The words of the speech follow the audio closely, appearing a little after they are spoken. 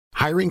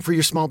Hiring for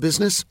your small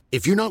business?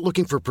 If you're not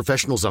looking for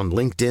professionals on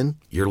LinkedIn,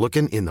 you're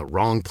looking in the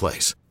wrong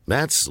place.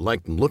 That's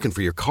like looking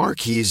for your car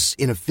keys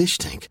in a fish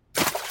tank.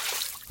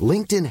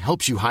 LinkedIn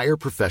helps you hire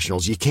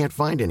professionals you can't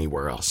find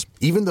anywhere else,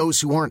 even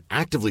those who aren't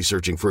actively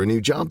searching for a new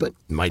job but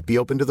might be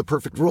open to the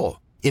perfect role.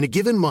 In a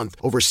given month,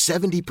 over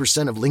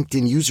 70% of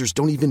LinkedIn users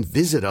don't even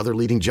visit other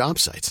leading job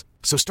sites.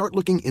 So start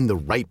looking in the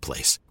right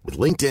place. With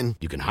LinkedIn,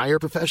 you can hire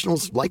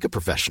professionals like a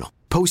professional.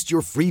 Post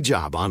your free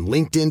job on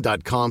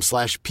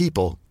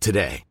linkedin.com/people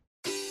today.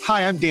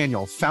 Hi, I'm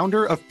Daniel,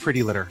 founder of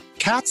Pretty Litter.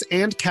 Cats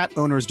and cat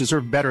owners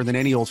deserve better than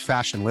any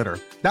old-fashioned litter.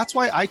 That's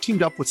why I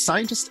teamed up with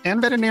scientists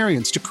and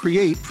veterinarians to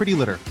create Pretty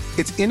Litter.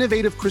 Its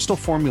innovative crystal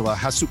formula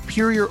has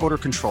superior odor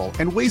control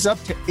and weighs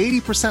up to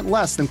 80%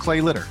 less than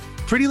clay litter.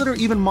 Pretty Litter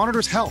even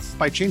monitors health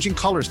by changing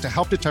colors to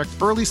help detect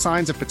early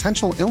signs of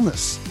potential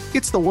illness.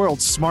 It's the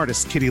world's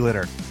smartest kitty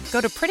litter. Go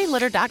to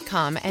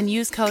prettylitter.com and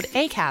use code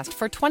ACAST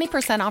for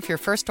 20% off your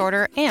first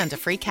order and a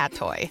free cat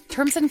toy.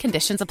 Terms and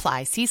conditions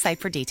apply. See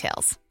site for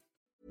details.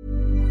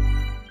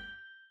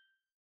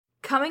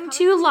 Coming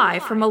to you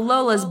live from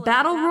Alola's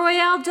Battle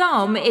Royale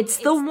Dome, it's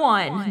the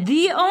one,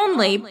 the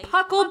only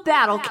Puckle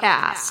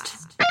Battlecast.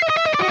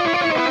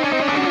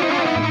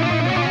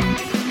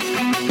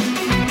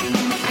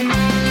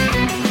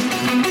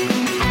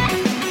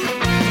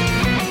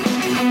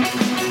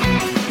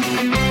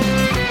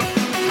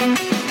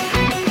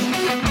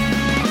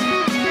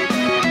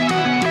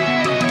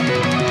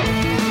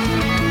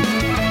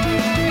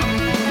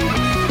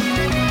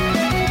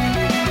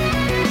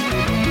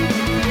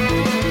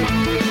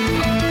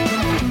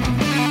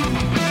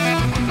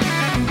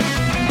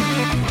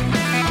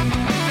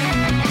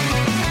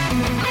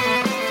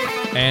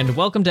 And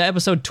welcome to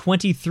episode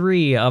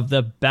 23 of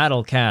the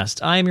Battlecast.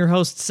 I am your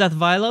host, Seth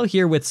Vilo,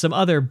 here with some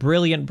other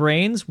brilliant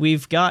brains.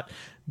 We've got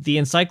the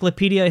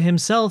encyclopedia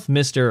himself,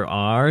 Mr.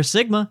 R.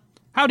 Sigma.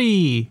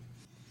 Howdy!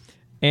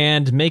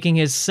 And making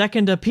his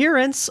second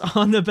appearance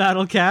on the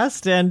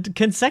Battlecast, and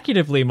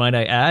consecutively, might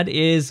I add,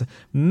 is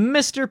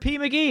Mr. P.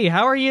 McGee.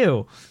 How are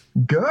you?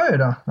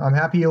 Good. I'm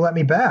happy you let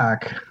me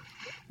back.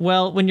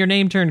 Well, when your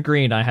name turned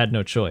green, I had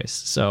no choice,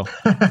 so...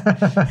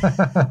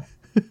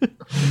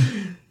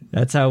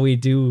 That's how we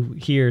do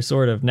here,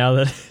 sort of, now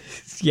that...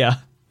 yeah.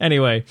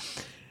 Anyway,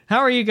 how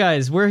are you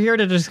guys? We're here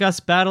to discuss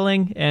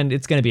battling, and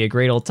it's going to be a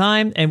great old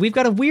time. And we've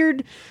got a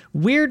weird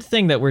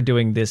thing that we're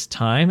doing this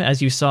time.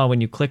 As you saw when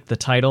you clicked the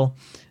title,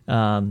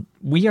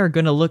 we are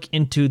going to look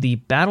into the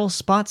battle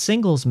spot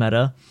singles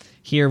meta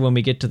here when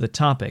we get to the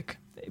topic.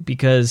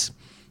 Because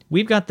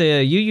we've got the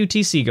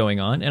UUTC going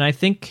on, and I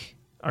think...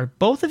 Are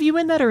both of you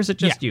in that, or is it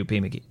just you,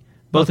 P. McGee?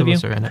 Both of you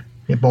us are in it.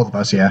 Yeah, both of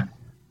us, yeah.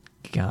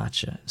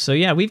 Gotcha. So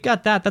yeah, we've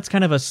got that. That's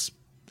kind of a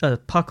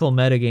Puckle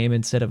metagame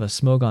instead of a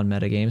Smogon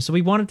metagame. So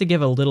we wanted to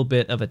give a little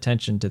bit of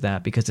attention to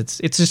that because it's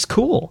just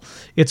cool.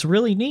 It's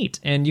really neat.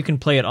 And you can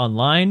play it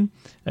online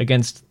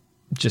against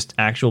just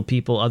actual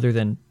people other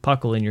than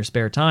Puckle in your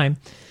spare time.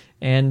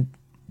 And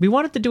we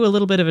wanted to do a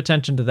little bit of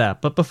attention to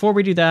that. But before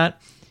we do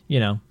that,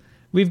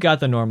 we've got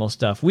the normal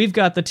stuff. We've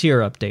got the tier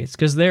updates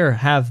because there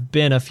have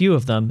been a few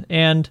of them.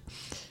 And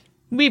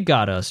we've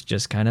got us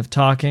just kind of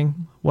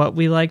talking what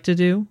we like to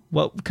do,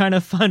 what kind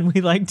of fun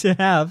we like to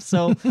have.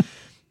 So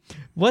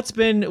what's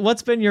been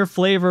your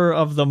flavor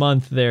of the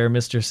month there,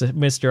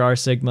 Mr. R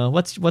Sigma?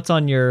 What's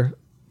on your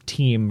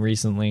team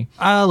recently?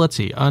 Let's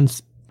see. On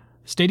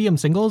Stadium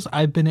Singles,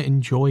 I've been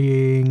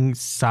enjoying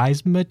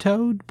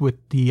Seismitoad with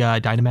the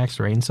Dynamax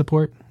Rain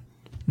support.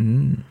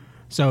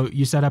 So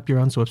you set up your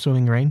own Swift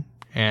Swimming Rain,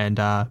 and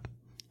I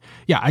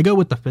go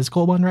with the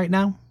physical one right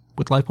now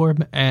with Life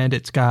Orb, and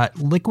it's got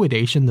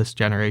Liquidation this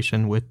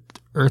generation with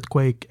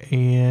Earthquake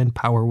and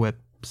Power Whip.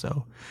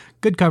 So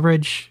good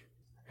coverage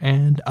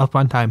and a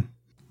fun time.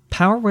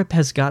 Power Whip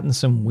has gotten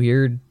some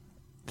weird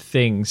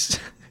things.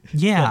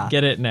 Yeah.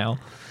 Get it now.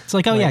 It's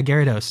like,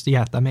 Gyarados.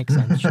 Yeah, that makes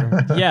sense. Sure.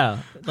 Yeah.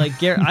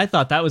 I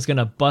thought that was going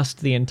to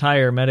bust the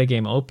entire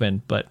metagame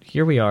open, but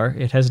here we are.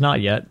 It has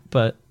not yet,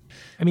 but...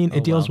 I mean,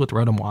 it deals with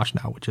Rotom Wash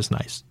now, which is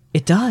nice.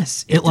 It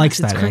does. It likes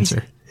that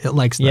answer. It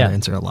likes that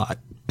answer a lot.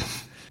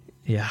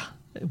 Yeah,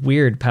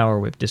 weird Power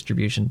Whip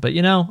distribution, but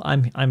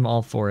I'm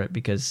all for it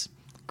because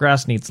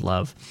grass needs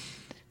love.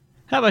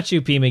 How about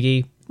you, P.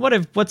 McGee?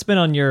 What's been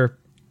on your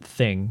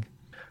thing?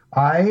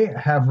 I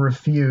have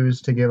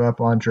refused to give up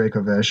on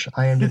Dracovish.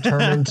 I am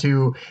determined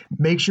to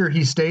make sure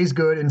he stays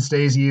good and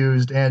stays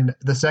used, and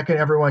the second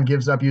everyone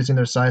gives up using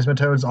their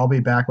Seismitoads, I'll be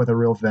back with a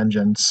real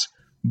vengeance.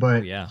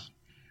 But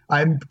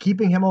I'm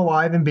keeping him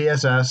alive in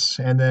BSS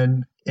and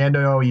then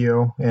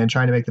OU and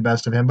trying to make the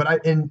best of him.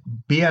 But in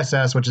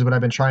BSS, which is what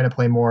I've been trying to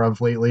play more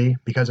of lately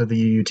because of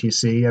the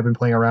UUTC, I've been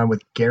playing around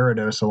with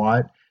Gyarados a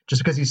lot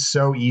just because he's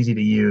so easy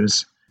to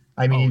use.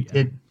 I mean,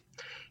 if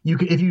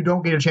you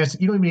don't get a chance,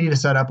 you don't even need to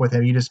set up with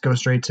him. You just go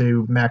straight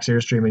to Max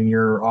Airstream and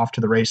you're off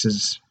to the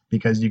races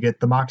because you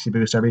get the Moxie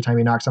boost every time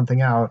you knock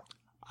something out.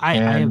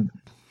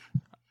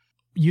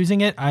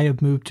 Using it, I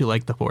have moved to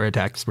the 4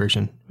 attacks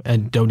version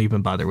and don't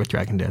even bother with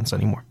Dragon Dance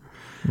anymore.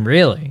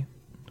 Really?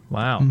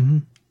 Wow.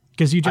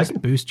 Because you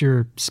just boost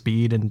your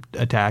speed and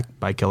attack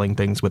by killing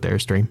things with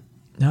Airstream.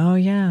 Oh,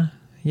 yeah.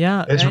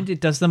 Yeah, and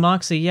it does the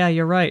Moxie. Yeah,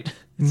 you're right.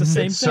 It's the same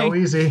thing. It's so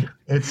easy.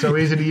 It's so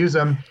easy to use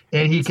him.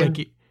 And he can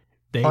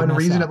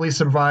unreasonably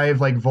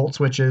survive like volt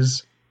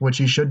switches, which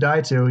he should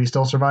die to. He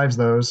still survives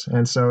those.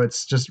 And so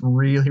it's just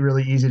really,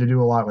 really easy to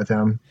do a lot with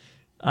him.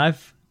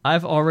 I've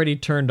already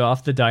turned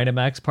off the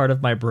Dynamax part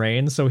of my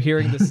brain, so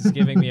hearing this is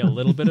giving me a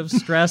little bit of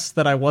stress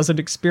that I wasn't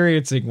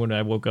experiencing when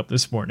I woke up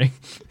this morning.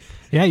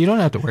 Yeah, you don't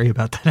have to worry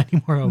about that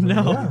anymore.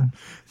 No.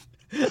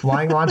 Yeah.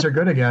 Flying Wands are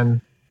good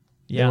again.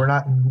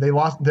 Yeah. They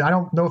lost. I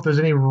don't know if there's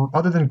any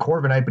other than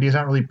Corviknight, but he's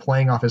not really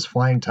playing off his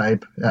flying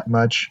type that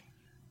much.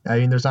 I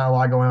mean, there's not a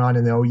lot going on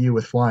in the OU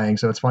with flying,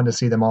 so it's fun to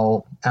see them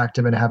all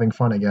active and having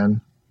fun again.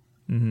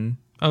 Mm-hmm.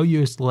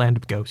 OU is the land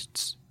of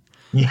ghosts.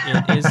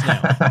 Yeah. It is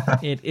now.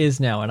 It is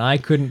now, and I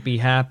couldn't be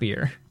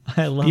happier.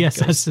 I love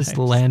ESS is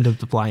the land of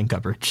the flying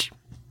coverage.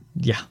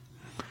 Yeah.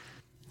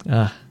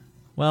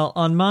 Well,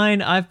 on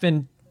mine, I've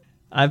been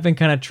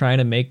kind of trying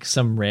to make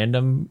some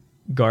random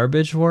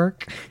garbage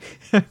work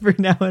every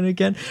now and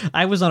again.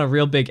 I was on a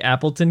real big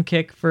Appleton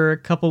kick for a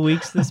couple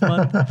weeks this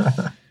month.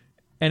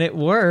 And it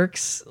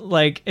works,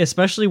 like,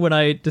 especially when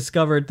I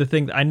discovered the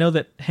thing. I know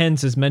that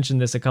Hens has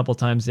mentioned this a couple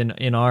times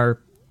in our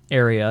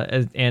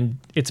area, and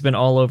it's been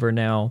all over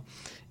now,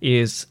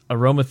 is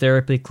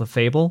aromatherapy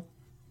Clefable.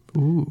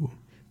 Ooh.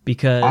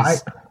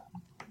 Because,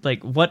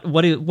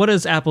 what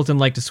does Appleton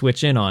like to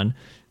switch in on?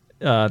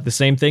 The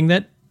same thing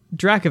that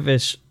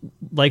Dracovish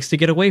likes to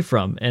get away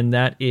from, and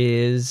that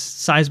is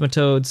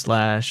Seismitoad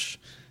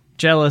 /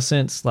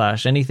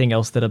 Jellicent / anything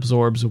else that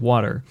absorbs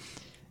water.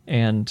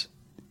 And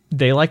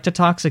they like to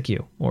toxic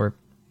you, or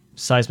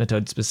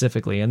Seismitoad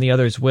specifically, and the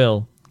others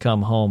will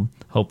come home,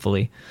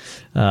 hopefully.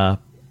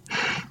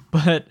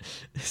 But,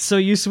 so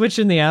you switch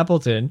in the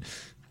Appleton,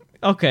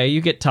 okay,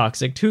 you get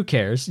toxic, who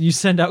cares? You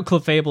send out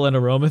Clefable and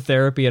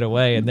aromatherapy it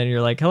away, and then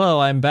you're like, hello,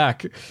 I'm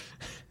back.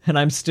 And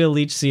I'm still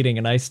leech seeding,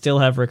 and I still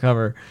have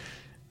recover.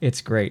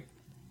 It's great.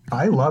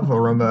 I love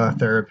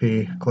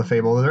aromatherapy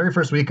Clefable. The very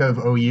first week of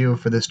OU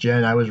for this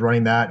gen, I was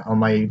running that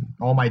on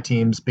all my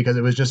teams because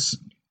it was just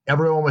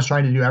everyone was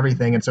trying to do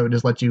everything, and so it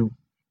just lets you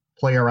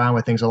play around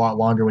with things a lot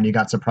longer when you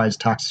got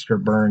surprised toxic or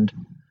burned.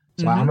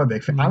 So I'm a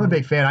big fan. I'm a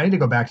big fan. I need to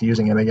go back to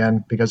using him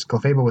again because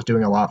Clefable was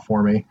doing a lot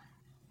for me.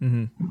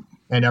 Mm-hmm.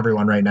 And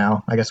everyone right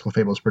now. I guess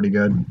Clefable is pretty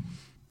good.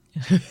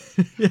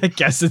 I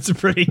guess it's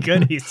pretty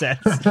good, he says.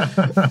 Has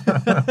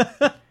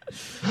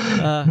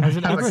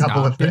it ever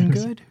not been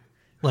good?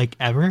 Like,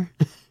 ever?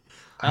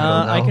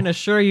 I can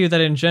assure you that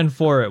in Gen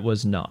 4 it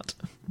was not.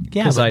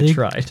 Yeah, because I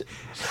tried.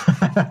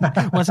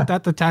 Wasn't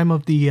that the time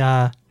of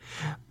the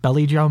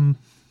belly drum?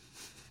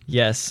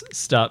 Yes,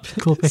 stop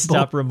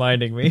Clefable.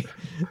 reminding me.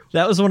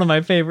 That was one of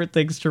my favorite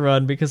things to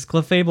run because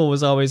Clefable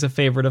was always a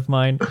favorite of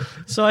mine.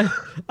 So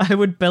I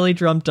would belly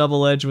drum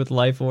double edge with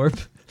Life Orb.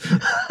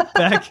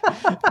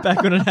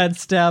 back when it had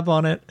stab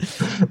on it.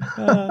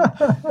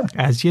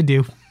 As you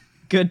do.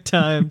 Good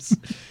times.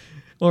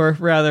 Or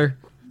rather,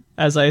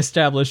 as I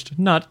established,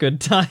 not good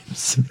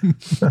times.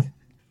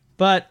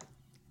 But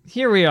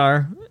here we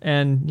are,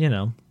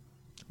 and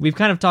we've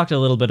kind of talked a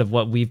little bit of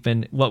what we've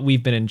been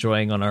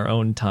enjoying on our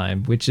own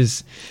time, which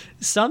is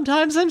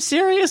sometimes I'm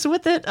serious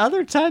with it,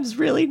 other times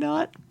really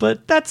not.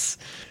 But that's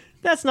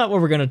not what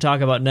we're going to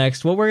talk about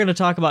next. What we're going to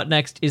talk about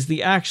next is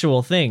the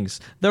actual things,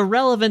 the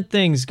relevant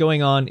things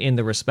going on in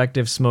the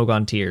respective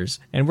Smogon tiers.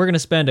 And we're going to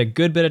spend a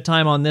good bit of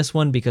time on this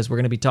one because we're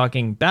going to be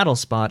talking Battle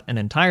Spot, an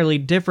entirely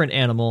different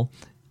animal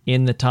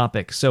in the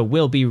topic. So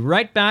we'll be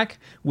right back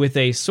with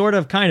a sort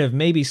of kind of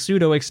maybe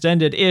pseudo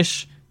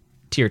extended-ish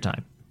tier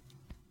time.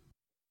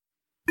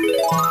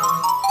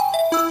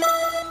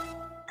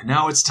 And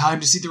now it's time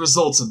to see the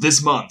results of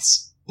this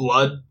month's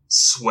Blood,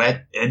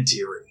 Sweat, and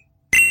Tearing.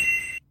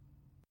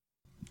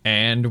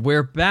 And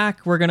we're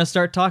back. We're going to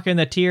start talking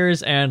the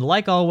tiers, and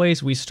like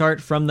always, we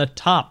start from the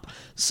top.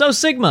 So,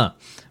 Sigma,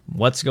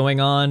 what's going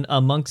on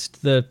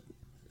amongst the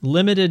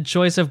limited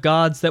choice of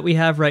gods that we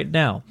have right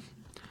now?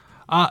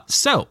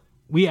 So,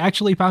 we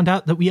actually found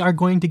out that we are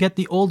going to get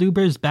the old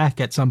Ubers back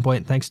at some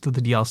point thanks to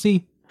the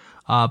DLC.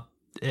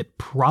 It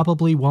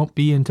probably won't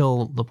be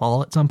until the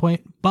fall at some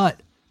point,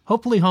 but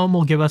hopefully Home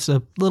will give us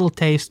a little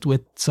taste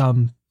with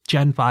some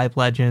Gen 5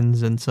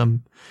 Legends and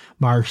some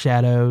Mars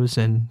Shadows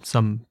and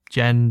some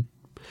Gen...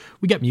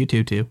 We get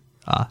Mewtwo too.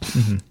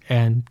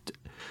 And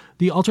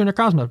the Ultra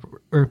Necrozma,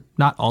 or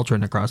not Ultra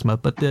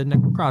Necrozma, but the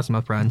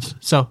Necrozma friends.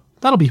 So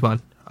that'll be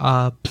fun.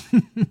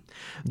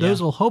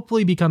 Those will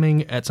hopefully be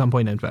coming at some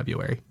point in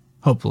February.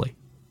 Hopefully.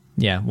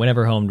 Yeah,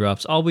 whenever Home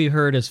drops. All we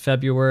heard is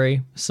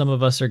February. Some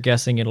of us are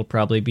guessing it'll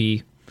probably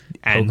be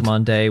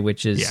Pokemon Day,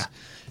 which is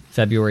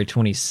February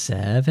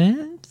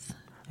 27th.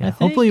 Yeah,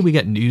 hopefully we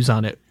get news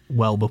on it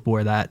well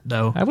before that,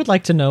 though. I would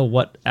like to know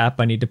what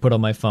app I need to put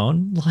on my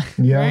phone.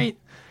 Yeah. Right?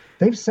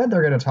 They've said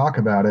they're going to talk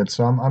about it,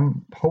 so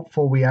I'm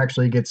hopeful we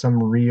actually get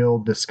some real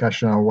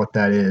discussion on what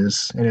that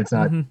is, and it's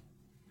not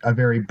a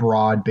very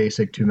broad,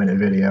 basic 2-minute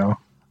video.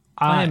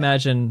 I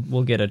imagine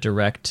we'll get a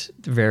direct,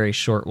 very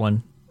short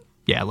one.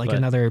 Yeah,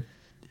 another...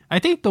 I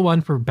think the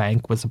one for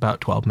Bank was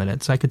about 12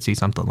 minutes. I could see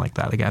something like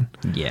that again.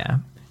 Yeah.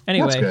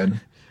 Anyway, That's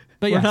good.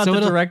 But We're yeah, not so the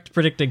direct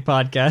predicting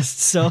podcast,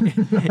 so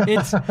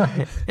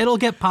it'll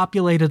get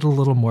populated a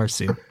little more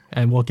soon,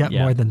 and we'll get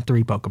more than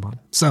 3 Pokemon.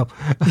 So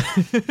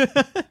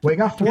we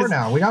got 4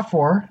 now. We got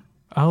 4.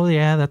 Oh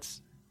yeah,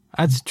 that's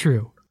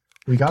true.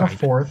 We got a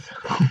 4th.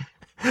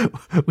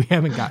 We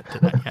haven't gotten to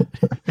that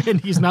yet,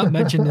 and he's not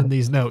mentioned in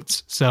these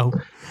notes. So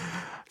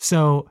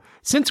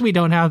since we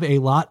don't have a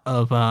lot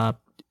of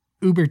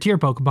Uber tier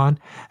Pokemon,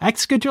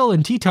 Excadrill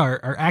and T-Tar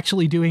are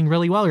actually doing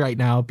really well right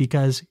now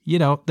because,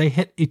 they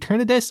hit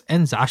Eternatus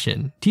and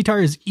Zacian.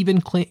 T-Tar is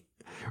even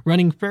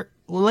running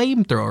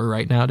Flamethrower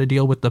right now to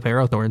deal with the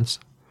Ferrothorns.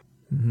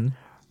 Mm-hmm.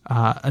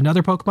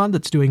 Another Pokemon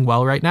that's doing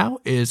well right now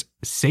is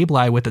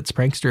Sableye with its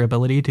Prankster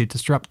ability to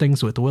disrupt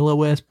things with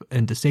Will-O-Wisp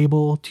and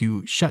Disable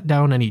to shut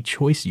down any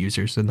choice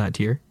users in that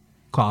tier.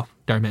 Cough,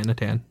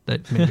 Darmanitan,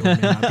 that may or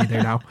may not be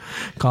there now.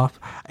 Cough.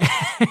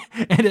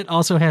 And it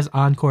also has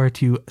Encore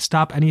to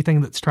stop anything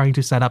that's trying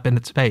to set up in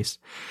its face.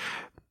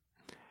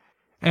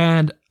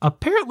 And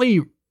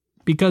apparently,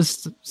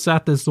 because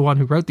Seth is the one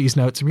who wrote these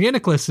notes,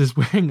 Reuniclus is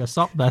wearing a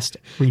Salt Vest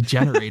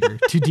Regenerator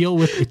to deal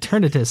with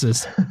Eternatus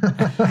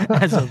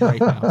as of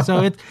right now.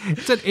 So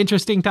it's an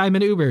interesting time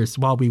in Ubers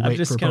while we wait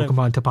for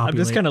Pokemon to populate. I'm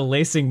just kind of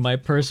lacing my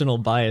personal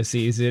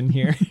biases in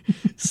here.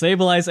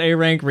 Sableye's A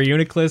rank,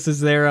 Reuniclus is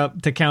there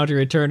up to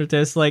counter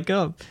Eternatus. Like,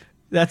 oh,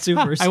 that's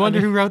Ubers. I wonder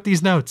who wrote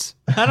these notes.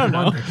 I don't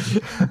know.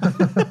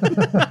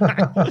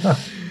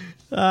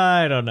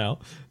 I don't know.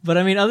 But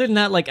I mean, other than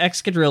that, like,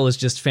 Excadrill is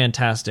just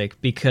fantastic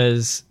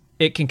because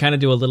it can kind of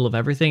do a little of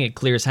everything. It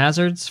clears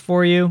hazards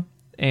for you,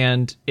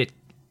 and it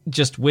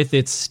just with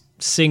its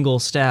single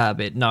stab,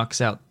 it knocks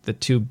out the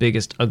 2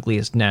 biggest,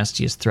 ugliest,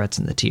 nastiest threats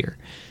in the tier.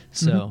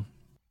 So,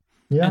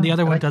 yeah, and the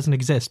other one doesn't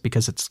exist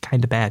because it's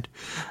kind of bad.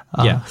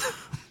 Yeah,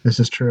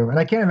 this is true. And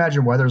I can't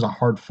imagine weather's a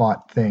hard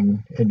fought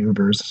thing in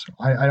Ubers.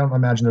 I don't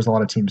imagine there's a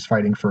lot of teams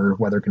fighting for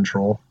weather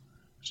control.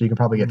 So you can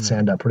probably get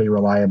sand up pretty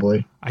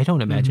reliably. I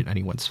don't imagine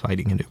anyone's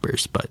fighting in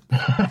Ubers, but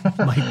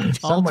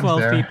all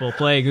 12 people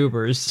playing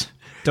Ubers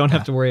don't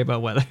have to worry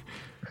about weather.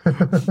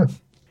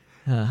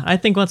 I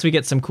think once we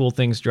get some cool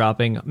things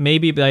dropping,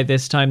 maybe by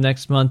this time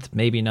next month,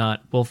 maybe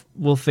not.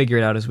 We'll figure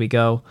it out as we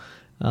go.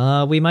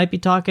 We might be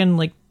talking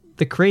like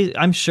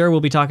I'm sure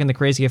we'll be talking the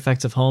crazy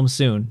effects of home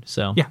soon.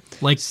 So yeah,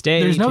 like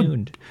stay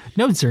tuned.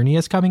 No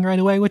Xerneas coming right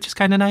away, which is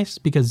kind of nice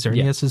because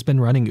Xerneas has been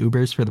running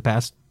Ubers for the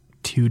past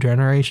 2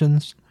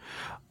 generations.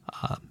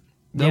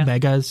 No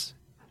Megas,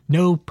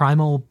 no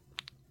Primal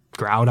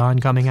Groudon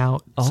coming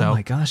out. Oh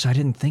my gosh, I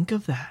didn't think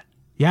of that.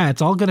 Yeah,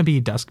 it's all going to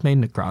be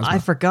Duskmane Necrozma. I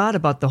forgot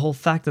about the whole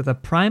fact that the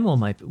Primal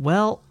might be...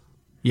 Well,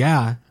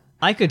 yeah.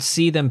 I could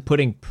see them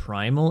putting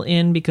Primal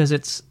in because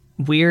it's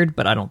weird,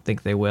 but I don't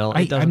think they will.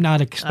 I'm not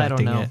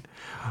expecting it.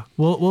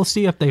 We'll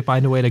see if they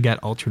find a way to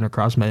get Ultra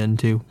Necrozma in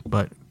too,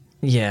 but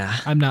yeah,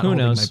 I'm not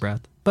holding my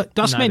breath. But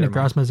Duskmane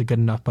Necrozma is a good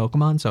enough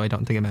Pokemon, so I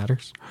don't think it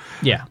matters.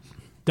 Yeah.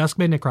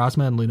 Duskmane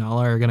Necrozma and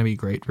Lunala are going to be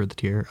great for the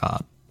tier.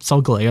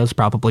 Solgaleo is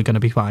probably going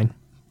to be fine.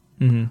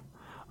 Mm-hmm.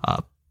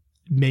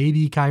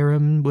 Maybe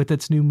Kyurem with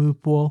its new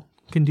move pool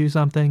can do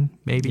something.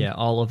 Maybe. Yeah,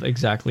 all of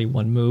exactly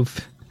 1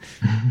 move.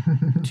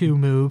 2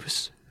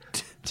 moves.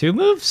 2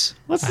 moves?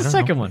 What's the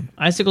second one?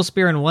 Icicle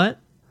Spear and what?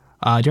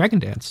 Dragon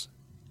Dance.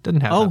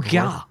 Doesn't have that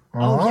yeah.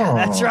 Oh, yeah,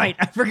 that's right.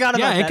 I forgot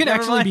about that. Yeah, it could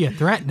actually be a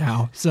threat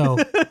now. So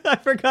I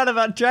forgot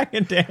about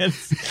Dragon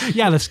Dance.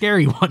 Yeah, the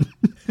scary one.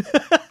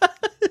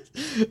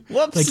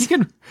 Whoops. Like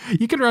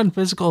you can run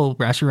physical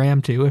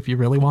Reshiram too if you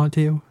really want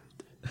to.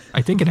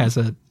 I think it has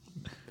a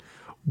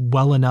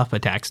well enough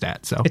attack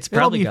stat, so it's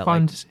probably it'll be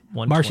fun.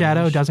 Like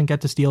Marshadow doesn't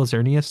get to steal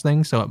Xerneas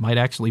thing, so it might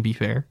actually be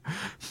fair.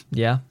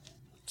 Yeah.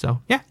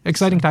 So yeah,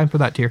 exciting time for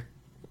that tier.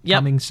 Yep.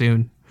 Coming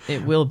soon.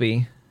 It will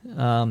be.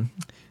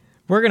 We're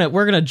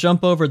gonna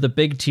jump over the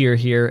big tier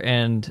here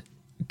and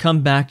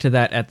come back to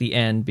that at the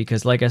end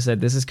because, like I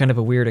said, this is kind of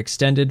a weird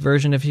extended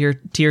version of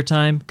tier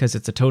time because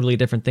it's a totally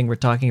different thing we're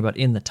talking about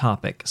in the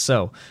topic.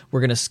 So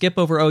we're gonna skip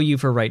over OU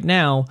for right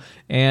now.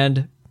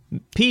 And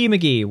P.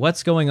 McGee,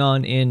 what's going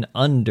on in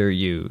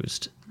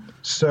Underused?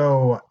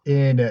 So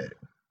in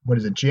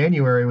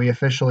January, we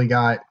officially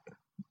got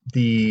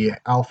the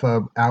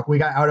alpha out. We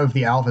got out of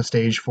the alpha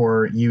stage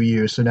for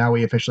UU, so now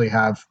we officially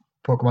have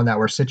Pokemon that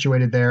were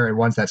situated there and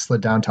ones that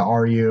slid down to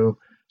RU.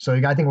 So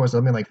I think it was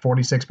something like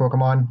 46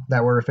 Pokemon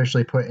that were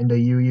officially put into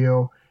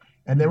UU.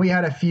 And then we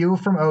had a few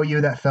from OU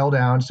that fell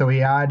down. So we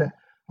had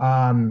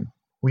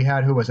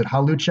who was it?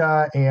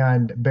 Hawlucha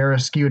and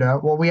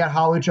Barraskewda. Well, we had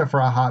Hawlucha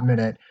for a hot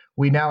minute.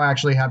 We now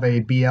actually have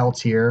a BL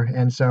tier.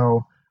 And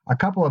so a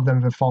couple of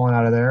them have fallen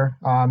out of there.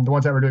 The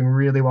ones that were doing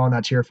really well in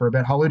that tier for a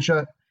bit.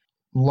 Hawlucha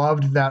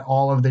loved that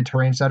all of the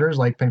terrain setters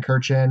like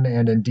Pincurchin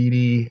and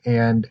Indeedee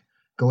and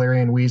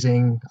Galarian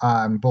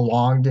Weezing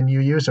belonged in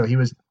UU. So he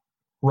was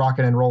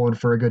rocking and rolling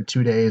for a good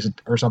 2 days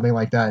or something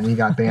like that, and he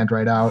got banned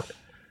right out.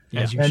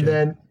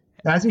 Then,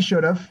 as he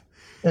should have,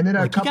 and then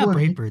a couple of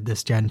Brave Bird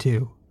this gen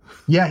too.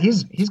 Yeah,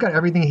 he's got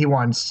everything he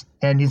wants,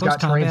 and he's got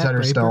terrain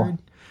setters still. Bird.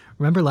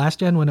 Remember last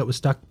gen when it was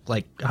stuck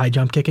like high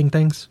jump kicking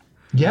things?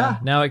 Yeah.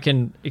 Now it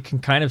can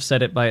kind of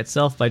set it by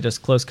itself by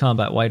just close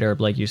combat white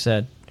herb, like you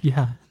said.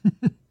 Yeah.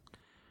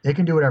 it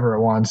can do whatever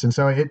it wants. And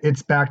so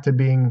it's back to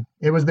being,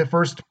 it was the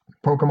first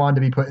Pokemon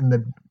to be put in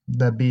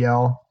the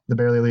BL, the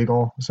barely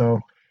legal. So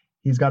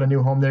he's got a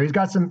new home there. He's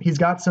got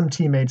some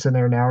teammates in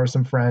there now, or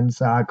some friends.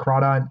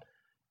 Crawdont,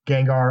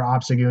 Gengar,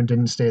 Obstagoon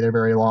didn't stay there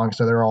very long,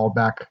 so they're all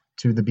back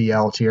to the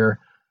BL tier.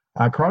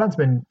 Crawdont's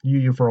been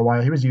UU for a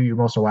while. He was UU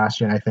most of last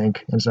gen, I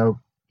think. And so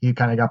he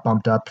kind of got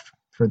bumped up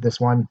for this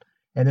one.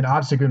 And then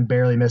Obstagoon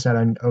barely missed out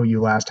on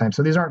OU last time.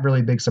 So these aren't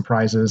really big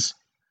surprises,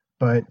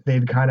 but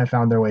they've kind of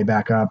found their way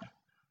back up.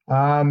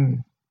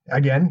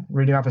 Again,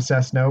 reading off a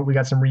Seth's note, we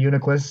got some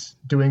Reuniclus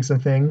doing some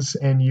things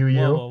in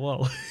UU.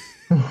 Whoa.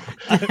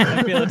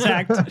 I feel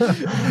attacked.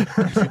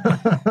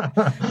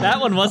 That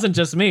one wasn't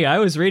just me. I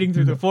was reading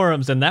through the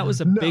forums, and that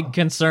was a big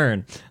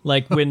concern.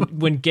 Like, when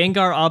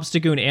Gengar,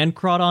 Obstagoon, and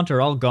Crawdont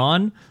are all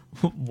gone,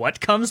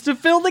 what comes to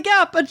fill the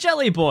gap? A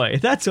Jelly Boy.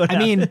 That's what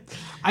happened. mean,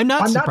 I'm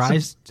not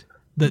surprised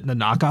that the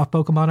knockoff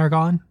Pokemon are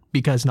gone,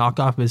 because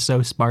knockoff is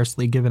so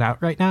sparsely given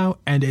out right now,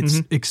 and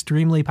it's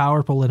extremely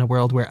powerful in a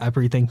world where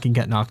everything can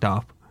get knocked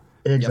off.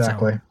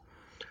 Exactly.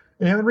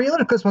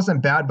 Reuniclus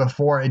wasn't bad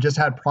before. It just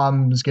had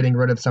problems getting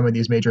rid of some of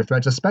these major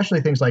threats, especially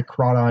things like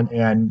Crawdont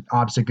and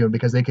Obstagoon,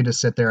 because they could just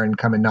sit there and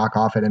come and knock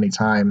off at any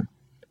time.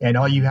 And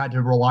all you had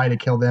to rely to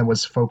kill them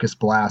was Focus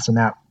Blast, and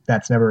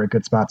that's never a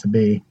good spot to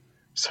be.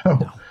 So,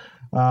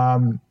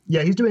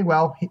 he's doing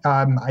well.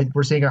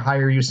 We're seeing a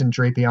higher use in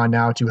Drapion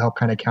now to help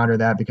kind of counter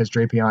that, because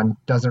Drapion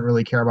doesn't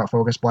really care about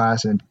Focus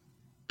Blast and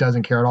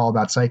doesn't care at all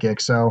about Psychic.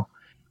 So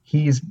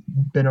he's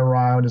been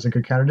around as a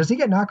good counter. Does he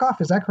get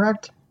knockoff? Is that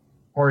correct?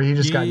 Or he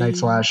just got Night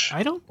Slash?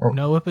 I don't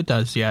know if it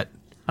does yet.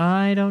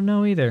 I don't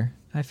know either.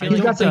 I feel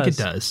I think it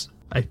does.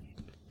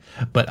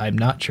 But I'm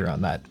not sure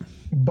on that.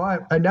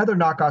 But another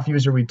knockoff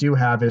user we do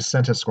have is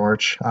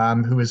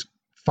Centiskorch, who has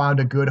found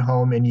a good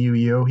home in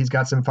UU. He's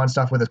got some fun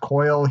stuff with his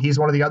coil. He's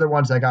one of the other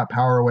ones that got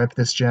Power Whip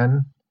this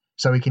gen,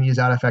 so he can use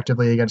that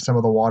effectively against some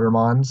of the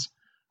Watermons.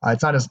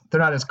 They're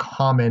not as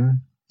common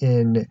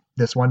in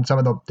this one, some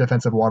of the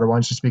defensive water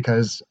ones, just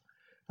because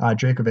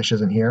Dracovish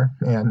isn't here,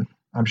 and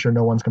I'm sure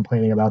no one's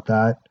complaining about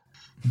that.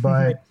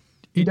 But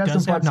he does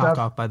some fun have knockoff,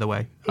 stuff. By the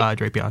way,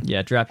 Drapion.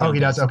 Yeah, Drapion. Oh,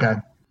 he does? Okay.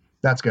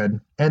 That's good.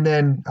 And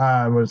then,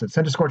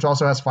 Centiskorch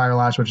also has Fire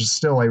Lash, which is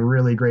still a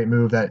really great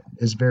move that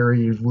is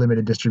very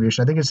limited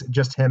distribution. I think it's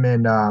just him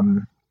and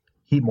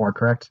Heatmore,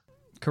 correct?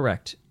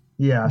 Correct.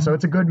 Yeah, so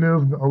it's a good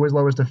move, always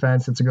lowers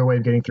defense. It's a good way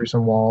of getting through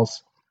some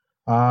walls.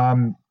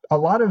 A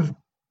lot of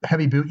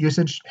heavy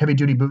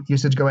duty boot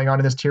usage going on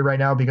in this tier right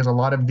now, because a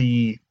lot of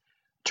the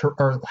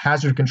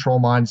hazard control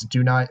mons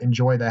do not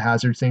enjoy the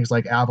hazards. Things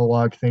like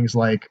Avalugg, things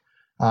like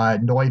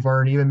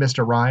Noivern, even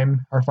Mr.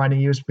 Rhyme are finding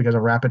use because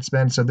of rapid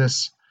spin. So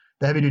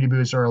the heavy duty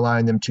boots are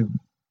allowing them to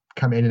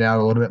come in and out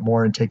a little bit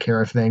more and take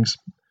care of things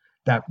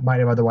that might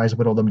have otherwise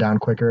whittled them down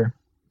quicker.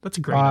 That's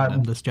a great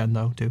item this gen,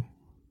 though, too.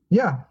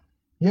 Yeah.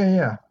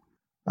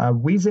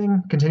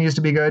 Weezing continues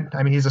to be good.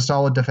 I mean, he's a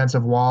solid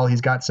defensive wall.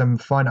 He's got some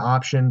fun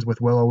options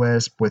with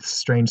Will-O-Wisp, with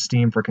Strange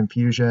Steam for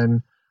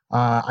confusion.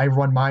 I've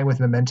run mine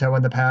with Memento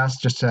in the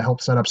past just to help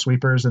set up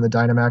sweepers in the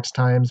Dynamax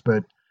times,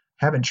 but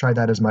haven't tried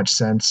that as much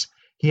since.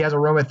 He has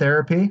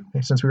Aromatherapy,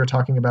 since we were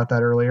talking about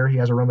that earlier. He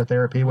has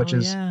Aromatherapy,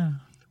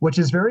 which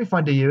is very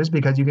fun to use,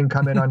 because you can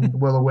come in on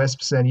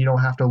Will-O-Wisps and you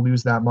don't have to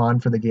lose that mon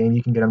for the game.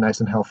 You can get him nice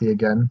and healthy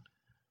again.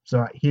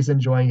 So he's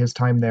enjoying his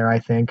time there, I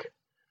think.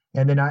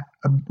 And then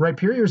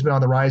Rhyperior's been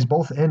on the rise,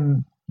 both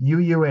in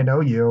UU and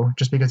OU,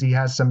 just because he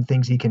has some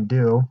things he can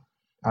do.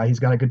 He's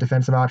got a good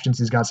defensive options.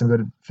 He's got some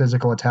good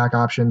physical attack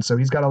options. So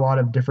he's got a lot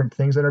of different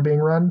things that are being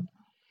run.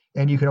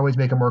 And you can always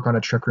make him work on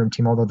a Trick Room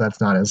team, although that's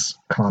not as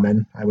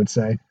common, I would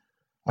say.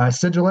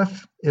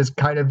 Sigilyph is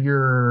kind of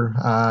your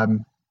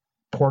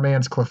poor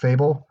man's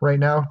Clefable right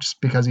now,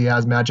 just because he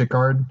has Magic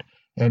Guard.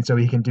 And so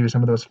he can do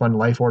some of those fun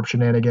Life Orb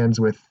shenanigans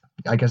with,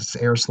 I guess it's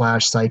Air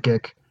Slash,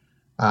 Psychic.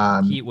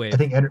 Heat Wave, I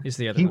think is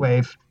the other Heat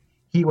one.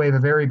 Heat Wave, a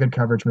very good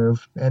coverage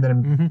move. And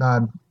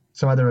then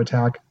some other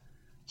attack.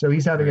 So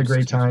he's having a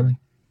great time.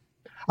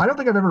 I don't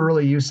think I've ever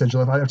really used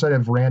Sigilyph outside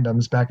of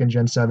randoms back in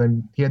Gen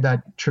 7. He had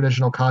that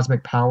traditional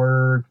Cosmic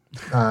Power,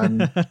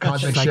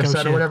 Cosmic Shift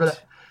set or whatever.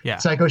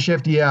 Psycho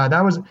Shift, yeah.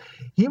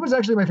 He was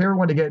actually my favorite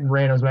one to get in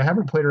randoms, but I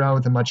haven't played around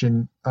with him much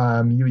in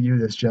UU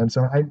this gen,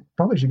 so I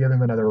probably should give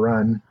him another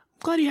run. I'm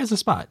glad he has a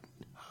spot.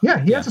 Yeah,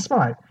 he has a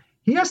spot.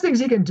 He has things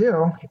he can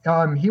do.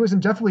 He was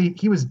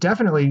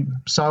definitely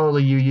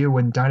solidly UU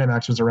when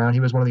Dynamax was around.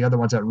 He was one of the other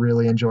ones that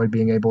really enjoyed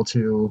being able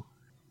to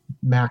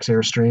max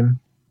Airstream.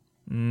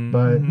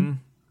 But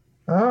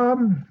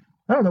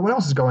I don't know what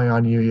else is going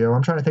on in UU.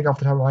 I'm trying to think off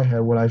the top of my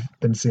head what I've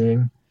been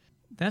seeing.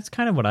 That's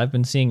kind of what I've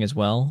been seeing as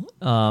well.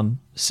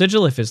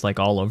 Sigilyph is like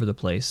all over the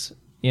place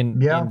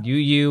in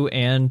UU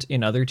and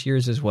in other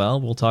tiers as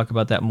well. We'll talk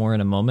about that more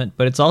in a moment,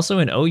 but it's also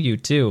in OU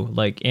too,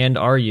 and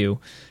RU.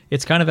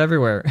 It's kind of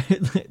everywhere.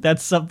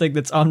 That's something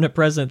that's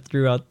omnipresent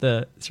through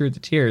the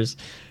tiers,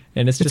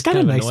 and it's just kind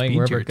of nice annoying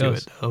wherever it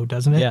goes.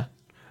 Doesn't it? Yeah,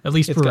 at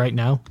least for right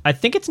now. I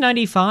think it's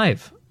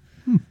 95.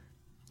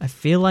 I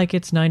feel like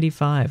it's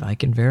 95. I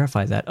can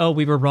verify that. Oh,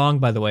 we were wrong,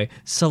 by the way.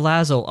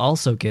 Salazzle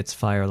also gets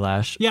Fire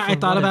Lash. Yeah, I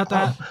thought about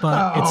that,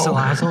 but it's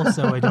Salazzle,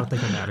 so I don't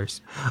think it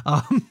matters.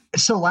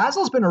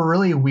 Salazzle's been a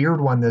really weird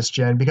one this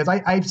gen because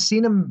I've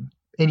seen him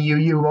in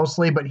UU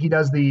mostly, but he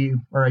does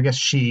or I guess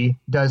she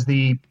does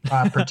the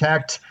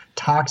Protect,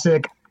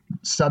 Toxic,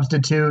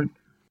 Substitute,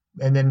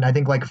 and then I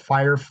think like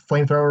Fire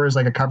Flamethrower is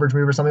like a coverage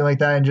move or something like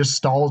that, and just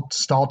stall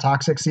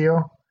Toxic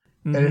CO.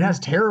 And it has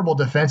terrible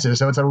defenses,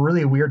 so it's a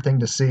really weird thing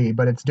to see,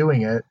 but it's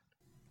doing it.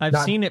 I've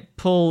seen it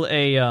pull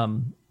a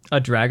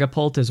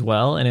Dragapult as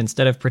well, and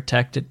instead of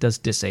Protect, it does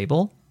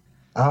Disable.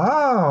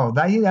 Oh,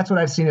 that's what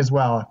I've seen as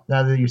well,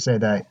 now that you say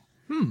that.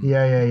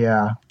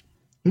 Yeah.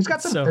 He's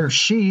got some, or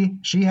she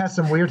has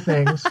some weird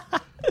things.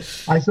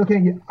 I still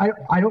can't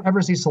I don't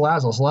ever see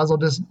Salazzle. Salazzle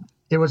just,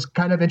 it was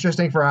kind of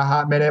interesting for a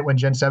hot minute when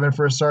Gen 7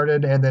 first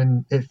started, and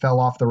then it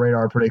fell off the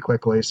radar pretty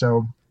quickly,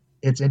 so...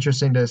 It's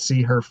interesting to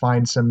see her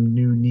find some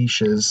new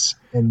niches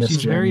in this.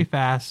 She's very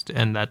fast,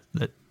 and that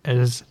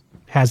has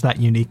that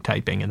unique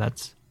typing, and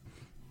that's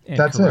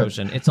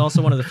corrosion. It's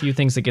also one of the few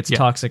things that gets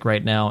toxic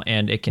right now,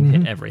 and it can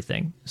hit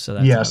everything. So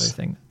that's another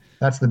thing.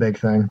 That's the big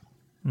thing.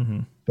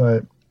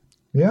 But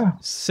yeah,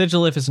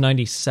 Sigilyph is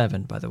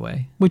 97, by the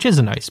way, which is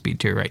a nice speed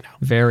tier right now.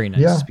 Very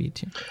nice speed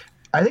tier.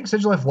 I think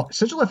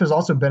Sigilyph has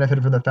also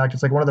benefited from the fact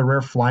it's like one of the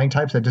rare flying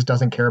types that just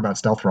doesn't care about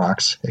stealth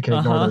rocks. It can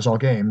ignore those all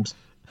games.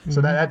 So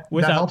that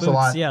helps boots, a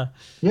lot.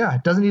 Yeah,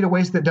 it doesn't need to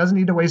waste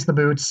the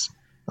boots.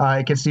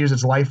 It gets to use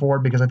its Life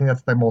Orb because I think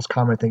that's the most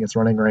common thing it's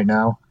running right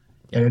now,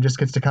 and it just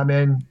gets to come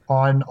in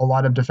on a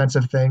lot of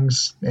defensive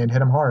things and hit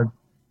them hard.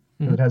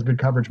 It has good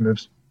coverage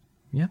moves.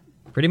 Yeah,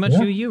 pretty much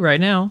UU right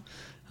now.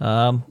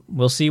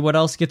 We'll see what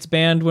else gets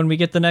banned when we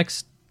get the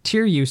next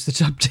tier usage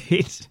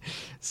update.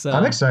 So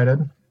I'm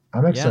excited.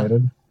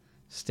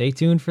 Stay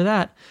tuned for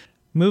that.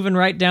 Moving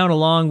right down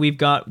along, we've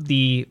got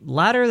the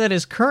ladder that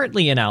is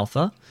currently in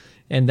alpha.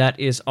 And that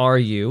is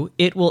RU.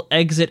 It will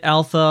exit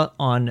alpha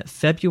on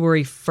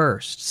February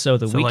 1st. So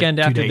the weekend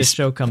like after this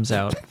show comes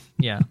out.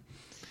 Yeah.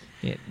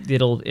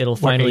 It'll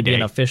finally be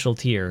an official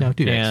tier. No,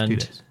 2 days. 2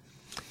 days.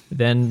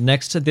 Then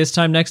this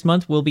time next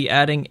month, we'll be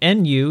adding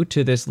NU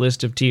to this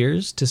list of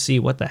tiers to see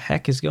what the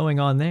heck is going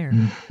on there.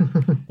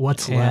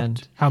 What's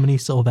left? How many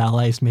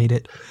Silvalais made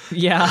it?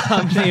 Yeah,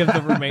 how many of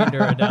the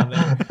remainder are down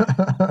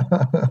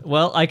there?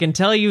 Well, I can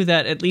tell you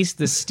that at least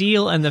the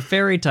Steel and the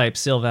Fairy type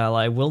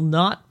Silvalai will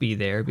not be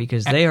there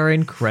because they are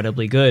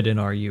incredibly good in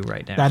RU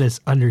right now. That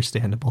is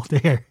understandable.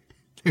 They're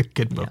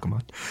good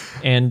Pokemon.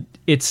 And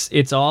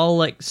it's all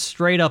like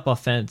straight up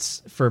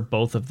offense for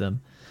both of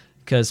them.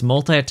 Because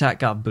multi-attack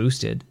got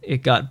boosted.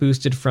 It got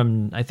boosted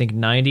from, I think,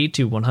 90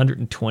 to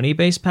 120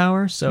 base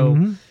power.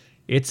 So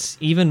it's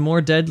even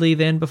more deadly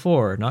than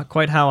before. Not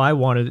quite how I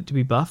wanted it to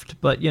be buffed,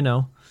 but,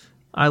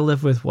 I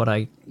live with what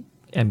I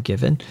am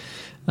given.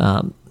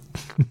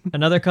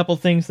 Another couple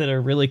things that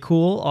are really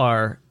cool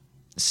are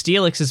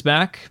Steelix is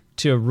back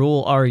to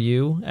rule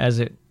RU as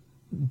it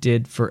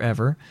did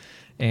forever.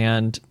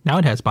 And now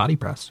it has Body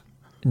Press.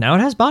 Now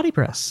it has Body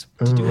Press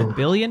to do 1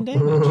 billion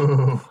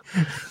damage.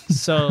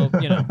 So,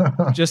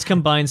 just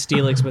combine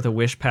Steelix with a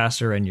Wish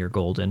Passer and you're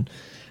golden.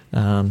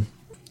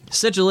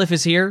 Sigilyph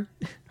is here.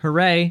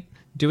 Hooray.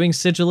 Doing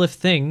Sigilyph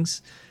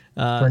things.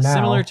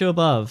 Similar to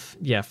above.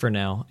 Yeah, for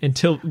now.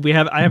 Until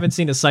I haven't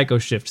seen a Psycho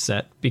Shift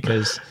set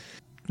because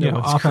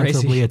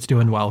offensively crazy. It's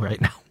doing well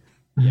right now.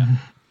 Yeah.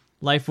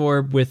 Life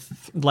Orb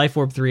with Life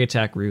Orb 3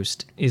 attack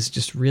Roost is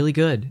just really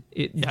good.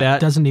 It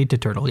doesn't need to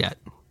turtle yet.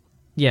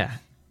 Yeah.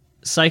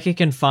 Psychic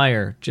and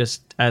Fire,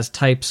 just as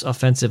types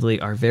offensively,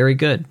 are very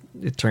good,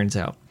 it turns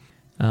out.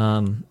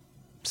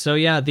 So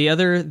yeah, the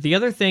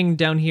other thing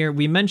down here,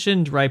 we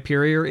mentioned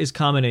Rhyperior is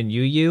common in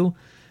UU,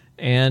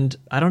 and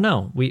I don't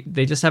know,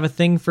 they just have a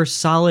thing for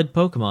solid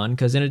Pokemon,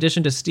 because in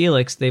addition to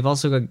Steelix, they've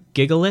also got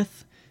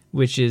Gigalith,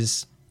 which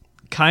is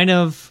kind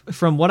of,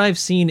 from what I've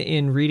seen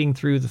in reading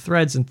through the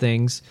threads and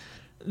things,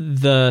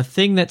 the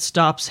thing that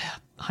stops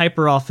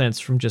Hyper Offense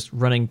from just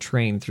running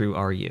train through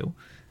RU.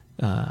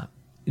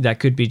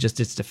 That could be just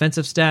its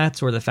defensive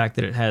stats or the fact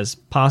that it has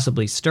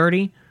possibly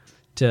Sturdy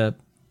to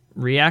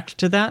react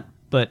to that.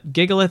 But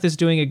Gigalith is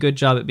doing a good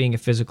job at being a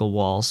physical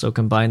wall, so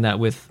combine that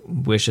with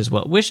Wish as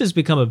well. Wish has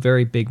become a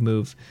very big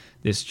move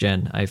this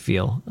gen, I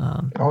feel.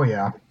 Oh,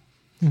 yeah.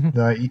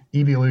 The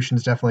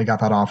Evolutions definitely got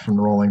that off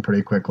and rolling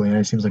pretty quickly, and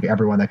it seems like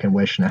everyone that can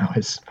Wish now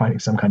is finding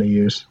some kind of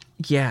use.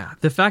 Yeah,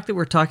 the fact that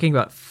we're talking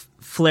about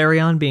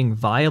Flareon being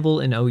viable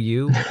in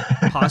OU,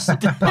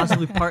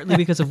 possibly partly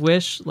because of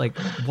Wish, like,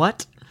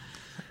 what?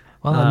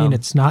 Well, I mean,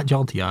 it's not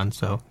Jolteon,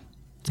 so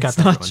it's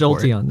not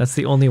Jolteon. That's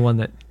the only one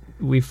that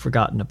we've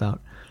forgotten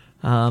about.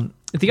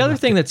 The other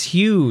thing that's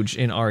huge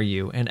in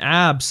RU, and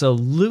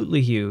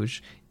absolutely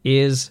huge,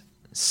 is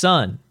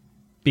Sun,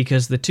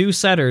 because the 2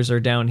 setters are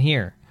down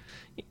here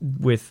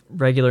with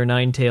regular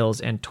Ninetales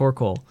and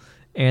Torkoal.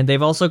 And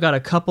they've also got a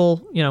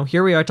couple,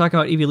 here we are talking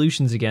about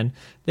Evolutions again.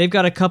 They've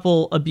got a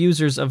couple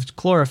abusers of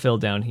Chlorophyll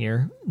down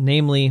here,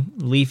 namely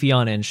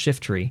Leafeon and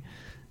Shiftry.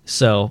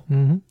 So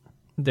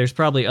there's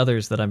probably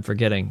others that I'm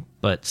forgetting,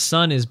 but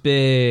Sun is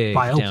big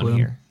down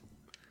here.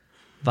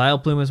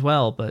 Vileplume as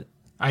well, but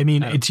I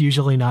mean, it's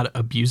usually not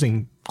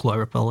abusing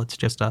chlorophyll. It's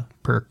just a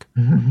perk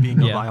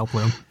being a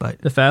Vileplume. But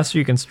the faster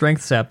you can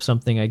strength sap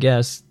something, I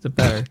guess, the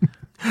better.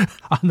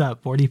 On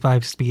that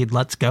 45 speed,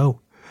 let's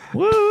go.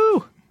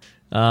 Woo!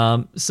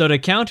 So to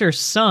counter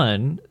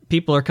Sun,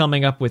 people are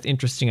coming up with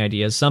interesting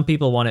ideas. Some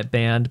people want it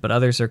banned, but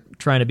others are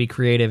trying to be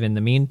creative in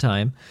the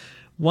meantime.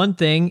 One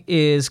thing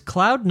is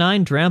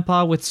Cloud9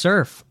 Drampa with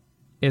Surf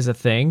is a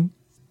thing.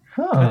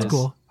 That's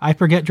cool. I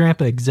forget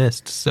Drampa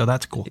exists, so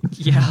that's cool.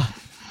 Yeah.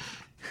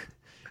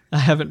 I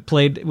haven't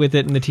played with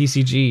it in the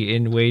TCG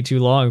in way too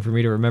long for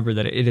me to remember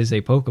that it is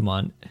a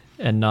Pokemon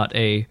and not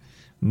a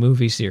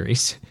movie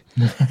series.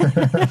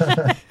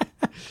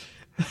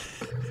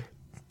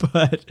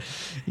 But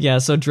yeah,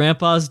 so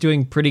Drampa's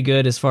doing pretty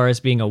good as far as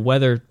being a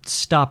weather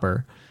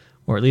stopper,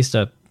 or at least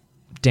a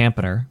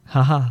dampener.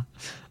 Haha.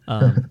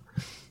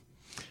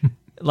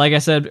 Like I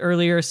said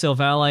earlier,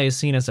 Silvally is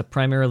seen as a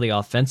primarily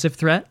offensive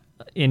threat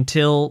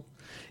until,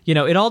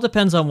 it all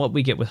depends on what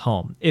we get with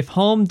Home. If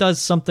Home does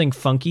something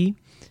funky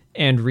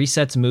and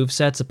resets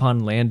movesets upon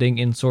landing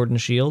in Sword and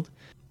Shield,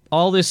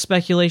 all this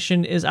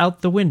speculation is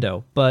out the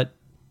window, but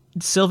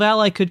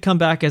Silvally could come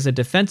back as a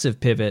defensive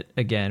pivot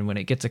again when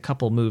it gets a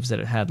couple moves that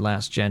it had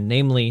last gen.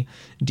 Namely,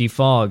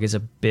 Defog is a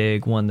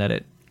big one that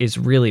it is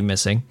really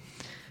missing.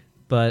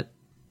 But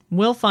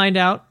we'll find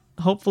out.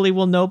 Hopefully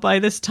we'll know by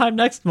this time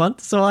next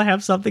month, so I'll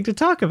have something to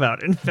talk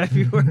about in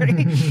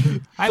February.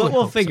 But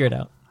we'll figure it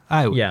out.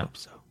 I would hope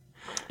so.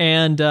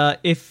 And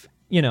if,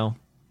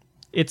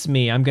 it's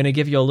me, I'm going to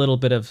give you a little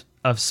bit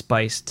of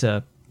spice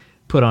to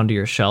put onto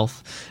your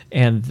shelf.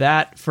 And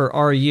that, for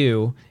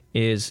RU,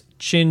 is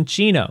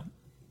Chinchino,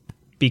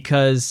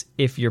 because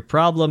if your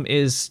problem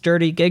is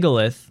sturdy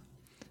Gigalith,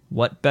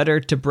 what better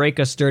to break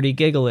a sturdy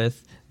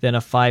Gigalith than a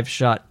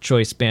 5-shot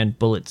Choice Band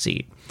Bullet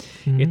Seed?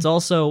 Mm-hmm. It's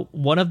also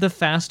one of the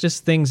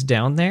fastest things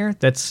down there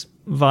that's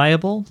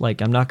viable.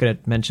 Like, I'm not going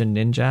to mention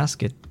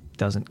Ninjask, it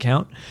doesn't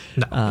count.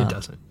 No, it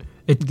doesn't.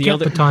 It the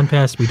other baton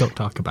pass, we don't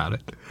talk about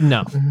it.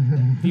 No.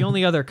 The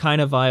only other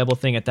kind of viable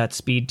thing at that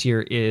speed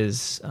tier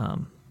is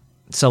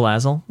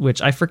Salazzle,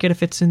 which I forget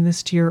if it's in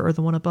this tier or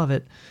the one above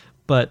it,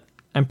 but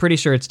I'm pretty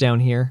sure it's down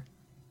here,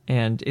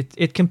 and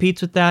it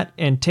competes with that,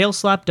 and Tail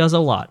Slap does a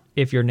lot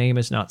if your name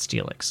is not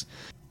Steelix.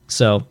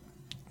 So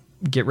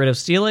get rid of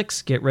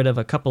Steelix, get rid of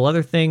a couple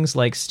other things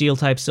like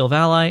Steel-type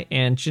Silvally,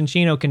 and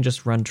Chinchino can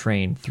just run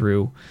train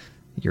through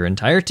your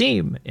entire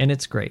team, and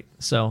it's great.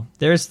 So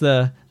there's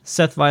the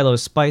Seth Vilo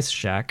Spice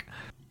Shack.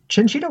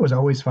 Chinchino was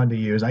always fun to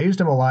use. I used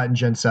him a lot in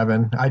Gen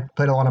 7. I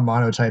played a lot of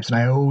monotypes, and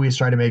I always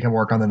tried to make him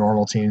work on the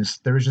normal teams.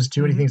 There was just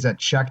too many things that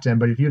checked him,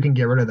 but if you can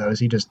get rid of those,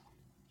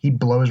 he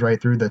blows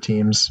right through the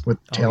teams with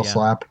Tail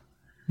Slap.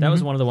 That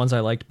was one of the ones I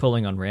liked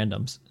pulling on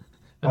randoms.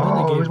 It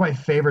was my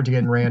favorite to get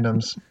in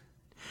randoms.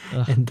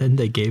 And then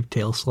they gave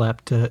Tail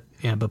Slap to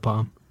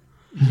Ambipom.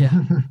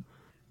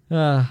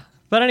 Yeah.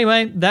 But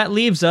anyway, that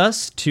leaves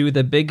us to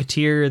the big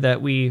tier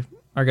that we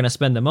are going to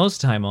spend the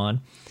most time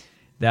on.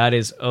 That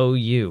is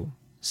OU.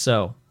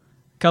 So,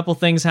 a couple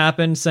things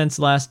happened since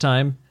last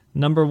time.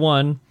 Number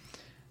one,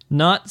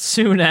 not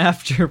soon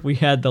after we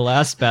had the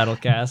last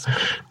Battlecast,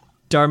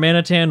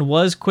 Darmanitan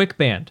was quick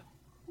banned.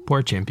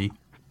 Poor Chimpy.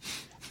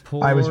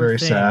 I was very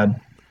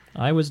sad.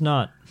 I was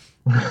not.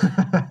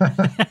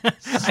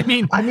 I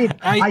mean,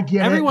 I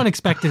get everyone it.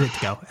 expected it to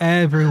go.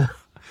 Everyone.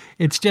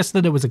 It's just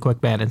that it was a quick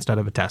ban instead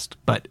of a test.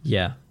 But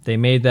yeah, they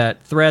made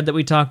that thread that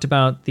we talked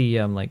about, the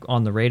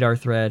on the radar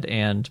thread,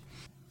 and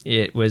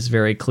it was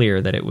very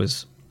clear that it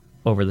was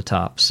over the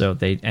top. So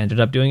they ended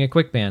up doing a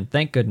quick ban.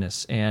 Thank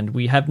goodness. And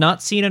we have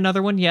not seen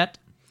another one yet.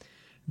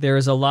 There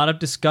is a lot of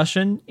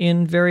discussion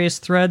in various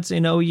threads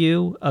in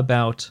OU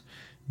about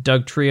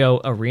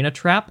Dugtrio Arena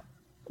Trap,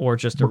 or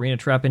just Arena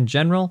Trap in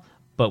general,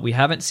 but we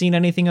haven't seen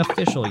anything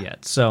official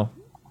yet. So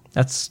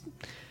that's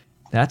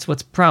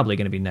what's probably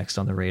going to be next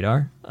on the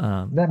radar.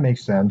 That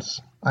makes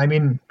sense. I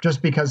mean,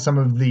 just because some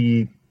of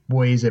the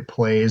ways it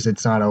plays,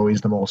 it's not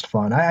always the most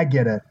fun. I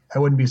get it. I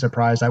wouldn't be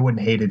surprised. I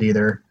wouldn't hate it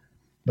either.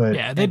 But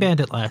yeah, they banned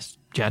it last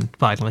gen,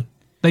 finally.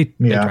 They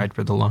tried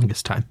for the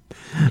longest time.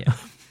 Yeah.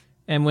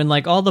 And when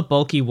all the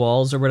bulky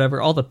walls or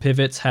whatever, all the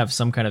pivots have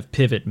some kind of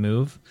pivot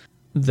move.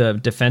 The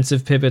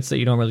defensive pivots that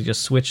you don't really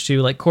just switch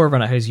to, like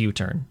Corviknight has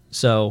U-turn.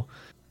 So,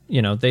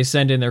 they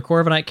send in their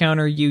Corviknight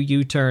counter, you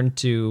U-turn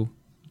to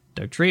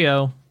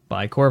Dugtrio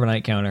by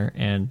Corviknight counter,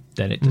 and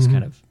then it just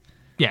kind of...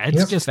 Yeah,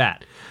 it's just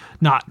fat.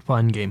 Not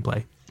fun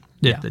gameplay.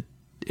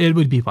 It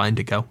would be fine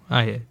to go.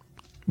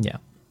 Yeah.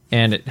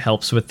 And it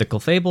helps with the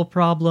Clefable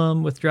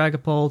problem with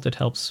Dragapult. It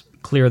helps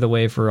clear the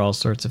way for all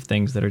sorts of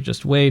things that are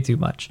just way too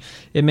much.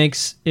 It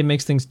makes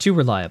things too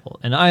reliable.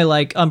 And I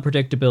like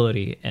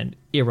unpredictability and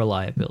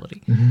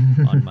irreliability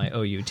on my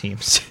OU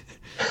teams.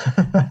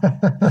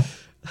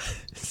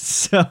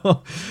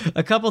 So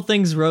a couple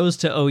things rose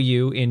to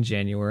OU in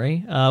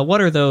January. What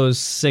are those,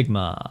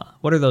 Sigma?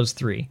 What are those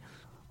three?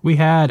 We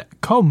had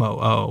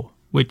Como-O,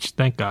 which,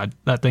 thank God,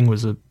 that thing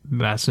was a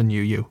mess in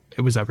UU.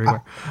 It was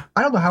everywhere.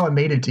 I don't know how it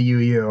made it to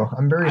UU.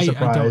 I'm very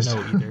surprised. I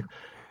don't know either.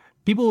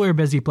 People were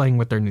busy playing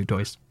with their new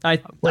toys.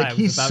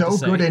 He's so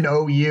good in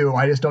OU.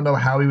 I just don't know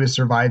how he was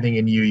surviving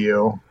in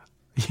UU.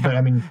 Yeah. But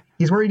I mean,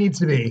 he's where he needs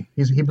to be.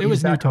 It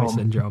was new toy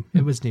syndrome.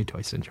 It was new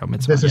toy syndrome.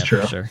 This is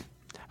true. Sure.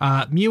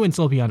 Mew and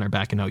Sylveon are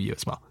back in OU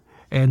as well.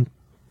 And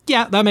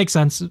yeah, that makes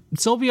sense.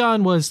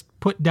 Sylveon was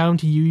put down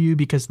to UU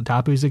because the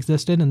Tapus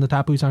existed, and the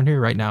Tapus aren't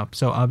here right now.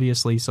 So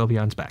obviously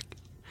Sylveon's back.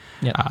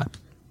 Yeah.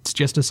 It's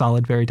just a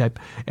solid fairy type.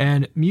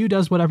 And Mew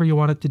does whatever you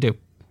want it to do.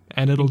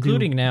 And it'll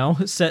including now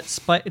set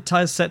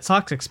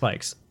toxic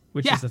spikes,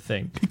 which is the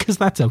thing. Because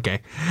that's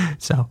okay.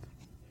 So,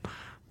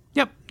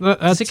 yep.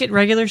 Does it get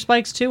regular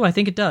spikes too? I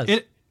think it does.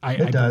 I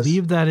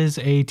believe that is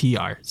a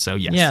TR. So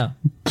yes. Yeah.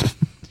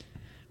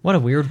 What a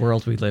weird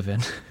world we live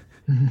in.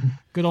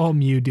 Good old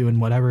Mew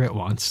doing whatever it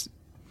wants.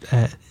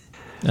 I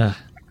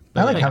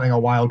like having a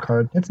wild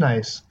card. It's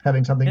nice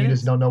having something you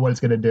just don't know what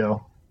it's going to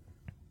do.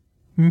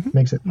 Mm-hmm.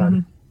 Makes it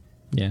fun.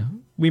 Mm-hmm. Yeah.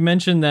 We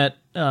mentioned that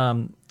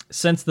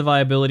since the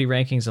viability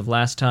rankings of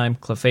last time,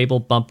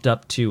 Clefable bumped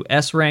up to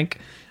S rank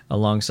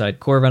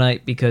alongside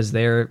Corviknight because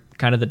they're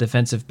kind of the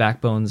defensive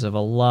backbones of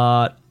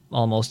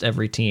almost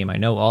every team. I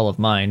know all of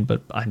mine,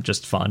 but I'm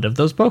just fond of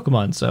those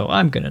Pokemon, so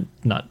I'm going to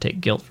not take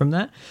guilt from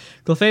that.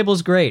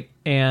 Clefable's great,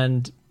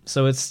 and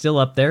so it's still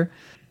up there.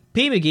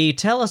 P. McGee,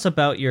 tell us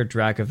about your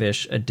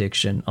Dracovish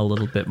addiction a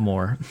little bit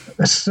more.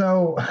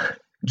 So,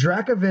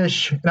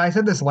 Dracovish, and I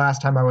said this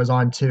last time I was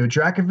on too,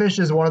 Dracovish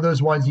is one of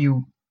those ones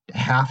you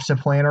have to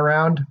plan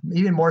around,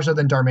 even more so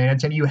than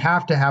Darmanitan. You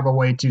have to have a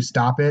way to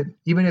stop it,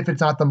 even if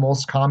it's not the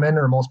most common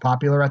or most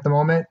popular at the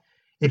moment.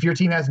 If your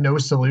team has no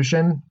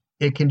solution,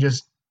 it can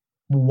just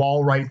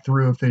wall right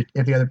through if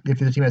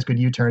the team has good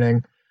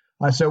U-turning.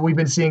 So we've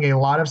been seeing a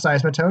lot of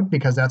Seismitoad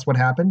because that's what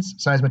happens.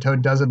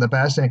 Seismitoad does it the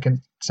best, and it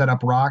can set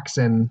up rocks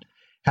and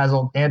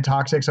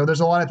Toxic. So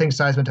there's a lot of things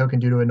Seismitoad can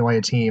do to annoy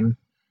a team.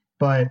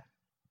 But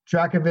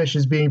Dracovish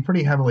is being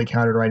pretty heavily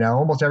countered right now.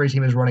 Almost every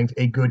team is running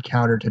a good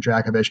counter to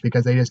Dracovish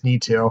because they just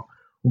need to.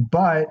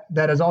 But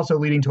that is also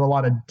leading to a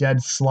lot of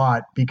dead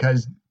slot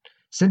because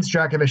since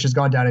Dracovish has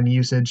gone down in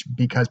usage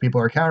because people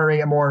are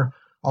countering it more,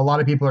 a lot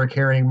of people are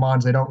carrying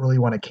Mons they don't really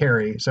want to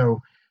carry.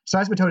 So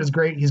Seismitoad is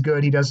great. He's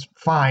good. He does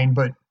fine.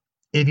 But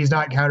if he's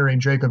not countering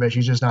Dracovish,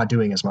 he's just not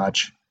doing as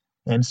much.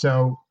 And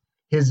so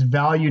his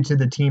value to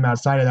the team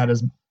outside of that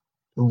is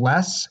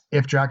less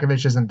if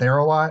Dracovish isn't there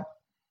a lot.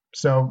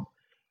 So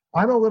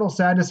I'm a little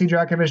sad to see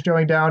Dracovish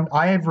going down.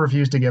 I have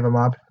refused to give him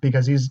up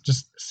because he's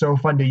just so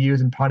fun to use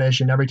and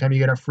punish. And every time you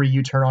get a free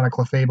U-turn on a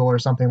Clefable or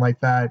something like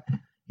that,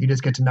 you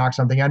just get to knock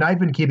something. And I've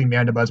been keeping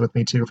Mandibuzz with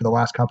me too for the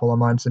last couple of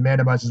months. And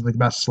Mandibuzz is the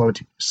best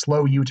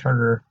slow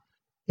U-turner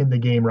in the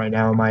game right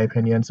now, in my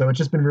opinion. So it's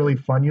just been really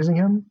fun using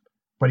him,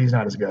 but he's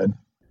not as good.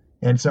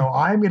 And so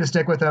I'm going to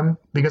stick with him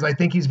because I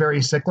think he's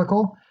very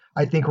cyclical.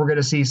 I think we're going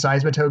to see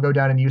Seismitoad go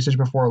down in usage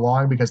before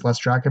long because less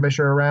Dracovish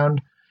are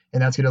around.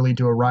 And that's going to lead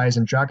to a rise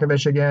in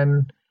Dracovish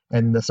again.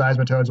 And the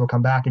Seismitoads will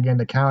come back again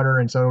to counter.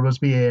 And so it'll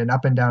just be an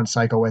up and down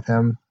cycle with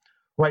him.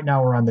 Right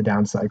now we're on the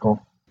down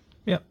cycle.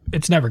 Yep.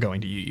 It's never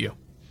going to UU.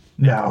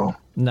 No,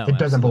 it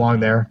doesn't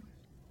belong there.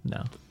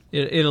 No,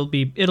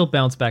 it'll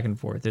bounce back and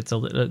forth. It's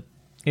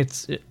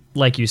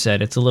like you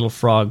said, it's a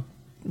little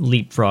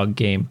leapfrog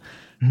game.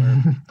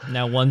 Where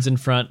now one's in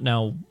front,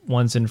 now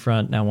one's in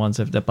front, now one's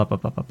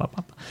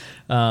up.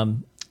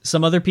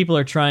 Some other people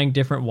are trying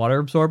different water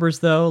absorbers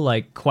though.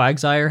 Like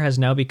Quagsire has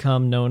now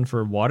become known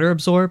for water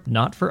absorb,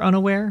 not for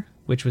unaware,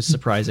 which was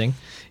surprising.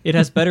 It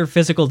has better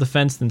physical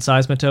defense than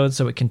Seismitoad,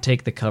 so it can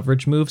take the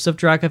coverage moves of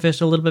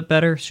Dracovish a little bit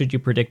better. Should you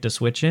predict a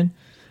switch in?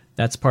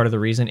 That's part of the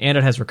reason, and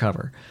it has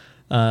recover.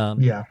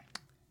 Yeah.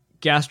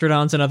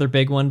 Gastrodon's another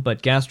big one,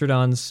 but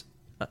Gastrodon's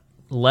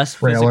less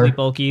physically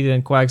bulky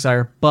than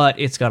Quagsire, but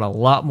it's got a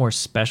lot more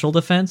special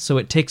defense, so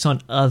it takes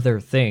on other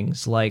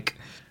things like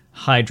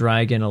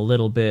Hydreigon a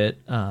little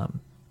bit,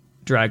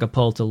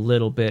 Dragapult a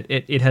little bit.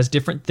 It has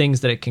different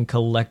things that it can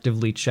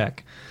collectively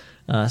check.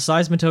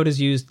 Seismitoad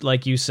is used,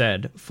 like you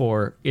said,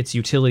 for its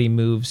utility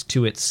moves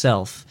to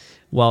itself,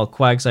 while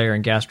Quagsire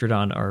and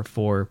Gastrodon are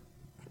for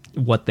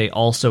what they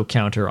also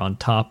counter on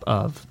top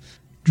of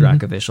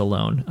Dracovish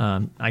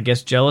alone. I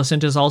guess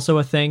Jellicent is also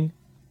a thing,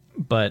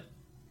 but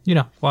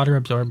water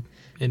absorb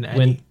in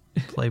any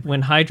flavor.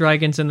 When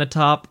Hydreigon's in the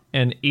top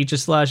and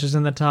Aegislash is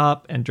in the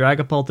top and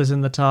Dragapult is in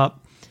the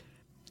top,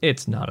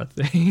 it's not a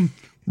thing.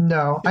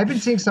 No, I've been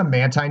seeing some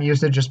Mantine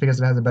usage just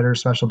because it has a better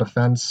special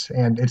defense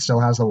and it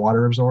still has the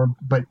water absorb,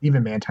 but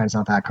even Mantine's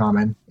not that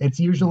common. It's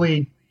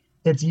usually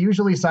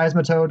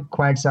Seismitoad,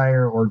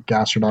 Quagsire, or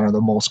Gastrodon are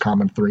the most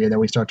common three, and then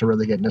we start to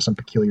really get into some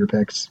peculiar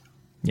picks.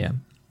 Yeah.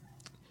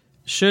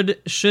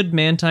 Should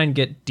Mantine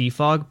get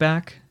Defog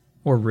back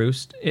or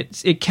Roost?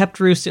 It kept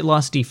Roost, it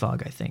lost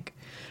Defog, I think.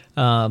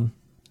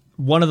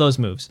 One of those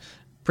moves.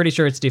 Pretty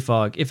sure it's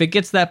Defog. If it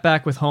gets that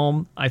back with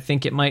Home, I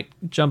think it might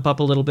jump up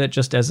a little bit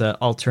just as an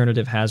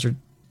alternative hazard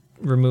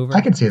remover.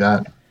 I can see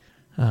that.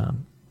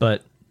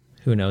 But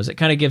who knows? It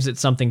kind of gives it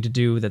something to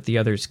do that the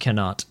others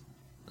cannot.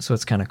 So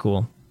it's kind of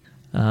cool.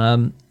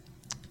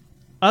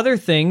 Other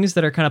things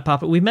that are kind of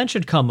popping. We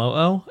mentioned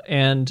Komodo,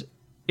 and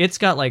it's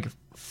got like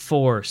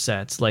 4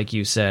 sets, like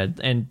you said.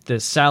 And the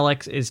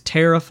Salix is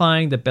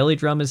terrifying. The Belly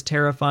Drum is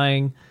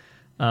terrifying.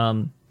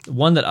 One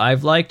that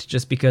I've liked,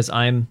 just because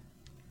I'm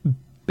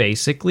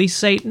basically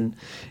Satan,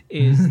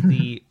 is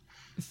the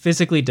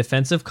physically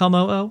defensive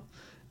Komo'o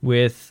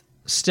with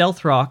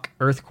Stealth Rock,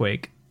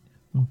 Earthquake,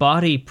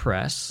 Body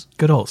Press.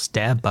 Good old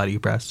stab body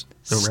press.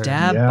 So rare.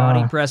 Stab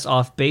body press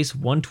off base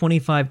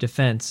 125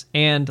 defense,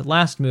 and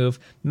last move,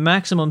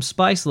 maximum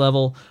spice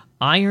level,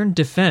 Iron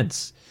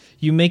Defense.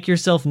 You make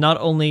yourself not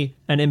only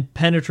an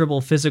impenetrable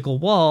physical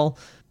wall,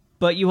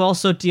 but you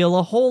also deal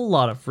a whole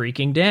lot of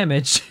freaking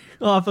damage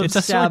off of It's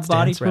a stab sword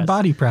body stance press. for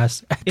body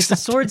press. It's a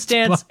sword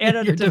stance and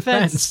a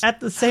defense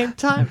at the same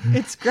time.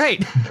 It's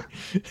great.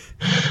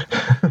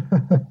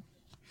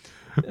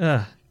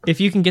 If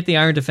you can get the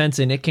Iron Defense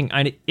in, it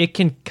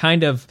can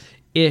kind of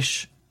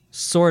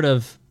sort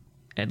of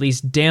at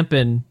least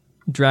dampen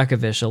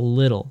Dracovish a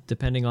little,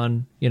 depending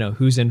on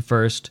who's in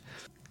first,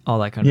 all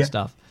that kind of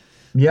stuff.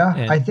 Yeah,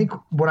 And- I think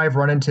when I've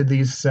run into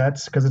these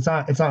sets, because it's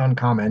not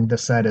uncommon, the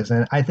set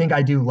isn't. I think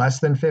I do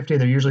less than 50.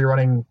 They're usually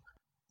running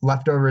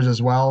leftovers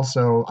as well,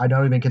 so I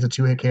don't even get to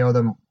 2-hit KO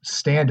them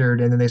standard,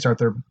 and then they start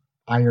their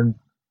Iron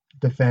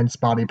Defense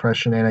body press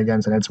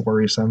shenanigans, and it's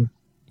worrisome.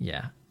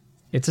 Yeah.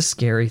 It's a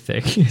scary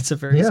thing. It's a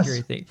very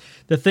scary thing.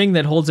 The thing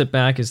that holds it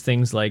back is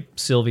things like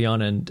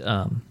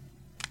Sylveon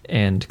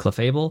and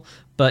Clefable.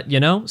 But,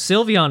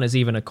 Sylveon is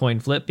even a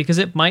coin flip because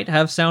it might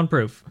have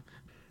soundproof.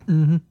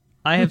 Mm-hmm.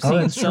 I have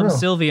seen that's some true.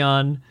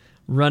 Sylveon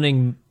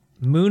running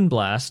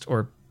Moonblast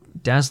or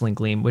Dazzling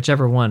Gleam,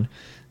 whichever one.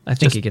 I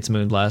think it gets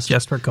Moonblast.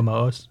 Just for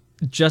Komo'os.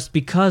 Just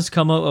because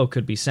Komo'o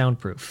could be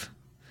soundproof.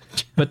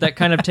 But that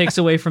kind of takes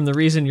away from the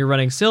reason you're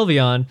running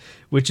Sylveon,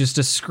 which is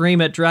to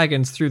scream at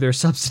dragons through their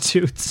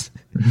substitutes.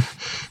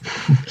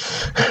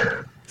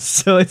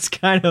 So it's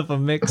kind of a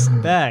mixed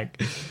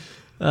bag.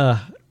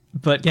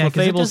 But Yeah,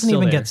 because it Clefable's doesn't still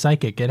even there. get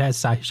Psychic. It has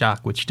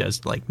Psyshock, which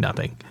does,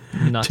 nothing.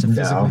 Not to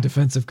physically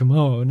defensive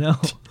Komo'o, no.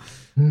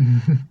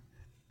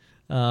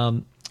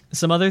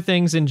 Some other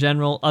things in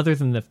general, other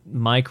than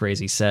my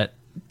crazy set,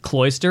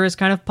 Cloyster is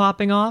kind of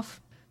popping off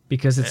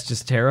because it's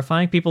just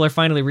terrifying. People are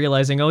finally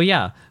realizing, oh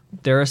yeah,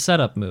 there are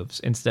setup moves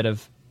instead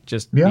of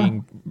just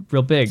being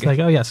real big. It's like,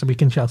 oh yeah, so we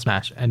can Shell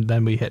Smash, and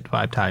then we hit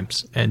 5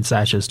 times, and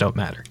sashes don't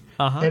matter.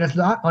 And it's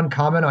not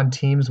uncommon on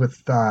teams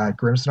with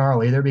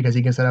Grimmsnarl either, because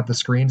you can set up the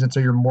screens, and so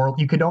you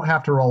don't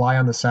have to rely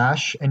on the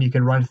sash, and you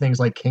can run things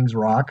like King's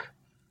Rock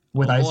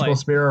with Icicle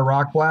Spear or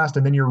Rock Blast,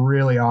 and then you're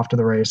really off to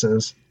the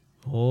races.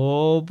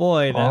 Oh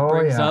boy,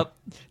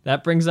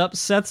 that brings up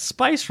Seth's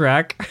Spice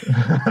Rack.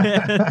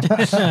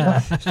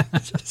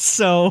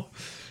 So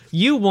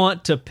you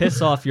want to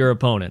piss off your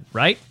opponent,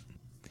 right?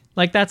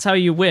 Like that's how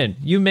you win.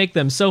 You make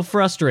them so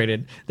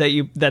frustrated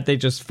that they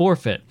just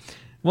forfeit.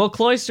 Well,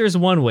 Cloyster's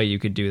one way you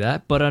could do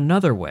that, but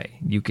another way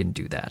you can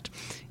do that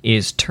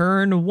is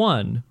turn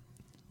 1,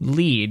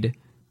 lead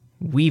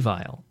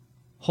Weavile,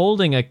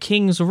 holding a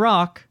King's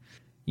Rock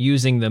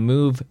using the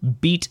move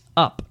Beat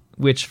Up,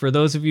 which for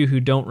those of you who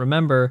don't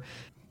remember,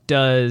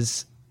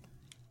 does...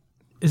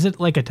 Is it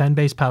like a 10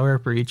 base power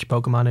for each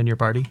Pokemon in your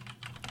party?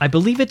 I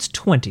believe it's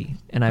 20,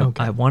 and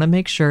I want to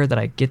make sure that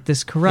I get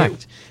this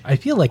correct. I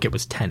feel like it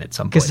was 10 at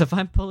some point. Because if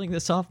I'm pulling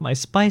this off my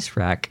Spice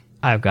Rack,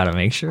 I've got to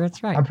make sure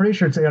it's right. I'm pretty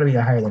sure it's got to be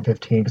higher than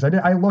 15, because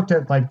I looked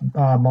at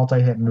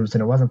multi-hit moves,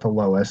 and it wasn't the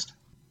lowest.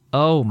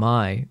 Oh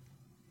my,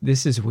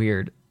 this is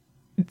weird.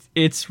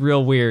 It's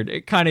real weird.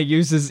 It kind of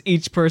uses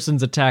each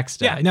person's attack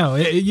stat. Yeah, no,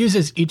 it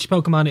uses each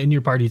Pokemon in your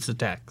party's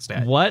attack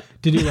stat. What?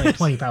 To do like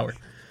 20 power.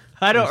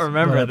 I don't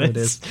remember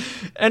this.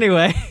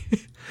 Anyway,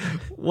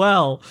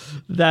 well,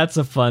 that's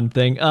a fun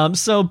thing.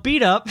 So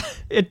Beat Up,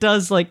 it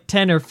does like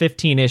 10 or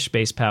 15-ish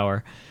base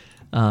power.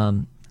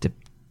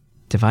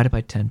 Divided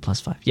by 10 plus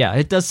 5. Yeah,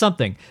 it does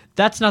something.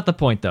 That's not the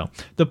point, though.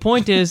 The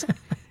point is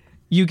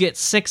you get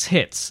 6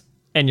 hits,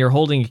 and you're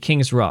holding a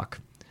King's Rock.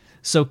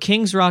 So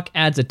King's Rock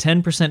adds a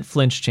 10%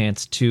 flinch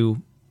chance to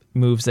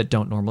moves that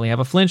don't normally have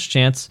a flinch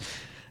chance.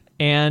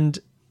 And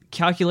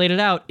calculate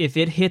it out, if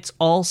it hits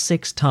all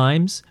 6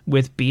 times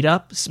with Beat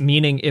Up,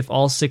 meaning if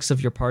all 6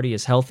 of your party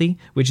is healthy,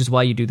 which is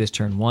why you do this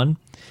turn 1,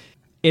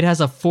 it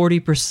has a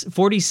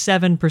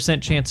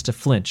 47% chance to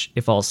flinch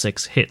if all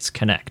 6 hits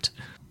connect.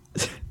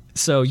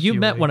 So you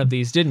met one of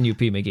these, didn't you,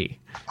 P. McGee?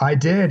 I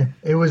did.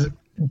 It was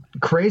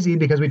crazy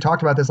because we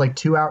talked about this like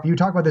 2 hours. You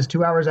talked about this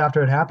 2 hours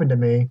after it happened to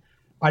me.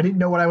 I didn't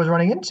know what I was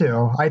running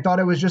into. I thought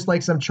it was just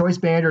like some Choice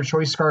Band or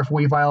Choice Scarf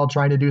Weavile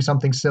trying to do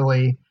something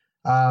silly,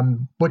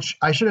 which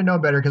I should have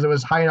known better because it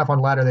was high enough on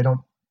ladder. They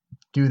don't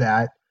do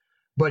that.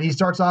 But he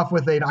starts off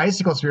with an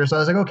Icicle Spear, so I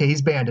was like, okay,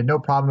 he's banded, no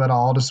problem at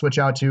all. I'll just switch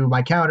out to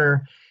my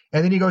counter.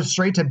 And then he goes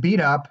straight to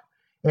Beat Up.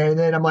 And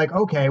then I'm like,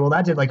 okay, well,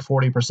 that did like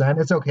 40%.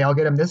 It's okay. I'll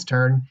get him this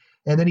turn.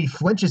 And then he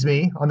flinches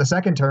me on the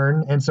second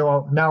turn. And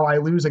so now I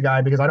lose a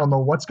guy because I don't know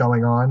what's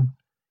going on.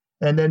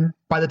 And then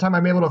by the time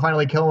I'm able to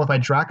finally kill him with my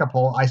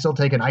Dracopult, I still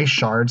take an Ice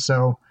Shard.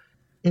 So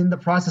in the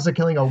process of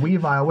killing a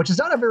Weavile, which is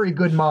not a very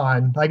good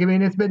mon, like, I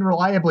mean, it's been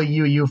reliably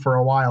UU for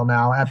a while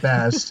now at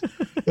best,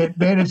 it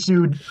managed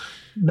to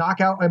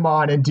knock out my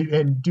Mon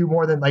and do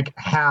more than like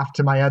half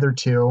to my other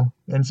two.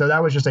 And so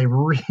that was just a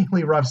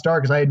really rough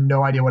start because I had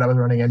no idea what I was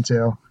running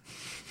into.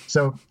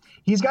 So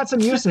he's got some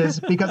uses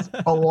because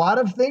a lot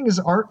of things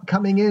aren't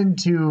coming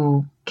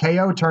into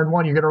KO turn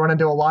one. You're going to run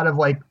into a lot of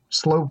like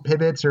slow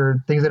pivots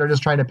or things that are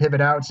just trying to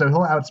pivot out. So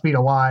he'll outspeed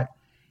a lot.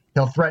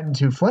 He'll threaten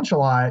to flinch a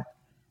lot.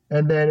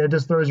 And then it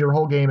just throws your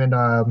whole game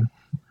into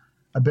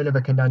a bit of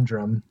a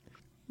conundrum.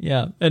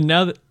 Yeah. And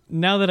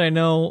now that I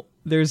know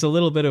there's a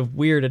little bit of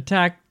weird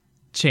attack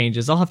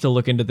changes, I'll have to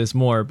look into this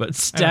more, but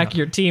stack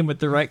your team with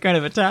the right kind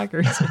of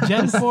attackers.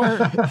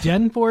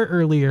 Gen 4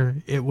 earlier,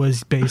 it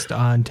was based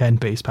on 10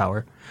 base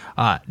power.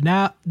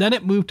 Now then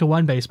it moved to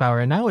 1 base power,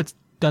 and now it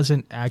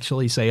doesn't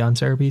actually say on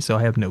Cerebi, so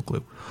I have no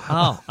clue.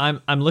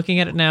 I'm looking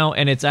at it now,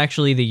 and it's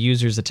actually the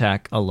user's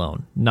attack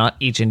alone, not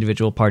each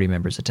individual party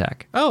member's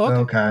attack. Oh,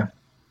 okay.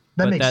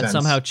 That makes sense.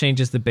 Somehow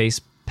changes the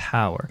base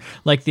power.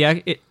 Like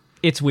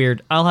it's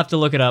weird. I'll have to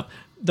look it up.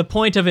 The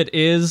point of it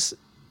is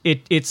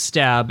it's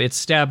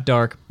stab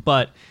dark,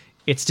 but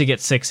it's to get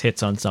 6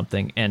 hits on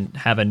something and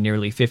have a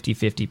nearly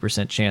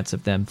 50% chance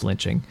of them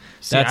flinching.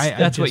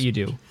 That's what you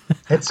do.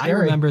 It's scary.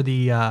 I remember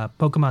the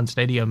Pokemon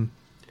Stadium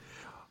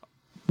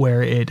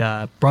where it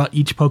brought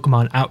each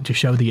Pokemon out to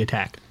show the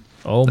attack.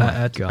 Oh my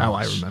That's gosh. how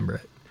I remember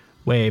it.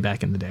 Way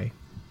back in the day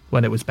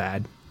when it was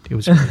bad. It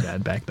was really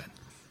bad back then.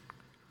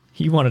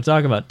 You want to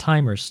talk about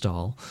timer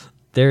stall?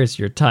 There's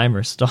your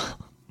timer stall.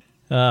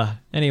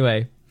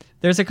 Anyway,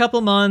 there's a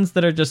couple mons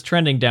that are just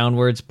trending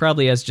downwards,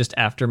 probably as just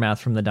aftermath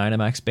from the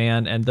Dynamax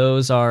ban, and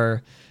those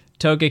are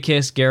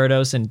Togekiss,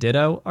 Gyarados, and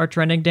Ditto are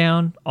trending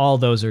down. All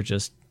those are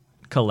just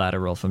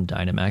collateral from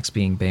Dynamax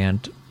being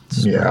banned.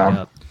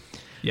 Yeah.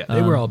 Yeah,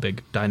 they were all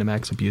big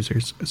Dynamax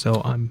abusers,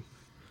 so I'm...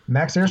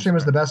 Max Airstream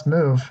was the best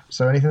move,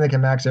 so anything that can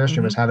Max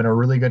Airstream is having a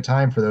really good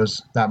time for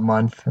that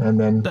month, and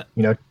then,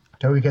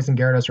 Togekiss and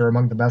Gyarados are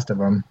among the best of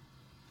them.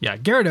 Yeah,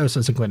 Gyarados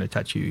isn't going to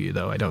touch you,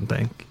 though, I don't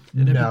think.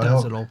 And if No, it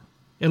does,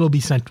 it'll be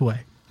sent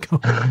away.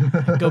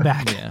 Go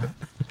back. Yeah.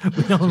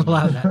 We don't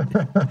allow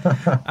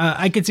that.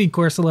 I could see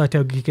Corsola,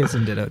 Togekiss,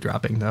 and Ditto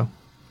dropping, though.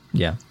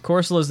 Yeah.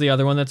 Corsola's the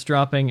other one that's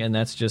dropping, and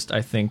that's just,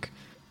 I think,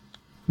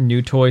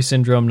 new toy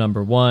syndrome,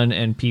 number 1,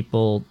 and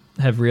people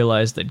have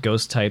realized that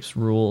ghost types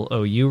rule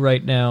OU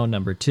right now,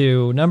 number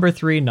 2. Number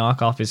 3,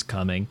 knockoff is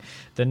coming.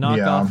 The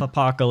knockoff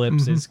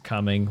apocalypse is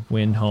coming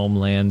when home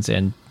lands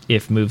and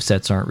if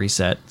movesets aren't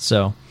reset.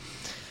 So,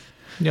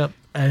 yep.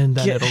 And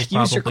then it'll probably...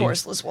 use your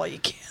Corsolas while you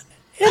can.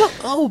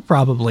 It'll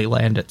probably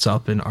land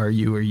itself in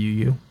RU or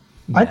UU.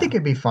 Yeah. I think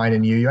it'd be fine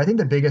in UU. I think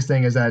the biggest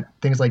thing is that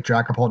things like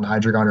Dracopult and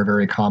Hydreigon are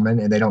very common,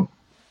 and they don't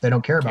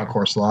care about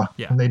Corsola.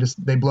 Yeah.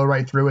 They blow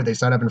right through it. They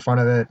set up in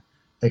front of it.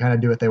 They kind of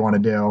do what they want to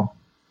do.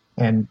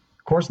 And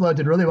Corsola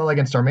did really well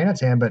against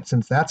Darmanitan, but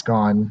since that's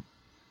gone,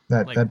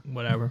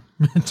 whatever.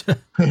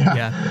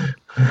 yeah.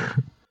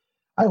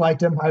 I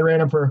liked him. I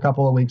ran him for a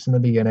couple of weeks in the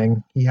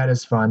beginning. He had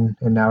his fun,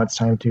 and now it's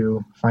time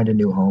to find a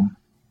new home.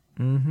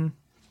 Mm-hmm.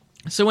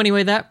 So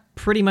anyway, that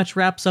pretty much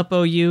wraps up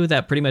OU.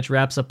 That pretty much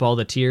wraps up all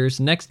the tiers.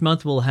 Next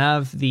month we'll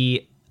have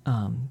the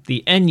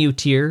NU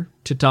tier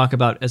to talk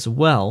about as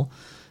well.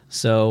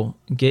 So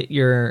get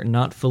your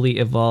not fully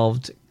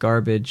evolved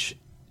garbage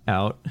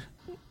out.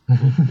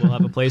 We'll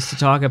have a place to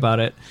talk about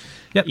it.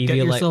 Yep, get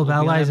your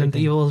Silvallies and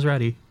Thievul's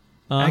ready.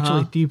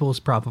 Actually, Thievul's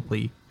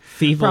probably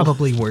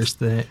worse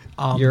than it.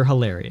 You're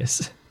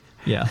hilarious.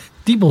 Yeah.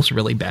 Thievul's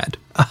really bad.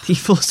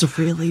 Thievul's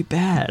really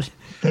bad.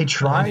 They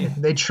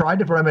tried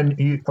to put him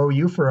in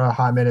OU for a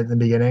hot minute in the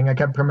beginning. I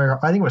think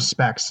it was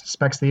Specs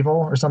Thievul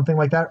or something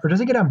like that. Or does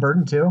he get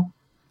unburdened too?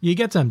 He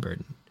gets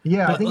unburdened.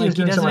 Yeah, but I think he was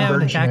doing some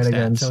unburdened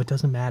shenanigans. So it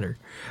doesn't matter.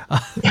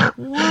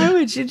 Why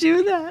would you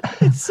do that?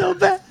 It's so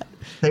bad.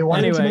 They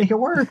wanted to make it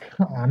work.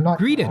 I'm not.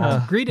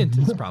 Greedent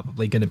is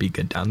probably going to be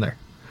good down there.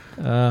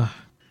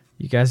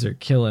 You guys are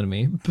killing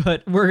me,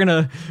 but we're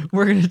gonna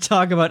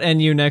talk about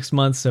NU next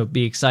month, so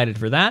be excited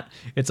for that.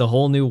 It's a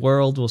whole new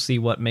world. We'll see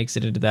what makes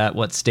it into that,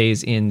 what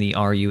stays in the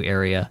RU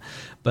area.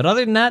 But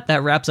other than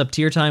that wraps up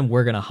tier time.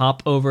 We're gonna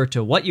hop over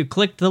to what you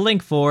clicked the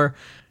link for,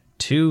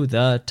 to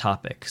the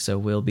topic. So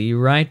we'll be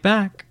right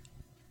back.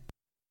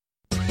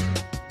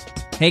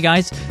 Hey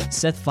guys,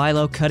 Seth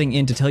Philo cutting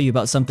in to tell you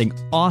about something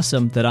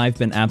awesome that I've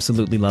been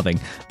absolutely loving.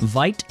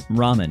 Vite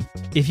Ramen.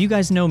 If you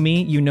guys know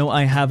me, you know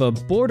I have a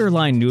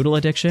borderline noodle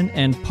addiction,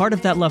 and part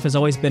of that love has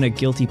always been a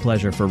guilty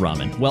pleasure for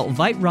ramen. Well,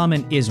 Vite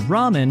Ramen is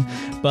ramen,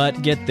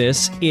 but get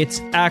this,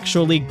 it's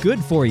actually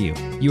good for you.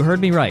 You heard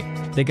me right.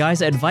 The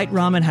guys at Vite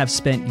Ramen have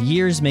spent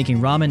years making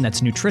ramen that's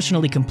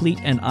nutritionally complete,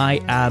 and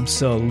I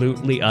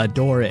absolutely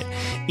adore it.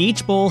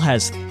 Each bowl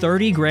has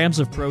 30 grams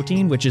of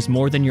protein, which is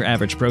more than your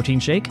average protein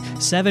shake,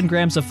 7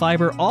 grams of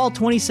fiber, all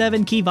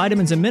 27 key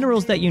vitamins and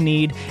minerals that you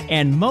need,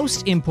 and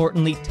most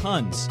importantly,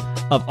 tons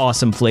of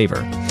awesome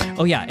flavor.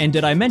 Oh yeah, and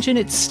did I mention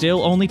it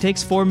still only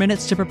takes 4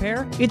 minutes to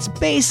prepare? It's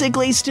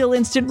basically still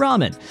instant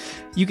ramen.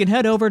 You can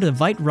head over to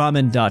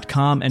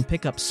viteramen.com and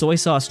pick up soy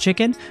sauce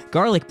chicken,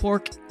 garlic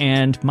pork,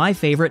 and my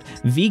favorite,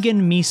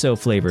 vegan miso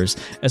flavors,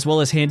 as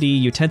well as handy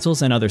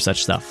utensils and other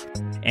such stuff.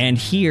 And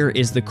here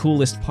is the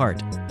coolest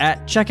part.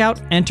 At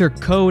checkout, enter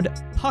code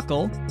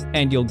PUCKLE,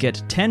 and you'll get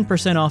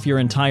 10% off your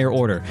entire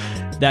order.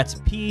 That's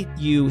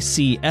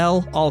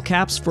PUCL, all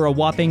caps, for a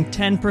whopping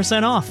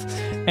 10% off.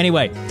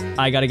 Anyway,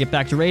 I gotta get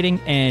back to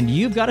rating, and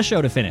you've got a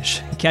show to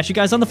finish. Catch you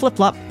guys on the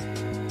flip-flop.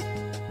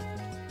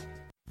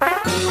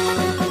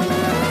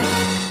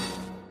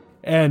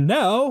 And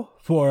now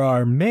for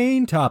our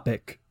main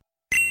topic.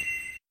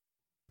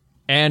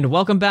 And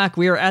welcome back.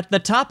 We are at the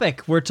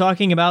topic. We're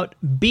talking about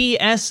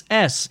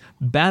BSS,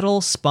 Battle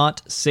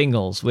Spot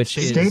Singles, which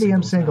is...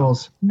 Stadium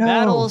Singles. No.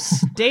 Battle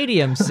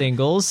Stadium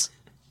Singles.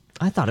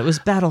 I thought it was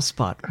Battle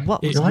Spot.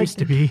 What was It used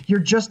to be. You're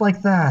just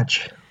like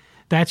Thatch.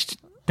 Thatch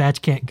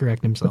can't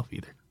correct himself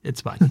either. It's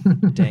fine.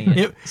 Dang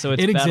it. So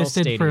it's it Battle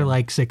existed Stadium. for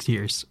like 6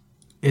 years.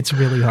 It's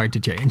really hard to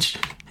change.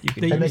 You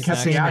can And they use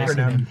kept that. the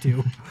acronym.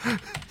 too.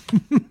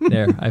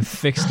 There, I've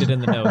fixed it in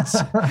the notes.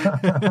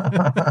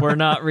 We're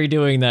not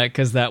redoing that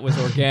because that was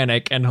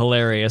organic and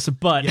hilarious,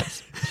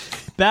 but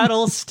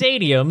Battle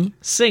Stadium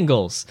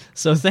Singles.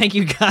 So thank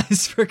you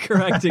guys for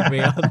correcting me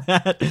on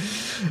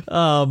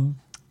that.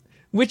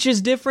 Which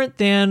is different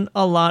than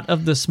a lot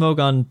of the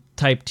Smogon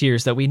type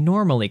tiers that we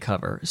normally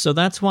cover. So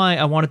that's why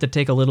I wanted to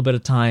take a little bit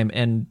of time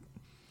and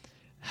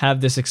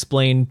have this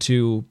explained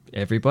to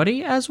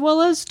everybody as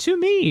well as to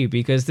me,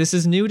 because this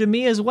is new to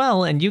me as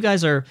well, and you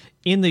guys are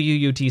in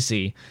the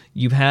UUTC.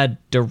 You've had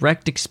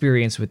direct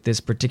experience with this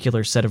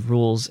particular set of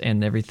rules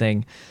and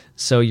everything,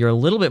 so you're a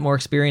little bit more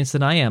experienced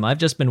than I am. I've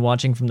just been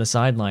watching from the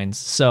sidelines.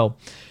 So,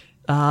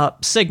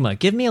 Sigma,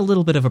 give me a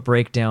little bit of a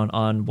breakdown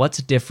on what's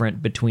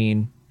different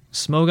between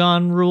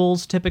Smogon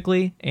rules,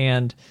 typically,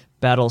 and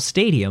Battle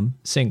Stadium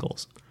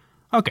Singles.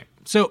 Okay,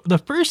 so the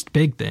first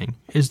big thing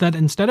is that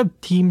instead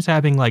of teams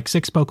having like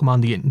 6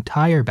 Pokemon the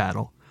entire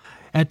battle,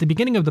 at the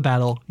beginning of the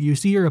battle, you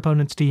see your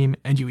opponent's team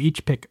and you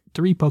each pick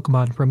 3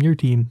 Pokemon from your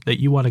team that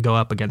you want to go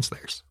up against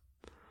theirs.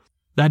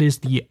 That is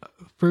the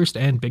first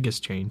and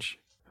biggest change.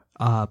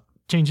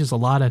 Changes a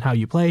lot on how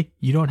you play.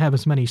 You don't have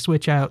as many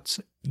switch outs.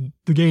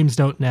 The games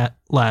don't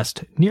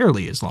last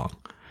nearly as long.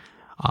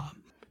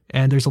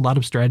 And there's a lot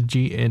of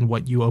strategy in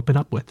what you open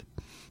up with.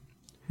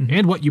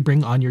 And what you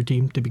bring on your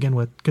team to begin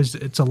with, because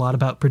it's a lot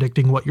about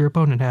predicting what your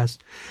opponent has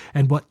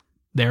and what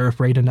they're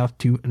afraid enough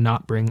to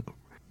not bring.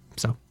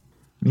 So,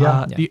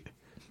 The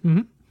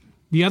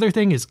other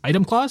thing is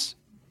item clause.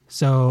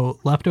 So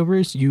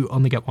leftovers, you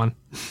only get 1.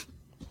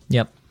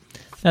 Yep.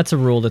 That's a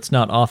rule that's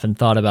not often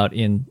thought about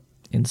in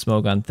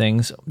Smogon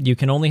things. You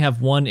can only have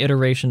 1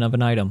 iteration of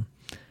an item.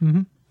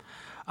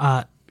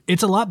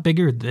 It's a lot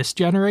bigger this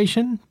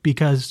generation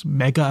because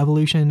Mega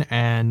Evolution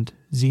and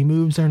Z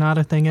moves are not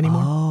a thing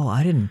anymore. Oh,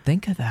 I didn't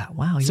think of that.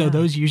 Wow. So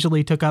those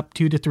usually took up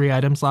 2 to 3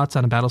 item slots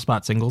on a Battle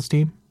Spot Singles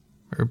team.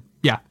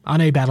 On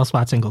a Battle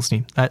Spot Singles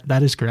team.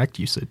 That is correct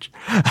usage.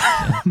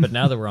 But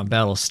now that we're on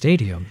Battle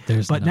Stadium,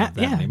 there's none of that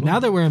anymore. Now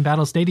that we're in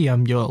Battle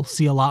Stadium, you'll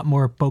see a lot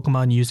more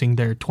Pokemon using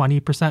their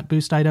 20%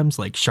 boost items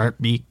like Sharp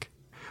Beak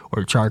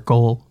or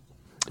Charcoal,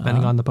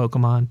 depending on the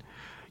Pokemon.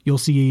 You'll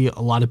see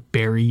a lot of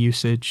berry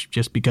usage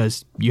just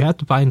because you have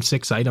to find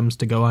 6 items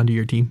to go onto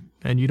your team,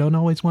 and you don't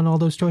always want all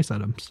those choice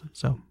items.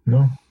 So,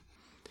 No.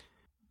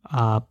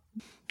 I'll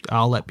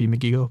let B.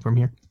 McGee go from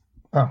here.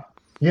 Oh,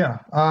 yeah.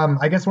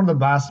 I guess one of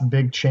the last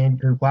big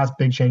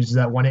changes is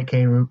that one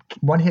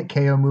hit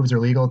KO moves are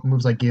legal.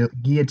 Moves like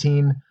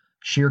Guillotine,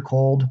 Sheer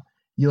Cold.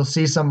 You'll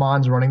see some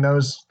Mons running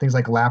those. Things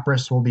like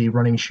Lapras will be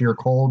running Sheer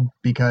Cold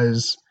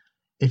because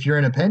if you're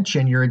in a pinch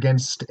and you're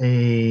against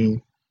a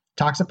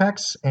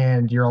Toxapex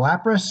and you're a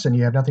Lapras and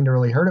you have nothing to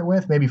really hurt it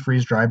with, maybe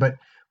Freeze Dry, but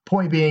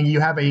point being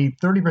you have a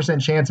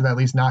 30% chance of at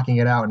least knocking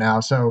it out now,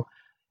 so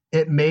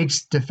it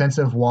makes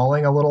defensive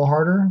walling a little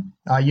harder.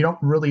 You don't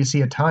really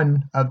see a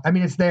ton of,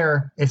 it's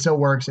there, it still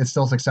works, it's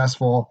still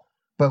successful,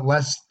 but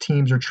less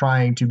teams are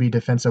trying to be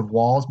defensive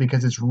walls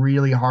because it's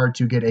really hard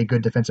to get a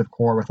good defensive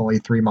core with only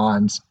 3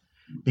 Mons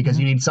because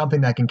you need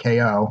something that can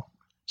KO,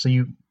 so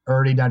you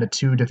already down to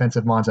 2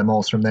 defensive Mons at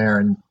most from there,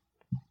 and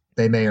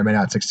they may or may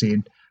not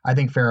succeed. I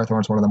think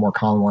Ferrothorn's one of the more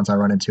common ones I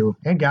run into,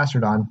 and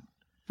Gastrodon.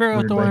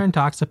 Ferrothorn,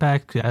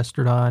 Toxapex,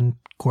 Gastrodon,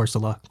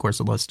 Corsola.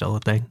 Corsola's still a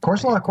thing.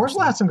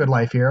 Corsola has some good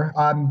life here,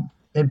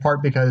 in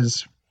part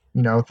because,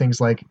 things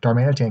like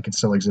Darmanitan can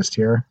still exist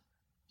here.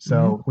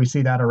 So we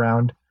see that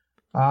around.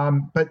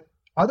 But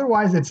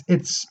otherwise,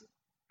 it's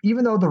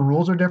even though the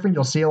rules are different,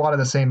 you'll see a lot of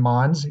the same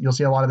Mons. You'll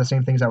see a lot of the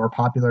same things that were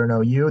popular in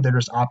OU. They're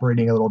just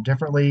operating a little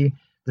differently.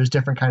 There's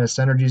different kind of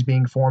synergies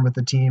being formed with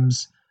the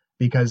teams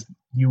because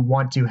you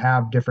want to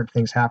have different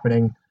things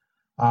happening.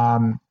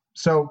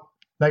 So,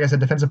 like I said,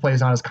 defensive play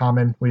is not as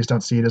common. We just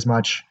don't see it as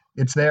much.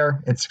 It's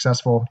there. It's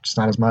successful. Just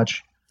not as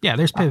much. Yeah,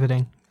 there's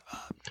pivoting.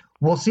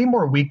 We'll see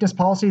more weakness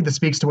policy. This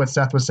speaks to what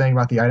Seth was saying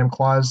about the item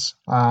clause,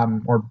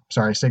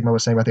 Sigma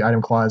was saying about the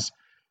item clause.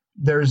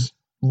 There's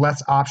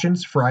less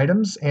options for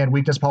items, and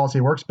weakness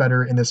policy works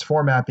better in this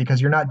format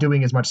because you're not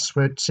doing as much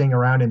switching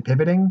around and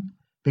pivoting.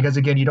 Because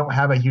again, you don't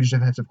have a huge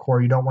defensive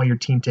core. You don't want your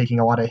team taking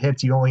a lot of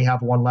hits. You only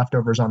have one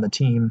leftovers on the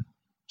team.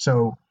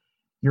 So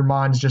your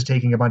Mon's just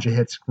taking a bunch of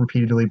hits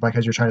repeatedly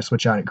because you're trying to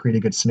switch out and create a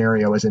good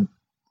scenario isn't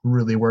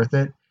really worth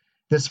it.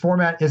 This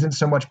format isn't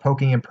so much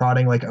poking and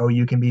prodding like, oh,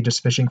 you can be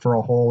just fishing for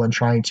a hole and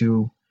trying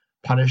to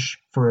punish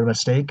for a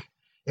mistake.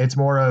 It's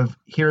more of,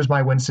 here's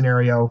my win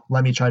scenario.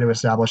 Let me try to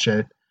establish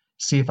it.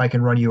 See if I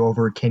can run you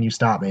over. Can you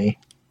stop me?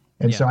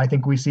 And so I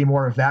think we see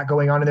more of that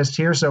going on in this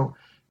tier. So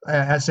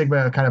as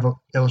Sigma kind of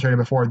illustrated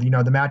before,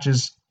 the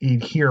matches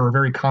here are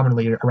very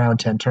commonly around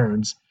 10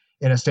 turns.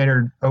 In a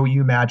standard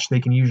OU match, they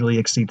can usually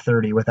exceed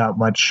 30 without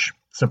much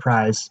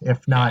surprise,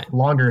 if not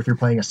longer if you're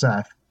playing a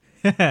Seth.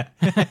 Yeah,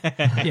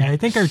 I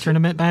think our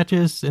tournament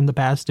matches in the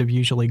past have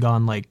usually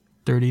gone like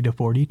 30 to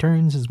 40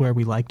 turns is where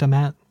we liked them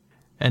at.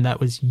 And that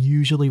was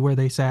usually where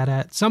they sat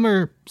at. Some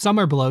are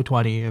below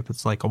 20 if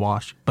it's like a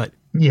wash, but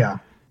yeah,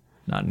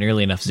 not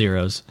nearly enough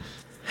zeros.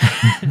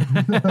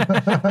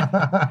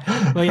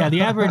 Well, yeah,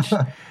 the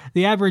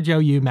average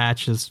OU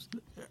match is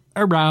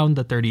around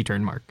the 30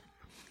 turn mark.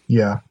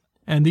 Yeah.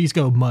 And these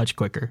go much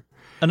quicker.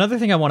 Another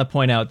thing I want to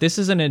point out, this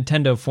is a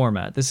Nintendo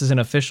format. This is an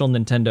official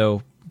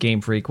Nintendo Game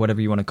Freak,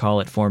 whatever you want to call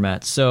it,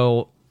 format.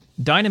 So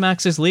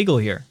Dynamax is legal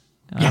here.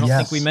 I don't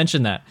think we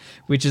mentioned that,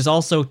 which is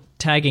also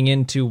tagging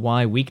into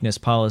why weakness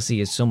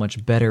policy is so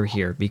much better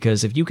here.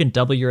 Because if you can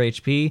double your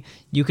HP,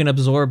 you can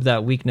absorb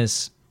that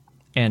weakness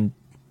and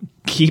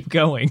keep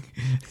going.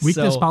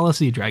 Weakness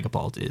policy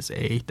Dragapult is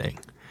a thing.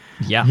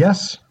 Yeah.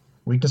 Yes.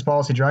 Weakness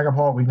policy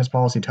Dragapult, weakness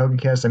policy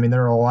Togekiss. I mean,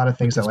 there are a lot of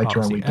things that like to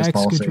run weakness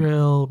policy.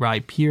 Excadrill,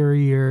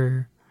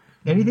 Rhyperior.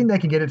 Anything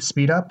that can get its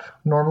speed up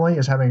normally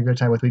is having a good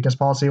time with weakness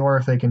policy, or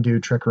if they can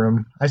do Trick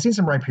Room. I've seen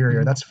some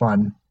Rhyperior. That's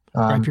fun.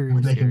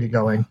 When they can get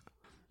going.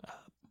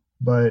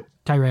 But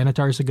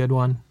Tyranitar is a good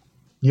one.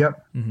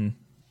 Yep. Mm-hmm.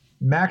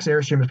 Max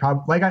Airstream is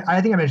probably, like, I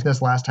think I mentioned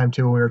this last time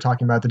too when we were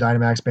talking about the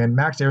Dynamax ban.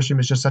 Max Airstream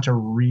is just such a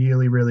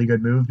really, really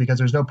good move because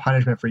there's no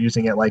punishment for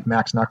using it like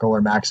Max Knuckle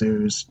or Max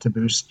Ooze to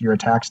boost your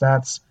attack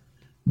stats.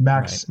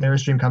 Max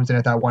Airstream comes in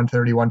at that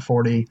 130,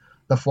 140.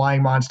 The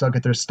Flying Mon still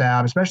get their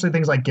stab, especially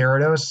things like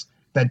Gyarados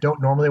that don't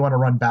normally want to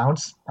run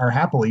Bounce are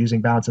happily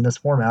using Bounce in this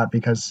format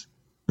because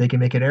they can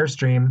make it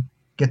Airstream,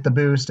 get the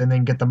boost, and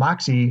then get the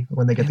Moxie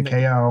when they get the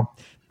KO.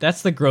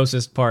 That's the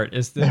grossest part,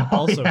 is to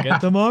also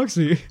get the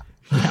Moxie.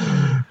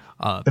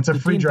 It's a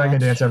free Dragon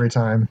Dance every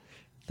time.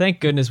 Thank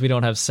goodness we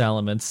don't have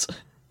Salamence.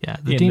 Yeah,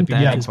 the team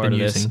that has been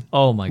using.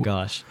 Oh my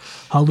gosh.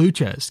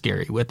 Hawlucha is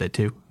scary with it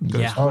too.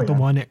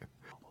 The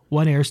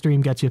one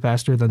Airstream gets you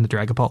faster than the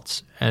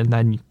Dragapults, and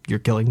then you're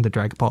killing the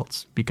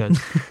Dragapults because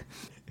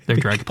they're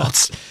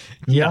Dragapults.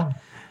 Yeah.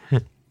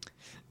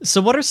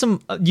 So what are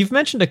some, you've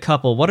mentioned a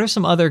couple, what are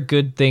some other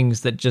good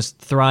things that just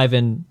thrive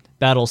in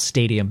Battle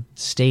Stadium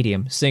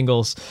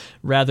singles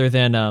rather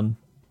than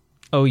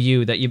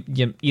OU that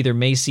you either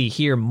may see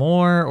here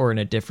more or in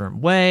a different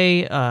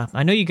way?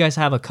 I know you guys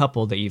have a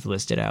couple that you've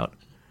listed out.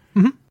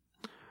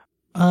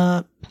 Mm-hmm.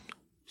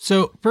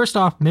 So first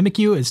off,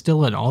 Mimikyu is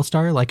still an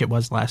all-star like it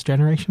was last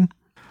generation.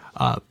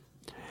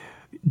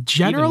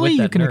 Generally,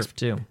 even with that you can nerf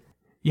too.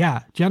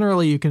 Yeah,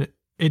 generally you can.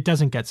 It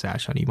doesn't get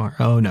Sash anymore.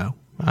 Oh no,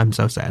 I'm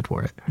so sad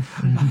for it.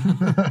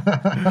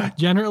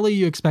 Generally,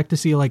 you expect to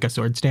see like a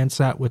Sword Stance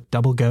set with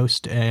Double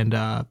Ghost and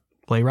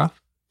Play Rough.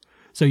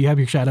 So you have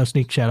your Shadow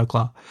Sneak, Shadow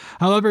Claw.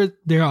 However,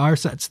 there are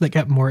sets that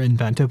get more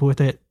inventive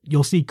with it.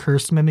 You'll see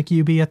Cursed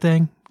Mimikyu be a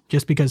thing,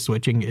 just because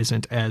switching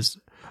isn't as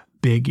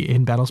big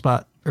in Battle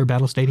Spot or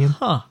Battle Stadium.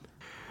 Huh.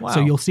 Wow.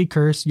 So you'll see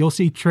Curse, you'll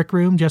see Trick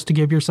Room just to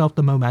give yourself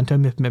the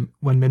momentum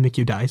when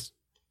Mimikyu dies.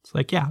 It's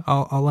like, yeah,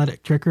 I'll let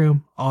it Trick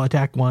Room, I'll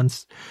attack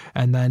once,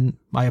 and then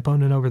my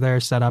opponent over there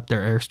set up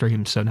their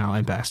Airstream, so now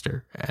I'm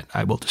faster, and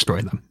I will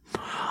destroy them.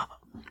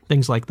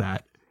 Things like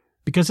that.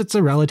 Because it's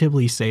a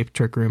relatively safe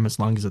Trick Room as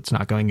long as it's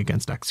not going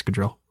against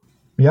Excadrill.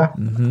 Yeah.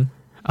 Mm-hmm.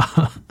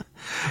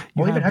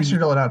 Well, even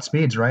Excadrill it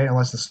outspeeds, right?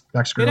 Unless the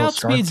Excadrill it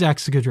outspeeds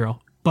Excadrill.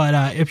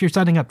 But if you're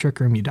setting up Trick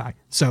Room, you die.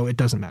 So it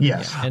doesn't matter.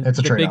 Yes, and it's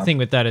a the big trade-off. thing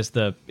with that is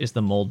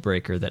the Mold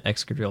Breaker that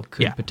Excadrill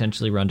could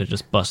potentially run to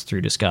just bust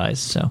through disguise.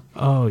 So.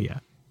 Oh, yeah.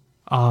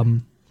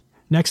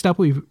 Next up,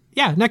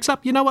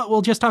 you know what?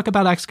 We'll just talk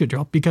about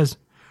Excadrill because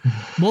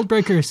Mold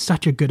Breaker is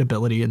such a good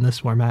ability in this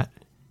format.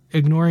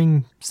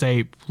 Ignoring,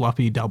 say,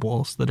 fluffy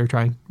doubles that are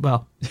trying,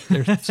 well,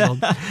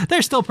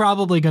 they're still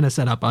probably going to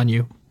set up on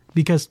you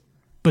because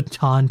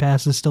Baton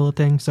Pass is still a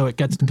thing, so it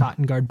gets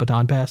Cotton Guard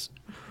Baton Pass.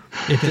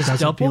 If Does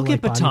Double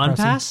get Baton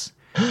Pass?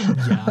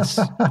 Yes.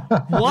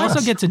 It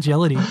also gets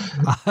Agility.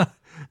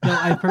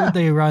 I've heard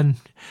they run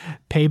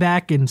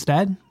Payback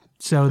instead,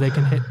 so they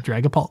can hit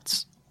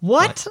Dragapults.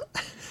 What?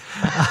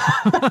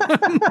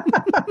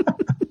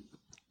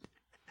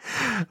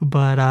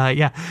 But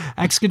yeah,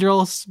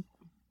 Excadrill's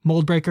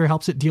Mold Breaker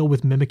helps it deal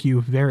with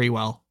Mimikyu very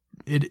well.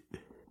 It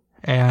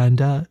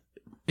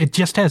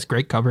just has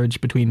great coverage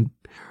between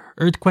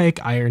Earthquake,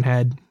 Iron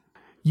Head.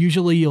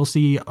 Usually you'll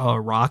see a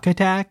Rock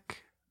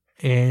attack,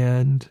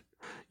 and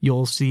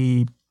you'll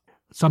see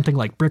something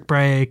like Brick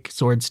Break,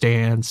 Sword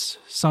Stance,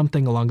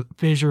 something along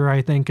Fissure,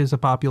 I think, is a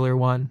popular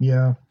one.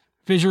 Yeah.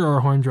 Fissure or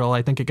Horn Drill,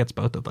 I think it gets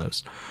both of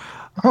those.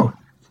 Oh,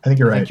 I think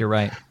you're right. I think you're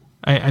right.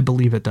 I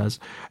believe it does.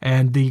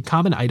 And the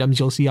common items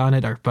you'll see on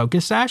it are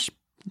Focus Sash,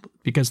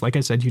 because like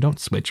I said, you don't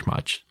switch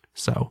much.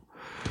 So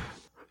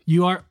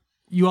you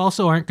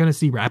also aren't going to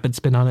see Rapid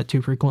Spin on it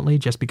too frequently,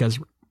 just because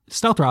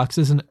Stealth Rocks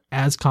isn't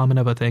as common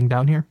of a thing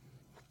down here.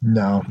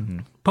 No.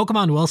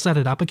 Pokemon will set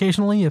it up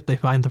occasionally if they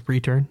find the free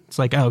turn. It's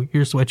like, oh,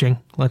 you're switching.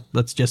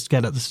 Let's just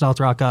get the Stealth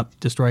Rock up,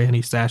 destroy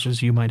any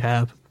stashes you might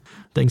have,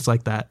 things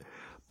like that.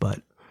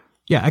 But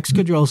yeah,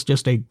 Excadrill is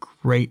just a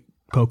great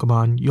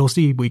Pokemon. You'll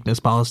see Weakness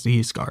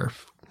Policy,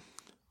 Scarf.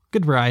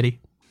 Good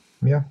variety.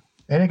 Yeah.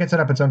 And it can set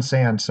up its own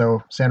sand,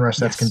 so Sand Rush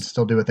sets can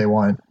still do what they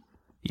want.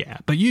 Yeah,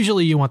 but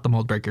usually you want the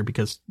Mold Breaker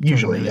because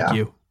usually,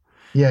 Mimikyu.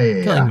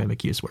 Yeah. Killing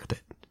Mimikyu is worth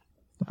it.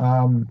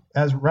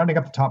 As rounding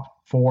up the top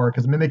 4,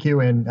 because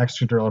Mimikyu and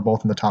Excadrill are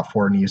both in the top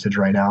 4 in usage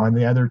right now, and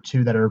the other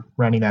 2 that are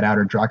rounding that out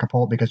are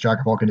Dragapult, because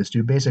Dragapult can just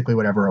do basically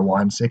whatever it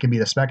wants. It can be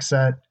the spec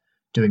set,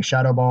 doing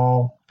Shadow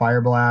Ball,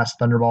 Fire Blast,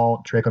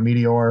 Thunderbolt, Draco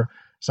Meteor,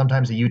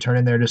 sometimes a U-turn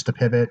in there just to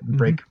pivot and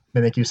break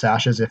Mimikyu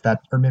sashes or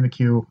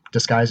Mimikyu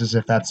disguises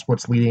if that's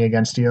what's leading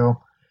against you.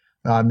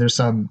 There's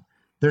some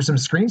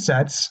screen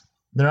sets.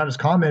 They're not as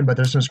common, but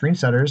there's some screen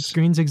setters.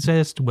 Screens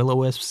exist.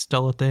 Will-O-Wisp's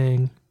still a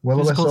thing.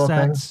 Will-O-Wisp still a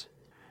thing.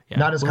 Yeah,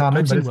 not as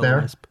common, but it's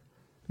there.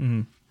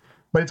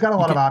 But it's got a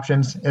lot of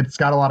options. It's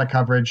got a lot of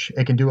coverage.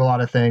 It can do a lot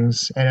of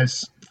things, and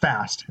it's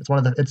fast. It's one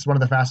of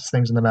the fastest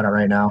things in the meta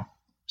right now.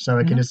 So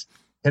it can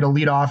it'll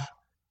lead off.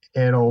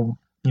 It'll,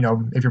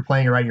 if you're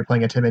playing it right, you're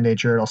playing a timid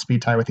nature. It'll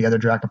speed tie with the other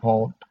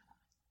Dragapult.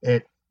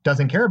 It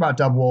doesn't care about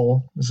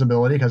Dubwool's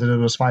ability because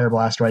it'll just Fire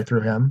Blast right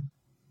through him.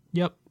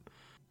 Yep.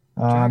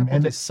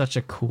 And it's such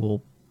a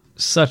cool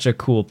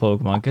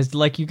Pokemon because,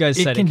 like you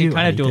guys said, it can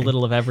kind of do a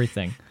little of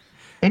everything.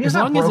 And as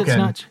long as it's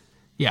not,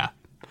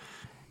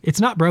 it's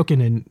not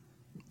broken,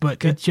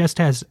 but it just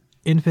has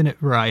infinite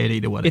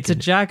variety to what it's a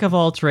jack of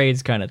all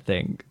trades kind of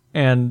thing,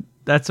 and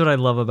that's what I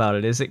love about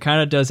it. Is it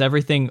kind of does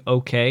everything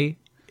okay.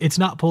 It's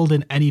not pulled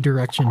in any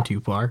direction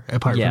too far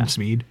apart from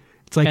speed.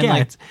 It's like,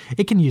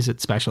 it can use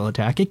its special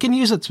attack. It can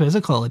use its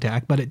physical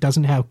attack, but it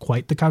doesn't have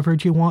quite the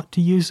coverage you want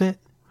to use it.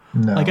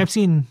 No. Like I've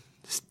seen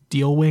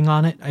Steel Wing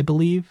on it, I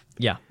believe.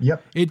 Yeah.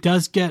 Yep. It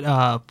does get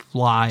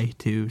Fly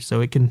too,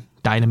 so it can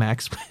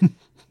Dynamax.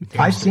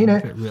 I've seen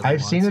it.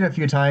 I've seen it a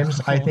few times.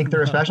 I think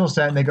they're a special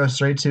set and they go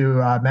straight to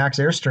Max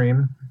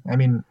Airstream. I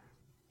mean,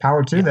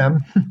 power to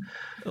them.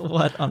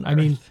 What on earth? I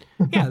mean,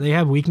 they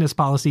have Weakness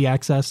Policy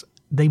access.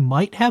 They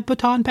might have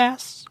Baton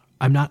Pass.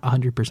 I'm not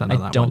 100% on that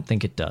one. I don't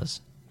think it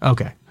does.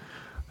 Okay.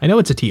 I know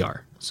it's a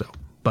TR,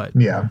 but...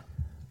 Yeah.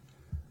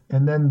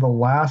 And then the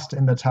last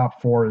in the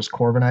top 4 is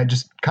Corviknight.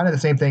 Just kind of the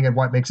same thing of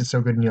what makes it so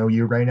good in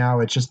OU right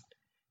now.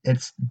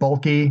 It's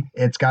bulky.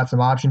 It's got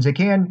some options. It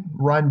can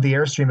run the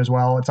Airstream as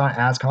well. It's not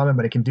as common,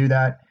 but it can do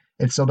that.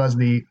 It still does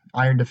the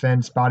Iron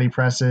Defense, body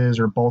presses,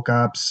 or bulk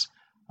ups.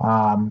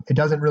 It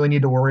doesn't really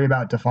need to worry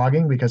about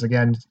defogging because,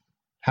 again,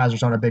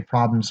 hazards aren't a big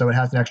problem. So it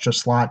has an extra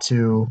slot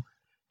to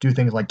do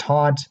things like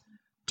taunt,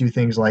 do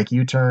things like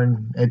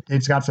U-turn.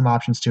 It's got some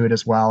options to it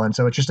as well. And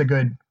so it's just a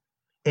good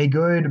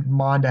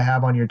mon to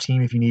have on your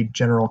team if you need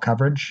general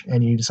coverage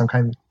and you need some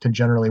kind to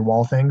generally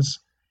wall things.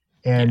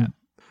 And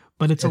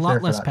but it's a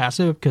lot less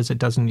passive because it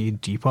doesn't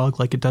need defog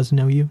like it does in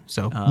OU.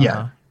 So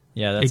yeah,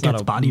 that's it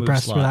gets body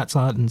press for that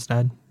slot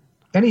instead.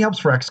 And he helps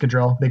for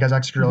Excadrill because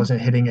Excadrill isn't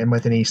hitting him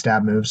with any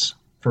stab moves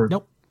for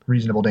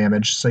reasonable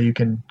damage. So you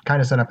can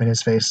kind of set up in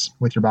his face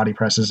with your body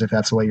presses if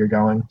that's the way you're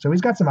going. So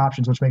he's got some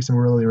options, which makes him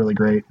really, really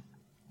great.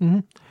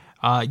 You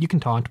can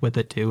taunt with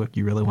it too if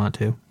you really want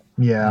to.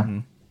 Yeah.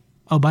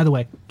 Oh, by the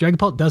way,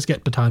 Dragapult does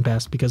get Baton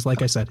Pass because,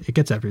 like I said, it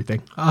gets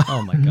everything.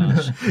 Oh my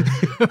gosh.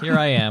 Here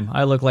I am.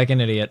 I look like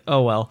an idiot.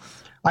 Oh well.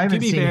 I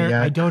haven't seen it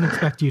yet. I don't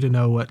expect you to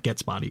know what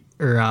gets body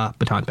or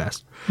Baton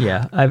Pass.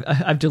 Yeah,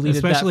 I've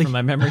deleted that from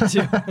my memory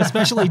too.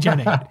 Especially Gen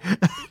 8.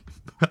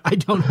 I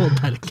don't hold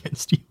that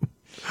against you.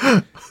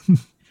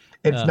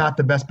 It's not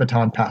the best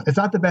Baton Pass. It's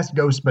not the best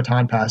Ghost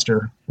Baton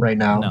Passer right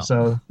now.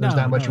 So there's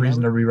not much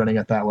reason to rerunning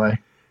it that way.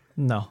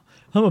 No.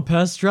 I'm a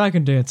pass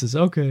Dragon Dances.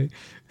 Okay.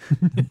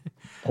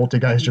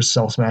 Poltergeist just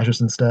self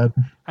smashes instead.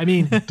 I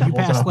mean,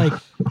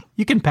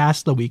 you can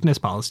pass the Weakness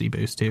Policy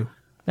boost too.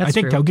 I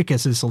think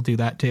Togekiss will do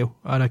that too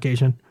on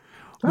occasion.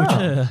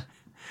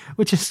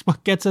 Which is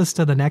what gets us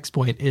to the next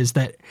point is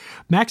that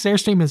Max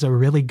Airstream is a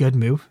really good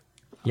move.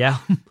 Yeah.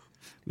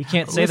 We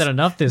can't say that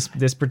enough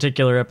this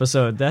particular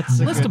episode.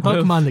 That's a list of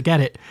Pokemon that get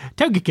it.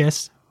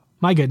 Togekiss,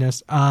 my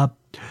goodness.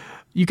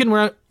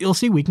 You'll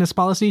see Weakness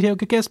Policy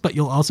Togekiss, but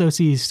you'll also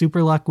see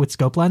Super Luck with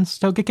Scope Lens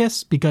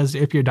Togekiss, because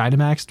if you're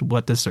Dynamaxed,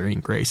 what does Serene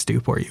Grace do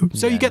for you?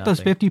 So you get those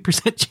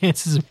 50%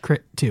 chances of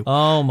crit too.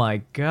 Oh my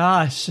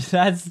gosh,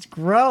 that's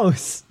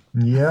gross.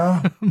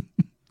 Yeah.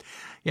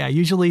 Yeah,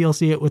 usually you'll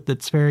see it with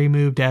its fairy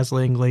move,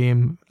 Dazzling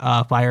Gleam,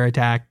 Fire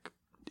Attack.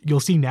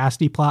 You'll see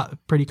Nasty Plot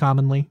pretty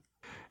commonly,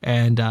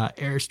 and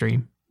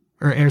Airstream.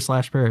 or air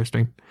slash per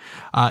airstream.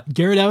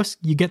 Gyarados,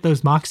 you get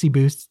those Moxie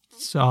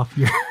boosts off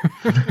your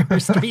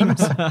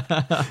streams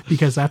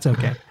because that's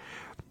okay.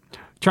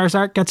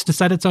 Charizard gets to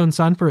set its own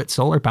sun for its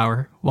solar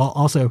power while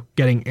also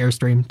getting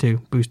airstream to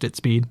boost its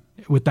speed.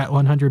 With that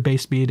 100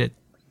 base speed, it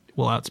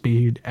will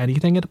outspeed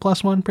anything at a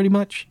 +1 pretty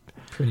much.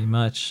 Pretty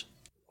much.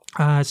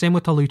 Same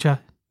with Hawlucha.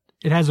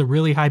 It has a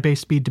really high base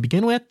speed to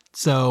begin with,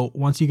 so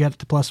once you get it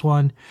to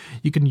 +1,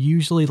 you can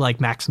usually like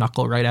max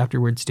knuckle right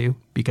afterwards too,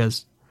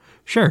 because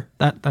sure,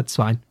 that's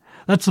fine.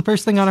 That's the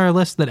first thing on our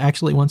list that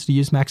actually wants to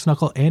use max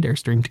knuckle and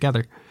airstream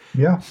together.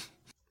 Yeah.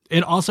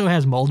 It also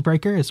has Mold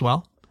Breaker as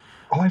well.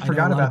 Oh, I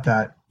forgot about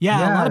that.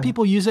 Yeah, a lot of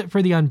people use it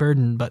for the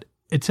Unburden, but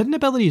its hidden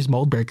ability is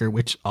Mold Breaker,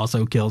 which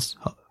also kills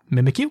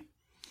Mimikyu.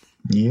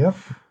 Yep.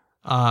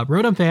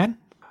 Rotom Fan,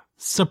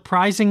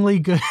 surprisingly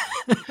good.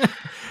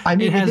 I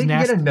mean, it has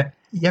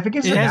if it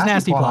gets a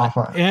nasty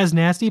plot. It has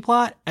Nasty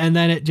Plot, and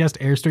then it just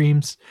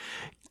airstreams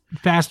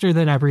faster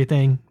than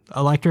everything.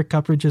 Electric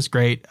coverage is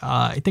great.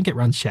 I think it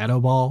runs Shadow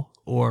Ball,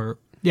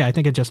 I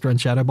think it just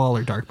runs Shadow Ball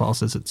or Dark Ball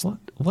as its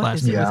What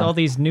is it with all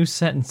these new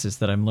sentences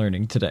that I'm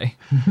learning today?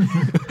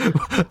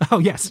 Oh,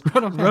 yes.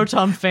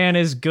 Rotom Fan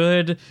is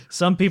good.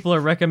 Some people are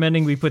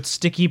recommending we put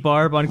Sticky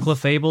Barb on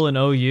Clefable and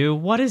OU.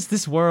 What is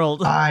this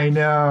world? I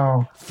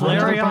know.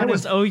 Flareon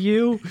is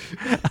OU.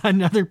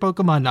 Another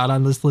Pokemon not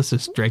on this list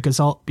is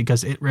Dracozolt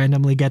because it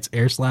randomly gets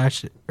it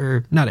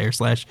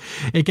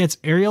gets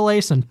Aerial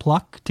Ace and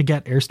Pluck to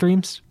get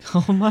Airstreams.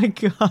 Oh my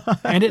god.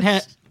 And it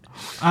had...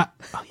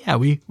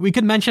 we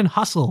could mention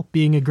Hustle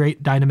being a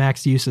great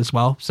Dynamax use as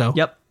well. So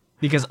yep,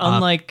 because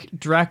unlike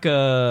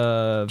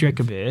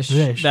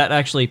Dracovish, that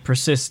actually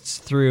persists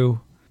through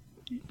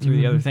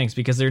the other things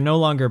because they're no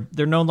longer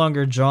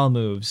jaw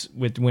moves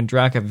when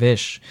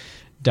Dracovish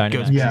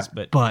Dynamax.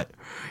 But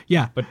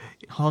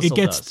Hustle it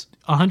gets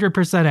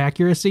 100%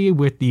 accuracy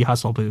with the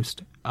Hustle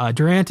boost.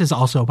 Durant is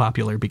also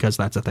popular because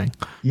that's a thing.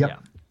 Yep. Yeah.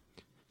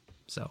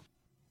 So.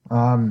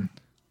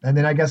 And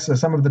then I guess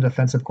some of the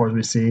defensive cores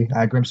we see,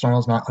 Grimmsnarl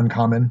is not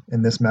uncommon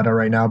in this meta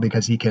right now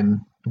because he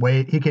can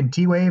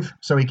T-Wave,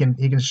 so he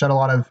can shut a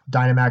lot of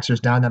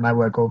Dynamaxers down that might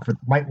want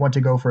to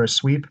go for a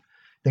sweep.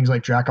 Things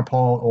like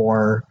Dracopult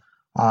or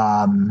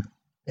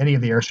any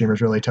of the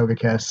Airstreamers really,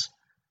 Togekiss,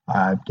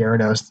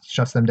 Gyarados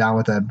shuts them down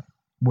with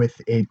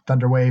a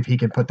Thunder Wave. He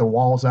can put the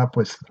walls up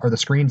or the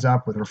screens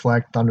up with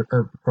Reflect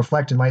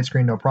and Light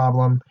Screen, no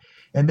problem.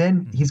 And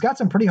then he's got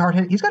some pretty hard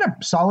hit. He's got a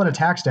solid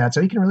attack stat,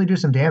 so he can really do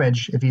some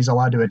damage if he's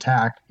allowed to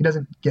attack. He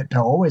doesn't get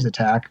to always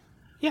attack.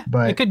 Yeah,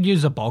 but it could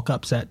use a bulk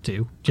upset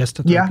too, just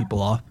to throw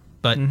people off.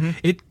 But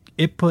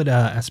it put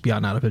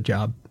Espeon out of a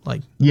job.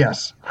 Like,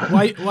 yes.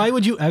 why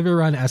would you ever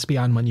run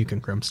Espeon when you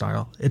can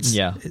Grimmsnarl?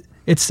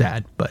 It's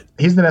sad, but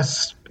he's the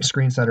best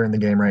screen setter in the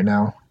game right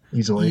now,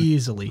 easily,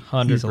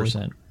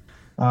 100%.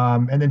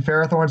 And then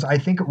Ferrothorns, I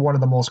think one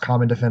of the most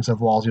common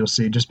defensive walls you'll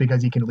see, just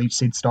because he can Leech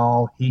Seed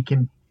stall, he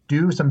can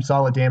do some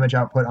solid damage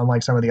output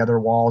unlike some of the other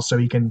walls, so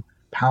he can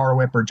Power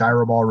Whip or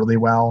Gyro Ball really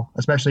well,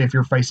 especially if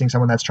you're facing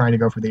someone that's trying to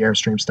go for the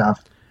Airstream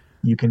stuff.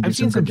 You can do I've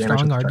seen some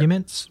strong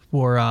arguments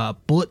for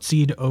Bullet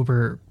Seed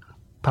over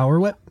Power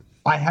Whip.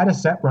 I had a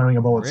set running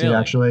a Bullet Seed,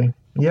 actually.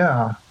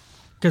 Yeah.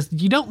 Because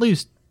you don't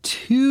lose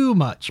too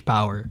much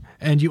power,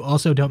 and you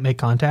also don't make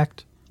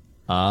contact.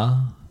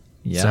 Yeah.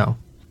 So,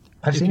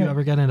 if you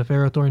ever get in a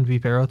Ferrothorn v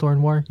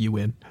Ferrothorn war, you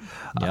win.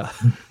 Yeah.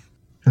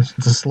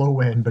 It's a slow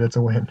win, but it's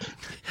a win.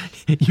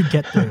 You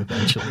get there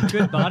eventually.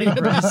 Good body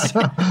press.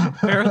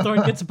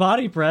 Ferrothorn gets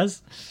body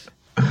press.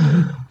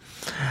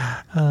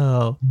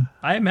 Oh.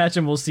 I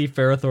imagine we'll see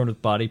Ferrothorn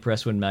with body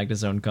press when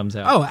Magnezone comes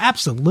out. Oh,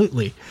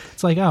 absolutely.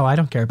 It's like, I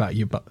don't care about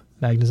you,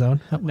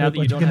 Magnezone. Now that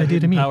you don't have do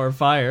to me? Power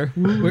Fire.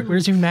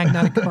 Where's your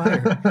Magnetic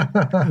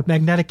Fire?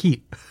 Magnetic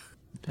Heat.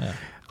 Yeah.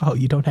 Oh,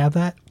 you don't have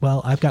that?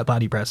 Well, I've got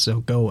body press, so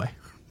go away.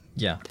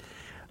 Yeah.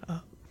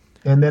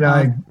 And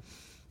then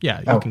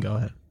you can go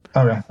ahead.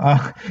 Okay.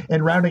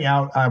 And rounding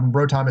out,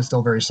 Rotom is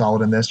still very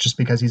solid in this just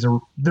because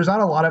there's not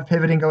a lot of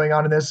pivoting going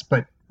on in this,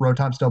 but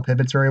Rotom still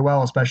pivots very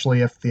well, especially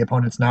if the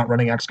opponent's not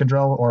running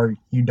Excadrill or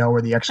you know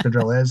where the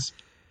Excadrill is.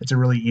 It's a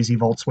really easy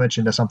Volt Switch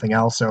into something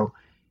else. So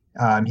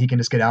he can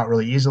just get out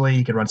really easily.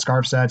 He can run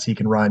Scarf sets. He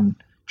can run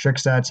Trick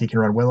sets. He can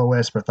run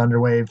Will-O-Wisp or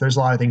Thunder Wave. There's a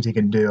lot of things he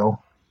can do,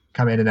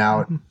 come in and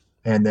out,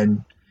 and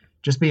then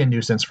just be a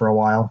nuisance for a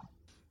while.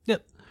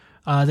 Yep.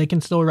 They can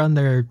still run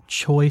their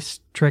choice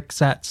Trick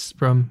sets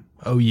from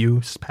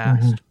OU's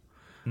past.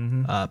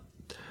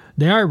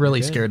 They are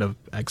really scared of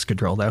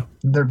Excadrill, though.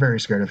 They're very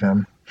scared of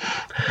him.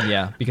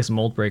 Yeah, because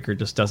Mold Breaker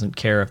just doesn't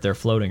care if they're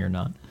floating or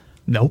not.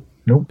 Nope.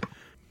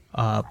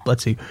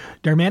 Let's see.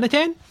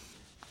 Darmanitan,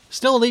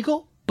 still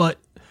illegal, but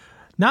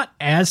not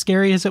as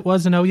scary as it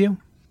was in OU.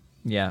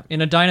 Yeah, in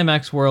a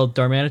Dynamax world,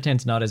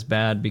 Darmanitan's not as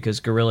bad because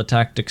Guerrilla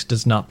Tactics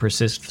does not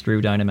persist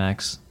through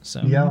Dynamax.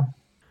 So yeah.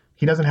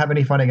 He doesn't have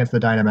any fun against the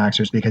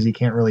Dynamaxers because he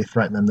can't really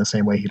threaten them the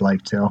same way he'd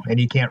like to. And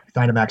he can't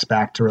Dynamax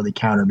back to really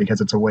counter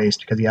because it's a waste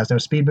because he has no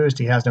speed boost,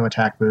 he has no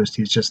attack boost.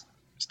 He's just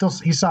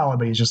he's solid,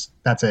 but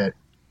that's it.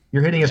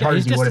 You're hitting as hard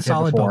as you would have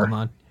hit before.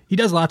 Pokemon. He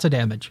does lots of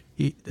damage.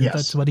 Yes.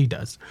 That's what he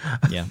does.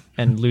 Yeah,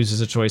 and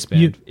loses a choice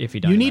band if he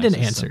dies. You need an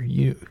answer.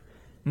 You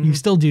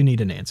still do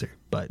need an answer,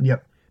 but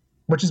Yep.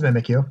 Which is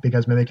Mimikyu,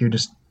 because Mimikyu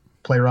just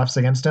play roughs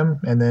against him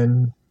and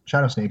then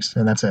Shadow Sneaks,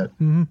 and that's it.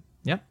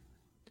 Yep.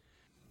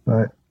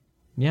 But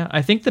yeah,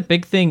 I think the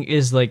big thing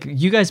is, like,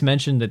 you guys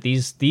mentioned that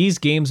these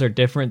games are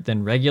different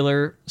than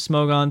regular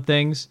Smogon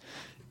things,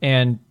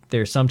 and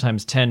there's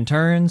sometimes 10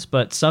 turns,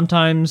 but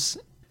sometimes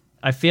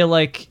I feel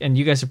like, and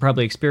you guys have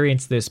probably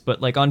experienced this,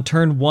 but like on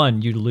turn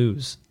 1, you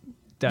lose.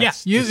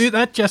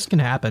 That just can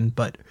happen,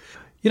 but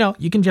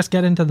you can just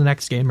get into the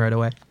next game right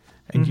away,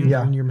 and you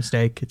learn your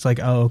mistake. It's like,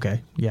 oh,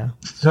 okay, yeah.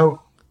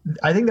 So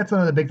I think that's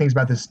one of the big things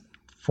about this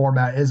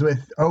format is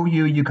with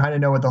OU, you kind of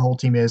know what the whole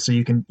team is, so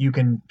you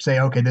can say,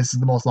 okay, this is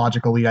the most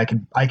logical lead. I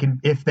can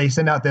if they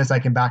send out this, I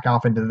can back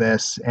off into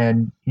this,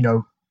 and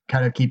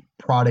kind of keep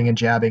prodding and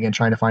jabbing and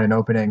trying to find an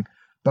opening.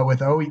 But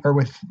with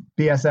with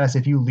BSS,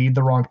 if you lead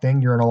the wrong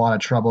thing, you're in a lot of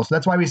trouble. So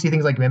that's why we see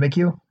things like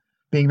Mimikyu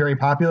being very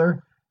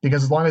popular,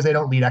 because as long as they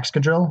don't lead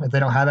Excadrill, if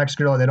they don't have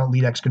Excadrill, they don't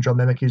lead Excadrill,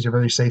 Mimikyu is a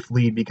very safe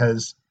lead,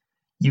 because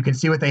you can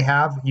see what they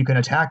have, you can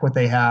attack what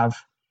they have,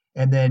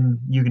 and then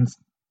you can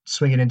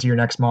swing it into your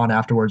next Mon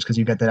afterwards because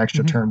you get that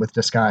extra turn with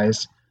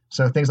Disguise.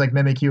 So things like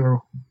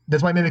Mimikyu,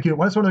 that's why Mimikyu,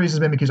 that's one of the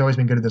reasons Mimikyu's always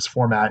been good at this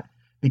format,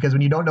 because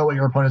when you don't know what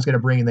your opponent's going to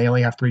bring and they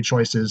only have 3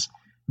 choices,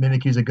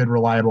 Mimikyu's a good,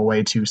 reliable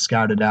way to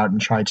scout it out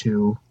and try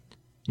to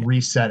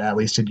reset, at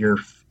least in your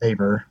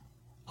favor.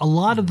 A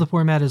lot of the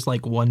format is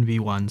like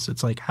 1v1s.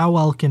 It's like, how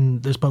well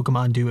can this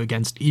Pokemon do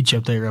against each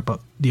of the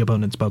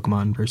opponent's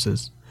Pokemon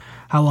versus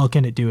how well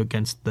can it do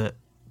against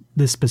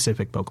this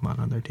specific Pokemon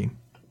on their team.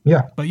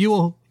 Yeah. But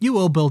you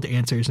will build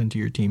answers into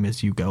your team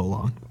as you go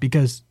along,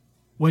 because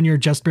when you're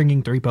just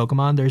bringing 3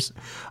 Pokemon, there's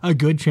a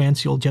good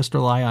chance you'll just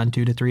rely on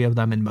 2 to 3 of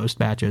them in most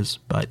matches,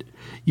 but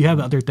you have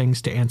other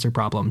things to answer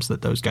problems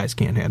that those guys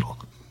can't handle.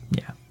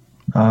 Yeah.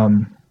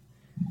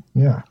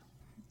 Yeah.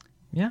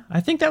 Yeah,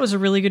 I think that was a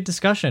really good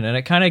discussion, and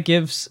it kind of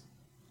gives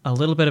a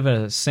little bit of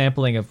a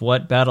sampling of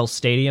what Battle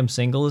Stadium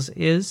Singles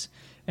is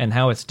and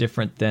how it's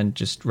different than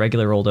just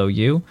regular old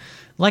OU.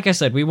 Like I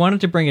said, we wanted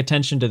to bring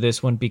attention to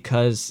this one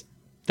because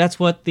that's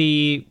what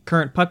the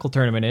current Puckle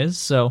tournament is.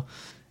 So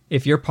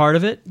if you're part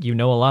of it, you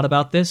know a lot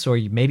about this, or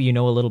maybe you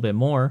know a little bit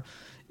more.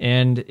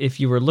 And if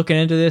you were looking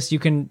into this, you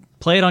can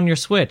play it on your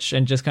Switch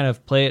and just kind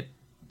of play it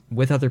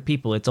with other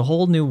people. It's a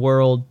whole new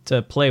world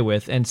to play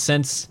with. And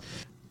since,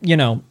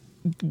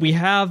 we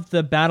have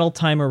the battle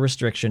timer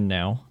restriction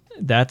now,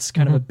 that's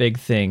kind of a big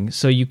thing.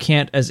 So you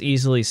can't as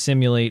easily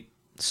simulate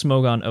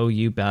Smogon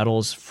OU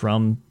battles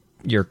from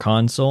your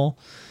console.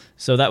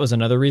 So that was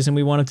another reason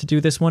we wanted to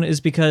do this one, is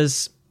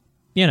because,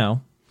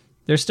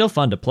 they're still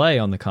fun to play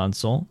on the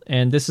console.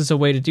 And this is a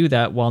way to do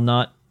that while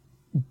not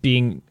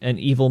being an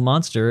evil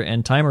monster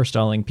and timer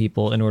stalling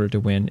people in order to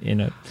win in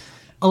a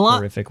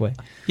horrific way.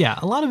 Yeah,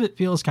 a lot of it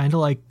feels kind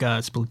of like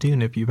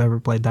Splatoon, if you've ever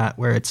played that,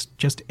 where it's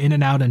just in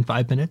and out in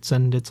 5 minutes,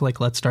 and it's like,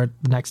 let's start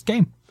the next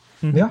game.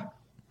 Yeah,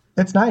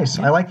 it's nice.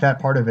 I like that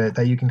part of it,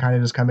 that you can kind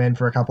of just come in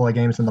for a couple of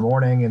games in the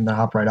morning and then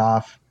hop right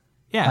off.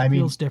 Yeah, it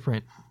feels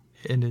different.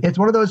 And it's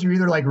one of those, you're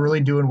either like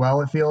really doing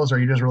well, it feels, or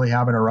you're just really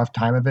having a rough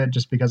time of it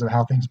just because of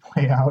how things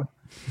play out.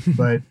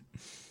 But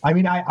I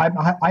mean,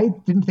 I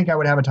didn't think I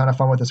would have a ton of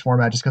fun with this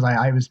format just because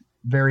I was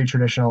very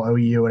traditional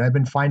OU, and I've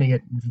been finding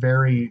it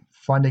very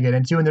fun to get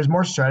into. And there's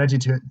more strategy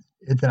to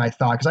it than I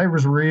thought, because I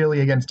was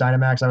really against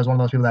Dynamax. I was one of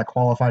those people that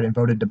qualified and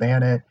voted to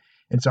ban it.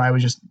 And so I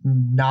was just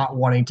not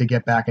wanting to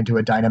get back into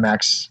a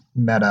Dynamax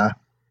meta.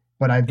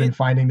 But I've been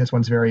finding this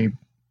one's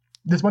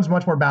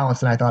much more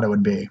balanced than I thought it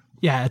would be.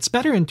 Yeah, it's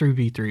better in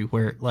 3v3,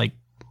 where like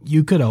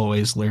you could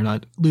always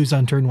lose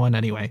on turn 1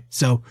 anyway.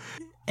 So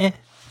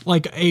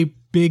like a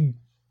big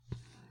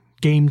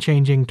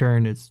game-changing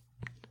turn is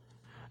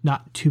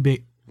not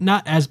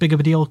as big of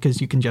a deal, because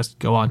you can just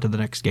go on to the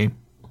next game.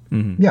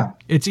 Mm-hmm. Yeah,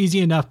 it's easy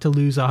enough to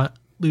lose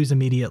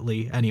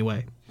immediately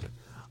anyway.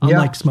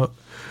 Unlike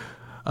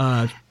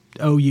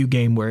OU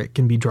game, where it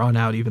can be drawn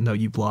out even though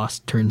you've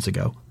lost turns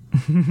ago.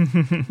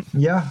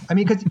 Yeah, I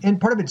mean, and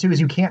part of it too is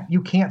you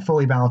can't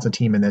fully balance a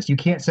team in this. You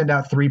can't send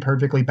out 3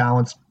 perfectly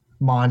balanced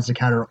Mons to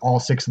counter all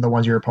 6 of the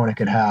ones your opponent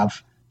could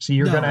have. So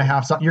you're gonna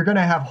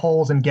have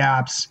holes and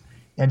gaps,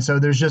 and so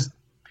there's just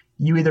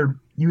you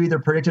either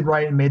predicted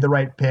right and made the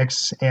right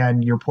picks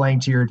and you're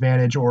playing to your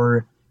advantage,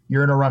 or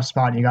you're in a rough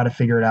spot and you got to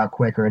figure it out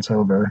quick or it's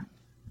over.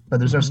 But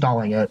there's no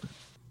stalling it.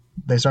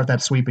 They start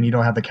that sweep and you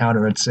don't have the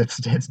counter. It's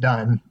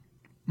done.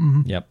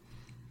 Mm-hmm. Yep.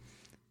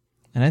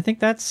 And I think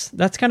that's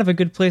kind of a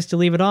good place to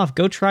leave it off.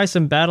 Go try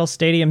some Battle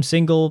Stadium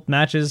single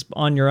matches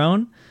on your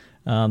own.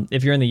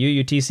 If you're in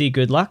the UUTC,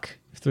 good luck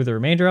through the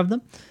remainder of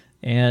them.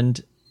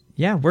 And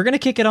yeah, we're going to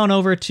kick it on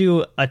over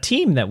to a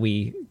team that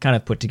we kind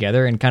of put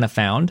together and kind of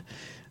found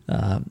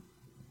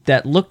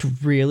that looked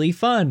really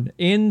fun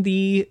in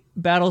the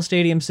Battle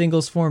Stadium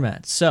singles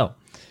format. So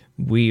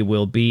we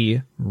will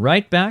be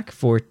right back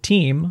for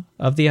Team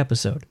of the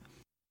Episode.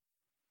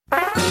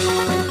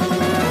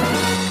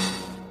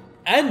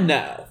 And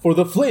now for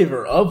the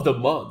flavor of the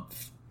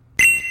month.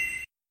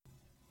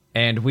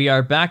 And we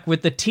are back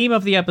with the team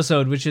of the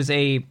episode, which is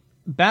a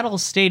Battle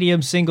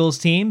Stadium singles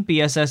team,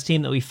 BSS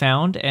team that we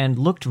found and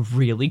looked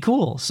really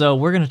cool. So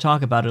we're going to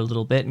talk about it a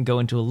little bit and go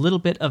into a little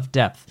bit of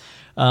depth.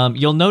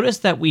 You'll notice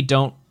that we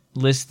don't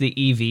list the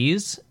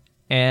EVs,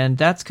 and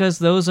that's because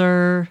those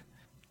are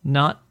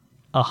not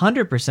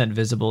 100%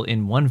 visible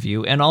in one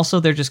view, and also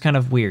they're just kind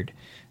of weird.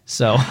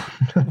 So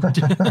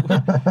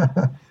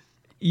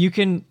you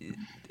can...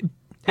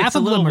 Half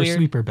of them are weird.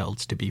 sweeper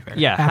builds, to be fair.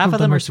 Yeah, half of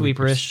them are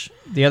sweeperish.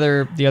 The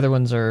other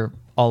ones are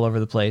all over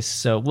the place.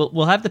 So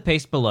we'll have the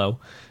paste below.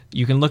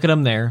 You can look at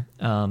them there.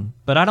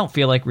 But I don't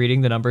feel like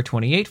reading the number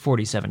 28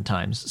 47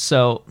 times.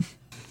 So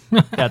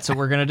that's what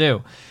we're going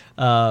to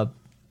do.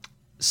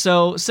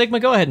 So Sigma,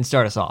 go ahead and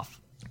start us off.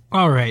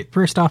 All right.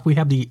 First off, we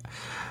have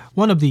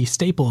one of the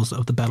staples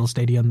of the Battle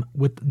Stadium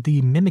with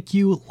the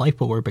Mimikyu Life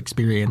Orb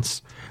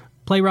experience.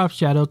 Play Rough,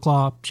 Shadow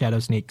Claw, Shadow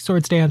Sneak,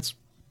 Swords Dance.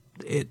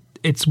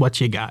 It's what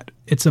you got.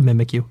 It's a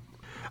Mimikyu.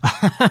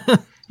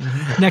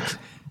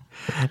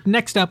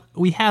 Next up,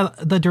 we have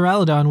the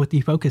Duraludon with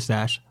the Focus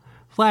Sash,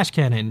 Flash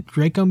Cannon,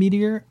 Draco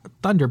Meteor,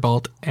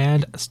 Thunderbolt,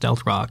 and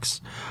Stealth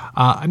Rocks.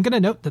 I'm going to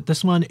note that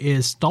this one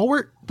is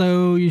Stalwart,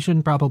 though you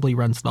shouldn't probably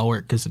run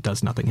Stalwart because it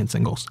does nothing in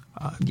singles.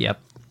 Yep.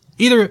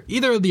 Either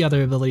of the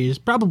other abilities,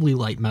 probably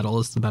Light Metal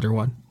is the better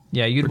one.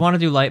 Yeah, you'd want to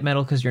do Light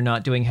Metal because you're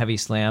not doing Heavy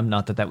Slam.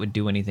 Not that would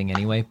do anything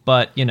anyway,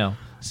 but,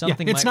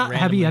 something it's might not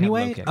heavy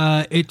anyway.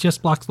 It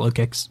just blocks low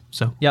kicks,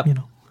 so, yep.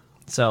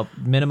 So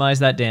minimize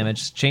that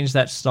damage, change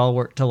that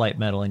Stalwart to Light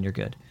Metal, and you're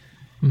good.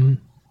 Mm-hmm.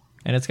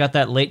 And it's got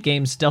that late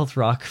game Stealth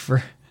Rock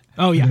for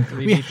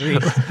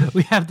 3v3.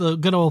 We have the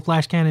good old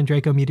Flash Cannon,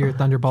 Draco Meteor,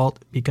 Thunderbolt,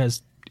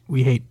 because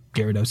we hate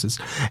Gyarados.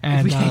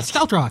 And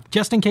Stealth Rock,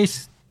 just in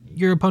case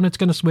your opponent's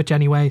going to switch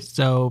anyway,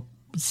 so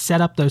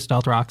set up those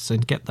Stealth Rocks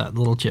and get that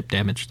little chip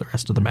damage the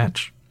rest of the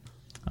match.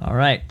 All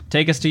right,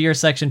 take us to your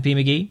section, P.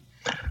 McGee.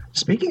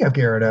 Speaking of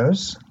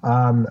Gyarados,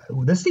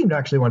 this team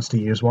actually wants to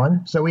use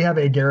one. So we have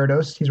a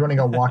Gyarados. He's running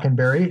a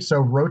Walkenberry.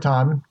 So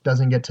Rotom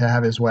doesn't get to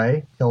have his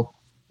way.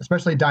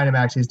 Especially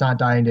Dynamax, he's not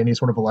dying to any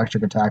sort of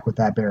electric attack with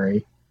that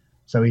berry.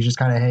 So he's just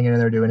kind of hanging in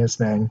there doing his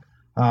thing.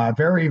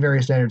 Very,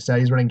 very standard set.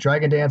 He's running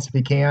Dragon Dance if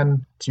he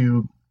can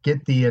to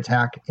get the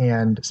attack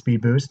and speed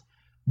boost.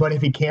 But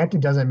if he can't,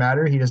 it doesn't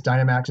matter. He just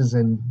Dynamaxes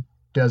and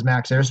does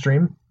Max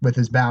Airstream with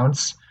his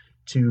bounce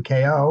to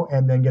KO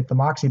and then get the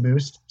Moxie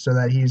boost so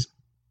that he's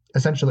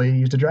essentially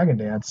used a Dragon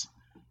Dance.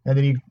 And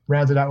then he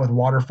rounds it out with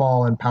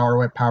Waterfall and Power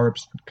Whip. Power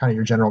Whip's kind of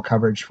your general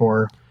coverage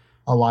for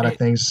a lot of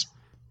things.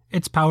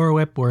 It's Power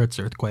Whip or it's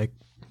Earthquake.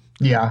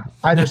 Yeah,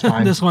 either's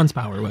fine. This one's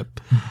Power Whip.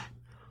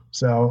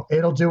 So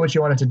it'll do what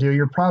you want it to do.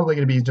 You're probably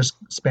going to be just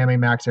spamming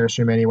Max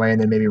Airstream anyway and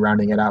then maybe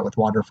rounding it out with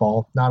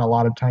Waterfall. Not a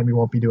lot of time you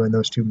won't be doing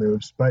those two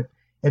moves, but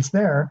it's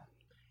there.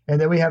 And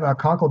then we have a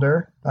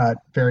Conkeldurr,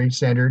 very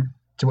standard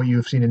to what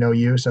you've seen in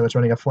OU. So it's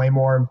running a Flame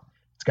Orb.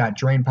 It's got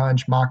Drain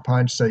Punch, Mach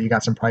Punch, so you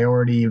got some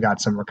priority, you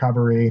got some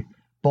recovery,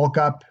 Bulk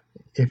Up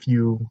if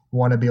you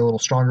want to be a little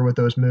stronger with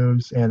those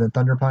moves, and then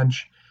Thunder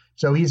Punch.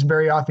 So he's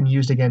very often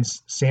used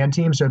against Sand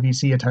Teams, so if you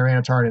see a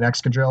Tyranitar and an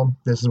Excadrill,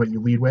 this is what you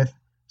lead with,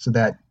 so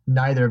that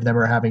neither of them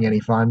are having any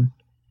fun.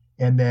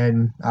 And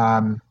then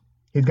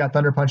he's got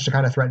Thunder Punch to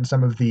kind of threaten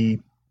some of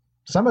the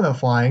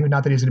flying,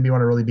 not that he's going to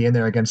want to really be in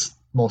there against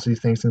most of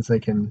these things since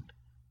they can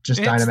just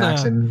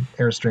Dynamax and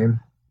Airstream.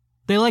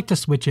 They like to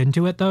switch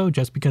into it, though,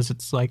 just because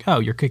it's like, oh,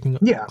 you're clicking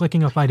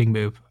a fighting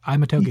move.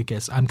 I'm a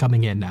Togekiss. I'm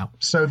coming in now.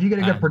 So if you get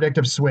a good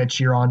predictive switch,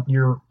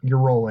 you're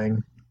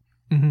rolling.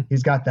 Mm-hmm.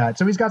 He's got that.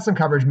 So he's got some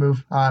coverage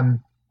move.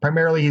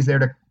 Primarily, he's there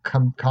to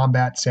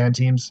combat Sand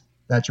Teams.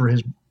 That's where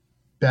his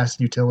best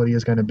utility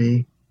is going to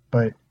be.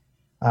 But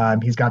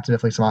he's got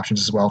definitely some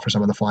options as well for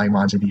some of the flying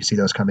mons if you see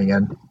those coming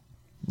in.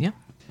 Yeah.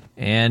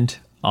 And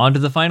on to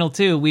the final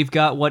two. We've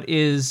got what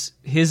is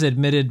his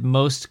admitted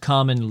most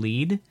common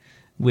lead,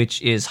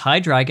 which is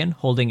Hydreigon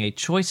holding a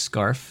Choice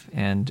Scarf,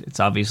 and it's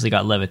obviously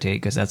got Levitate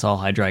because that's all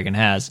Hydreigon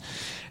has.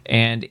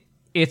 And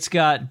it's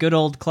got good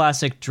old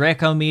classic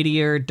Draco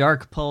Meteor,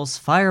 Dark Pulse,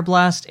 Fire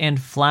Blast, and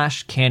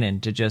Flash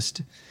Cannon to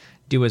just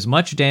do as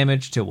much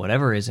damage to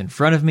whatever is in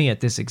front of me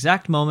at this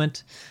exact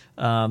moment.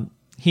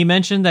 He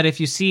mentioned that if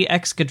you see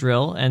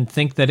Excadrill and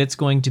think that it's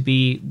going to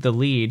be the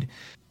lead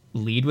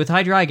with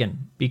Hydreigon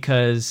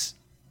because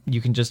you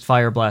can just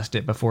Fire Blast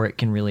it before it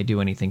can really do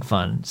anything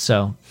fun.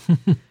 So...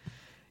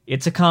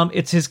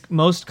 It's his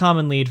most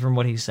common lead from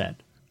what he said.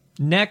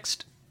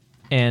 Next,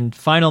 and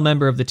final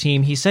member of the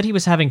team, he said he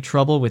was having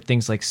trouble with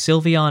things like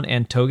Sylveon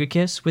and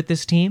Togekiss with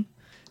this team.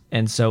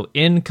 And so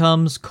in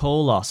comes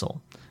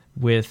Coalossal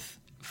with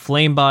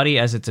Flame Body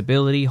as its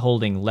ability,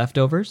 holding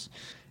Leftovers.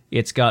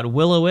 It's got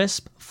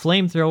Will-O-Wisp,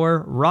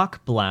 Flamethrower,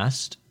 Rock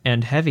Blast,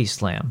 and Heavy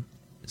Slam.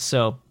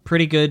 So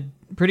pretty good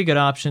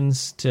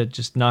options to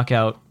just knock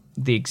out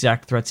the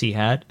exact threats he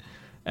had.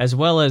 As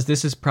well as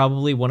this is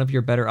probably one of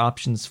your better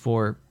options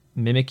for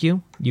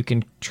Mimikyu. You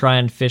can try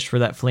and fish for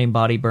that Flame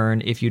Body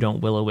burn if you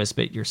don't Will-O-Wisp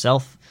it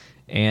yourself.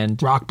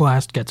 And Rock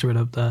Blast gets rid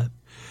of the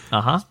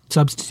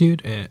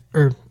substitute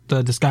or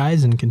the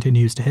disguise and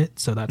continues to hit,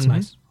 so that's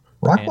nice.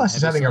 Rock Blast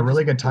is having a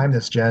really good time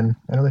this gen.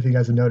 I don't know if you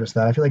guys have noticed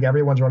that. I feel like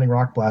everyone's running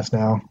Rock Blast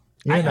now.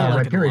 Even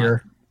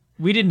Rhyperior.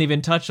 We didn't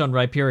even touch on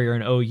Rhyperior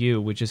and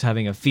OU, which is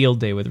having a field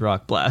day with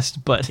Rock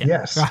Blast. But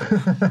yes,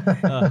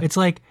 it's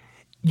like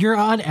you're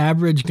on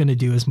average going to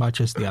do as much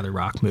as the other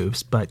rock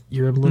moves, but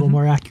you're a little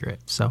more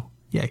accurate. So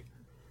yay.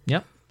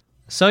 Yep.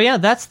 So yeah,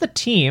 that's the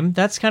team.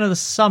 That's kind of the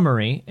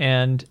summary,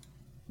 and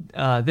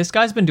this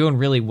guy's been doing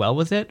really well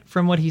with it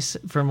from what he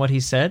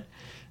said.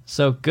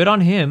 So good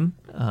on him.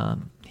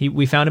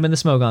 We found him in the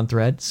Smogon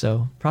thread,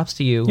 so props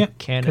to you. Yep.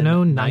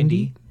 Kano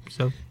 90.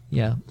 So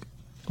yeah,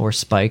 or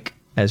Spike,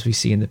 as we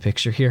see in the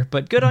picture here.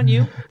 But good on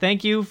you.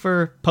 Thank you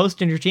for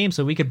posting your team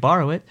so we could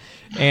borrow it.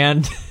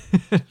 And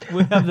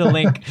we have the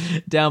link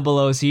down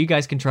below so you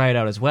guys can try it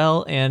out as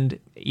well, and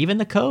even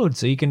the code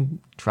so you can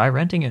try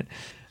renting it.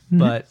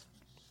 But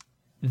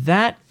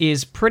that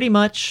is pretty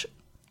much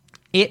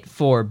it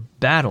for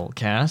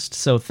Battlecast.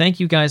 So thank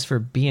you guys for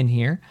being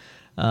here.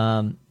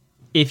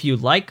 If you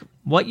like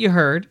what you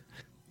heard,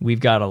 we've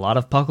got a lot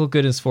of Puckle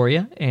goodness for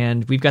you,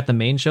 and we've got the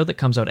main show that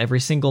comes out every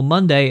single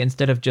Monday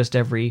instead of just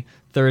every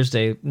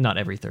Thursday. Not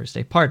every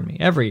Thursday, pardon me,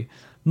 every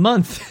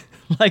month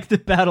like the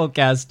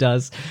Battlecast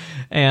does.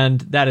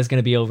 And that is going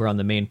to be over on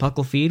the main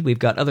Puckle feed. We've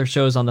got other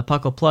shows on the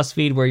Puckle Plus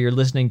feed where you're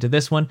listening to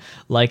this one,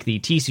 like the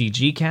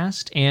TCG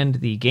Cast and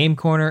the Game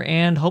Corner,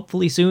 and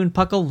hopefully soon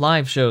Puckle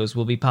Live shows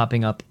will be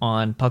popping up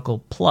on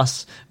Puckle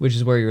Plus, which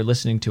is where you're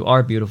listening to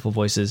our beautiful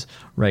voices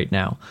right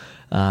now.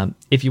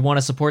 If you want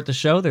to support the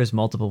show, there's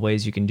multiple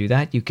ways you can do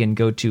that. You can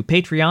go to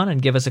Patreon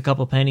and give us a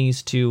couple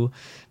pennies to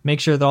make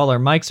sure that all our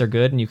mics are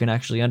good and you can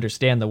actually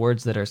understand the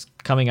words that are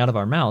coming out of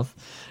our mouth.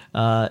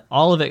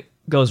 All of it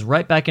goes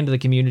right back into the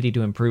community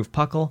to improve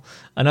Puckle.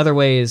 Another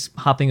way is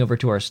hopping over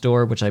to our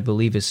store, which I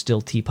believe is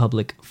still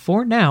TeePublic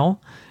for now.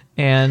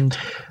 And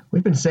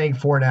we've been saying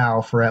for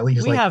now for at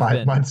least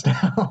 5 months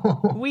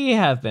now. We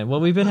have been. Well,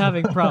 we've been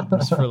having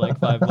problems for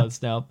 5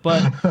 months now.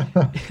 But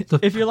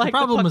if you're like, the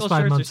problem was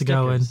 5 months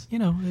ago, and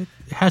it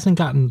hasn't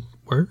gotten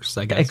worse,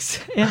 I guess.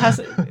 It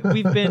hasn't.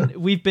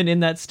 We've been in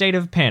that state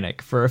of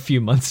panic for a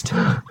few months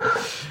now.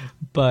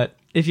 But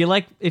if you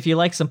like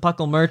some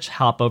Puckle merch,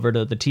 hop over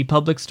to the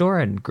TeePublic store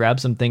and grab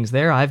some things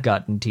there. I've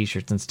gotten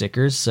t-shirts and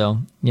stickers, so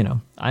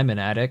I'm an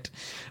addict.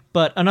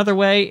 But another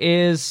way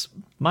is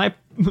my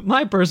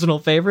personal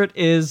favorite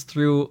is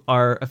through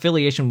our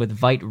affiliation with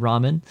Vite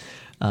Ramen.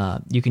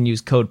 You can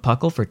use code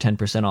Puckle for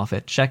 10% off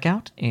at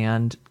checkout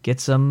and get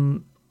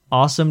some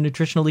awesome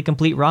nutritionally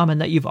complete ramen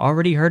that you've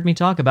already heard me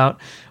talk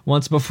about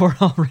once before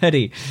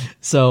already.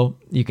 So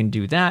you can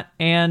do that.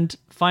 And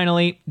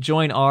finally,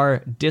 join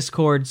our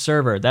Discord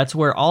server. That's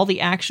where all the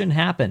action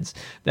happens.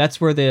 That's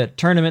where the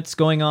tournament's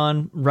going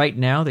on right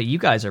now that you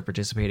guys are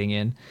participating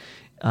in.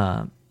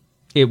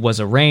 It was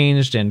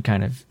arranged and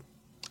kind of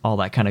all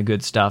that kind of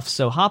good stuff.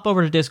 So hop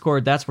over to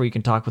Discord. That's where you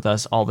can talk with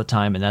us all the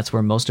time, and that's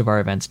where most of our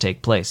events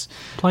take place.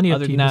 Plenty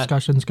of team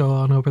discussions go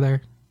on over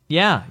there.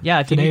 Yeah.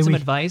 If you need some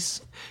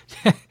advice.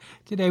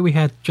 Today we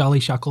had Jolly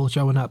Shuckle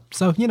showing up.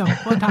 So,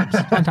 fun times.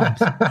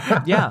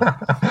 Yeah.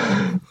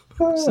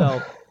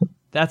 So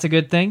that's a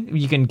good thing.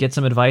 You can get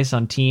some advice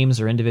on teams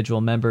or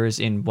individual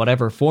members in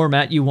whatever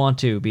format you want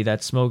to, be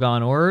that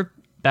Smogon or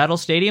Battle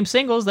Stadium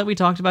singles that we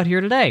talked about here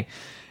today.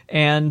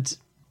 And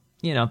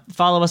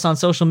follow us on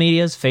social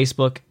medias.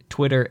 Facebook,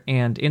 Twitter,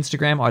 and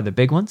Instagram are the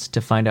big ones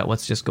to find out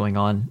what's just going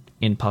on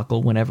in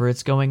Puckle whenever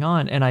it's going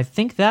on. And I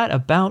think that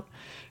about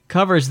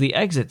covers the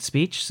exit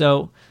speech.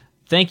 So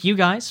thank you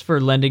guys for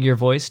lending your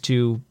voice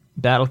to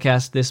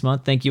Battlecast this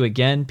month. Thank you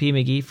again, P.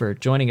 McGee, for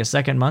joining a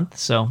second month.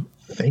 So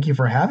thank you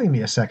for having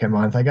me a second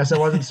month. I guess it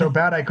wasn't so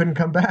bad I couldn't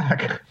come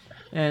back.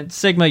 And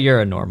Sigma, you're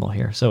a normal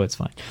here, so it's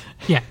fine.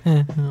 Yeah,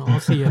 I'll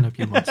see you in a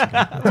few months.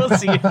 We'll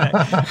see you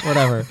next.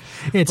 Whatever.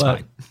 It's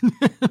fine.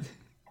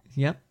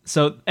 Yep.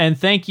 So, and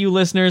thank you,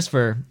 listeners,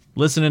 for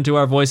listening to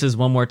our voices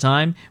one more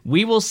time.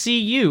 We will see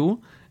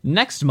you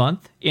next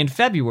month in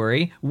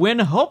February when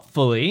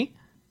hopefully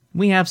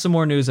we have some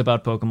more news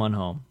about Pokemon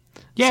Home.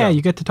 Yeah,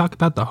 you get to talk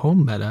about the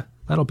home meta.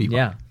 That'll be fun.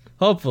 Yeah.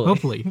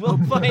 Hopefully. We'll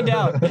find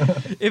out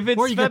if it's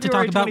or you February get to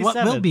talk about 27th.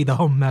 What will be the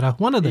home meta.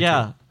 One of the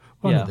two.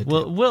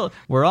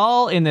 We're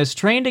all in this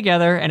train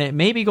together, and it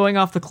may be going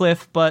off the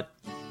cliff, but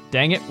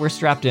dang it, we're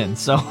strapped in.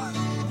 So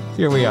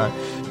here we are.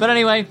 But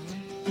anyway,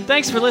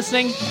 thanks for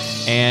listening,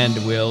 and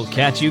we'll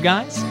catch you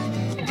guys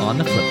on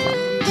the flip-flop.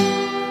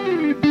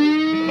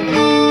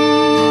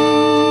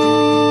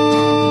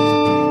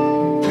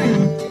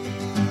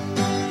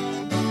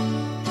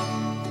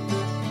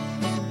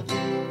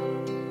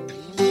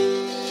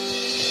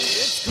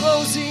 It's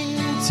closing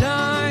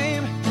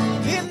time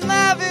in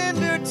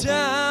Lavender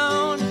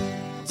Town.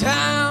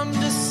 Time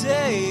to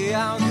say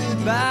our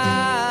goodbyes.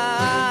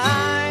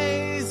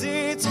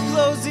 It's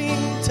closing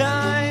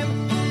time.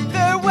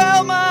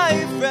 Farewell,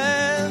 my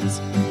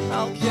friends.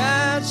 I'll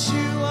catch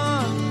you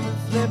on the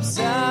flip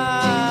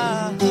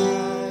side.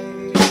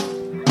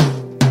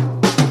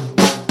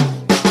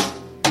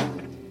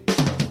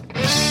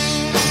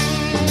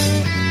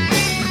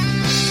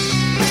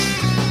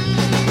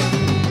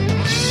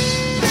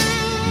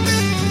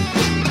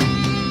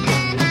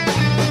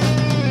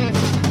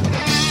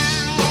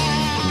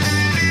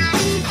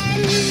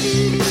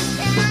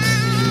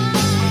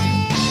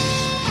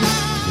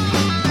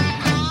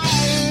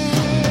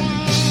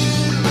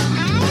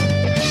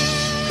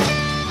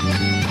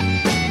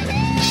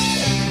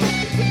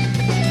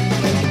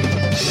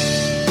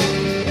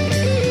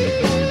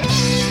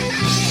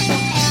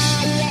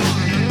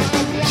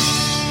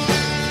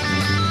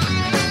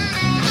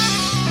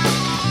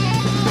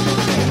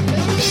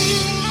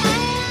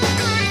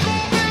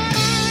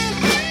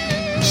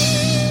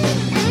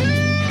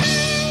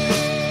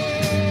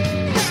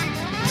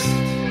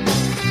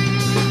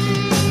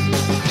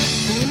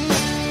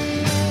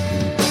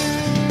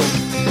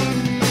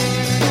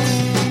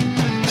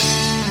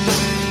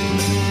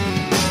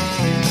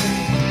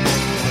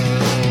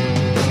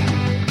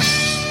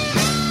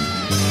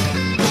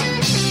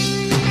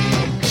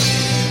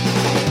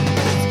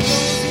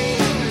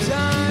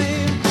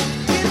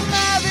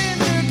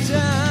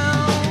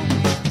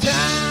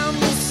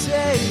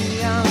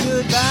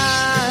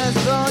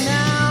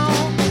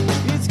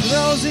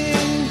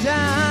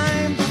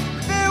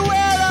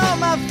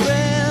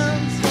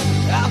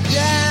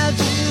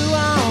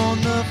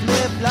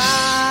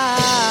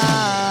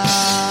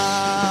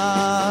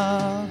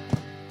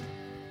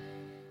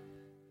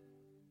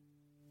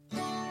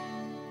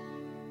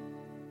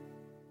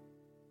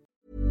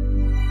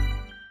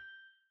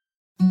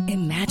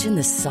 Imagine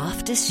the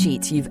softest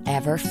sheets you've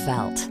ever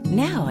felt.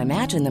 Now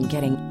imagine them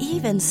getting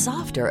even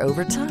softer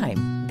over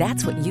time.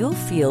 That's what you'll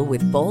feel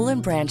with Boll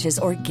 & Branch's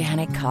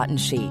organic cotton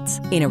sheets.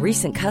 In a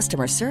recent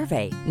customer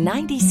survey,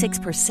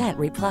 96%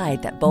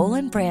 replied that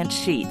Boll & Branch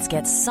sheets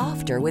get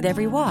softer with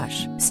every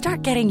wash.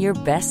 Start getting your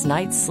best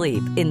night's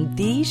sleep in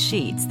these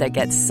sheets that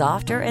get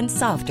softer and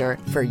softer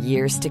for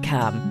years to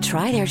come.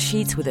 Try their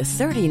sheets with a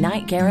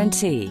 30-night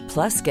guarantee.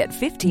 Plus, get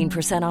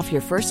 15% off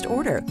your first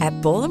order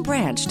at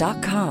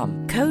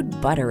bollandbranch.com. Code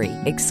BUTTERY.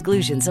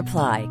 Exclusions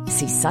apply.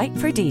 See site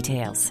for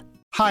details.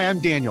 Hi, I'm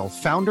Daniel,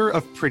 founder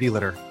of Pretty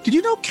Litter. Did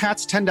you know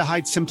cats tend to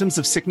hide symptoms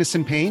of sickness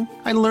and pain?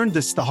 I learned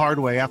this the hard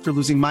way after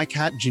losing my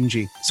cat,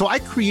 Gingy. So I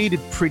created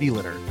Pretty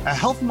Litter, a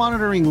health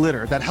monitoring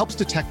litter that helps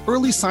detect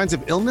early signs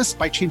of illness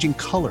by changing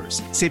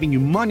colors, saving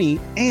you money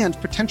and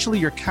potentially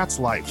your cat's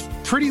life.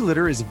 Pretty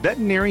Litter is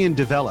veterinarian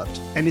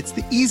developed, and it's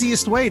the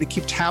easiest way to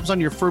keep tabs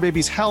on your fur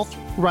baby's health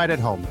right at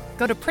home.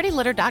 Go to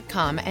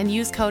prettylitter.com and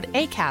use code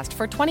ACAST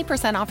for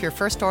 20% off your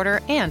first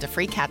order and a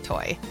free cat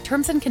toy.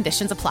 Terms and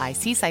conditions apply.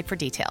 See site for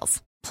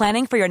details.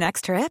 Planning for your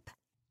next trip?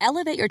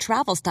 Elevate your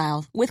travel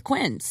style with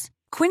Quince.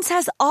 Quince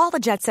has all the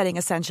jet-setting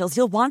essentials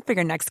you'll want for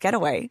your next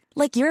getaway,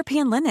 like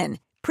European linen,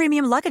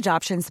 premium luggage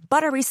options,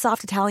 buttery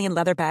soft Italian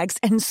leather bags,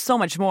 and so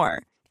much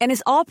more. And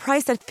is all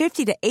priced at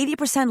 50 to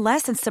 80%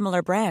 less than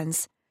similar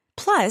brands.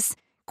 Plus,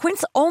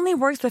 Quince only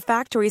works with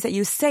factories that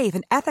use safe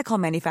and ethical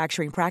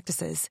manufacturing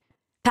practices.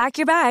 Pack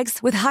your bags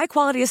with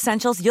high-quality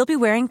essentials you'll be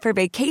wearing for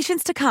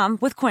vacations to come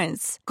with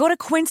Quince. Go to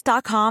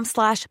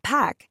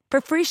quince.com/pack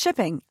for free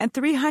shipping and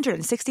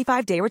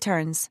 365-day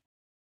returns.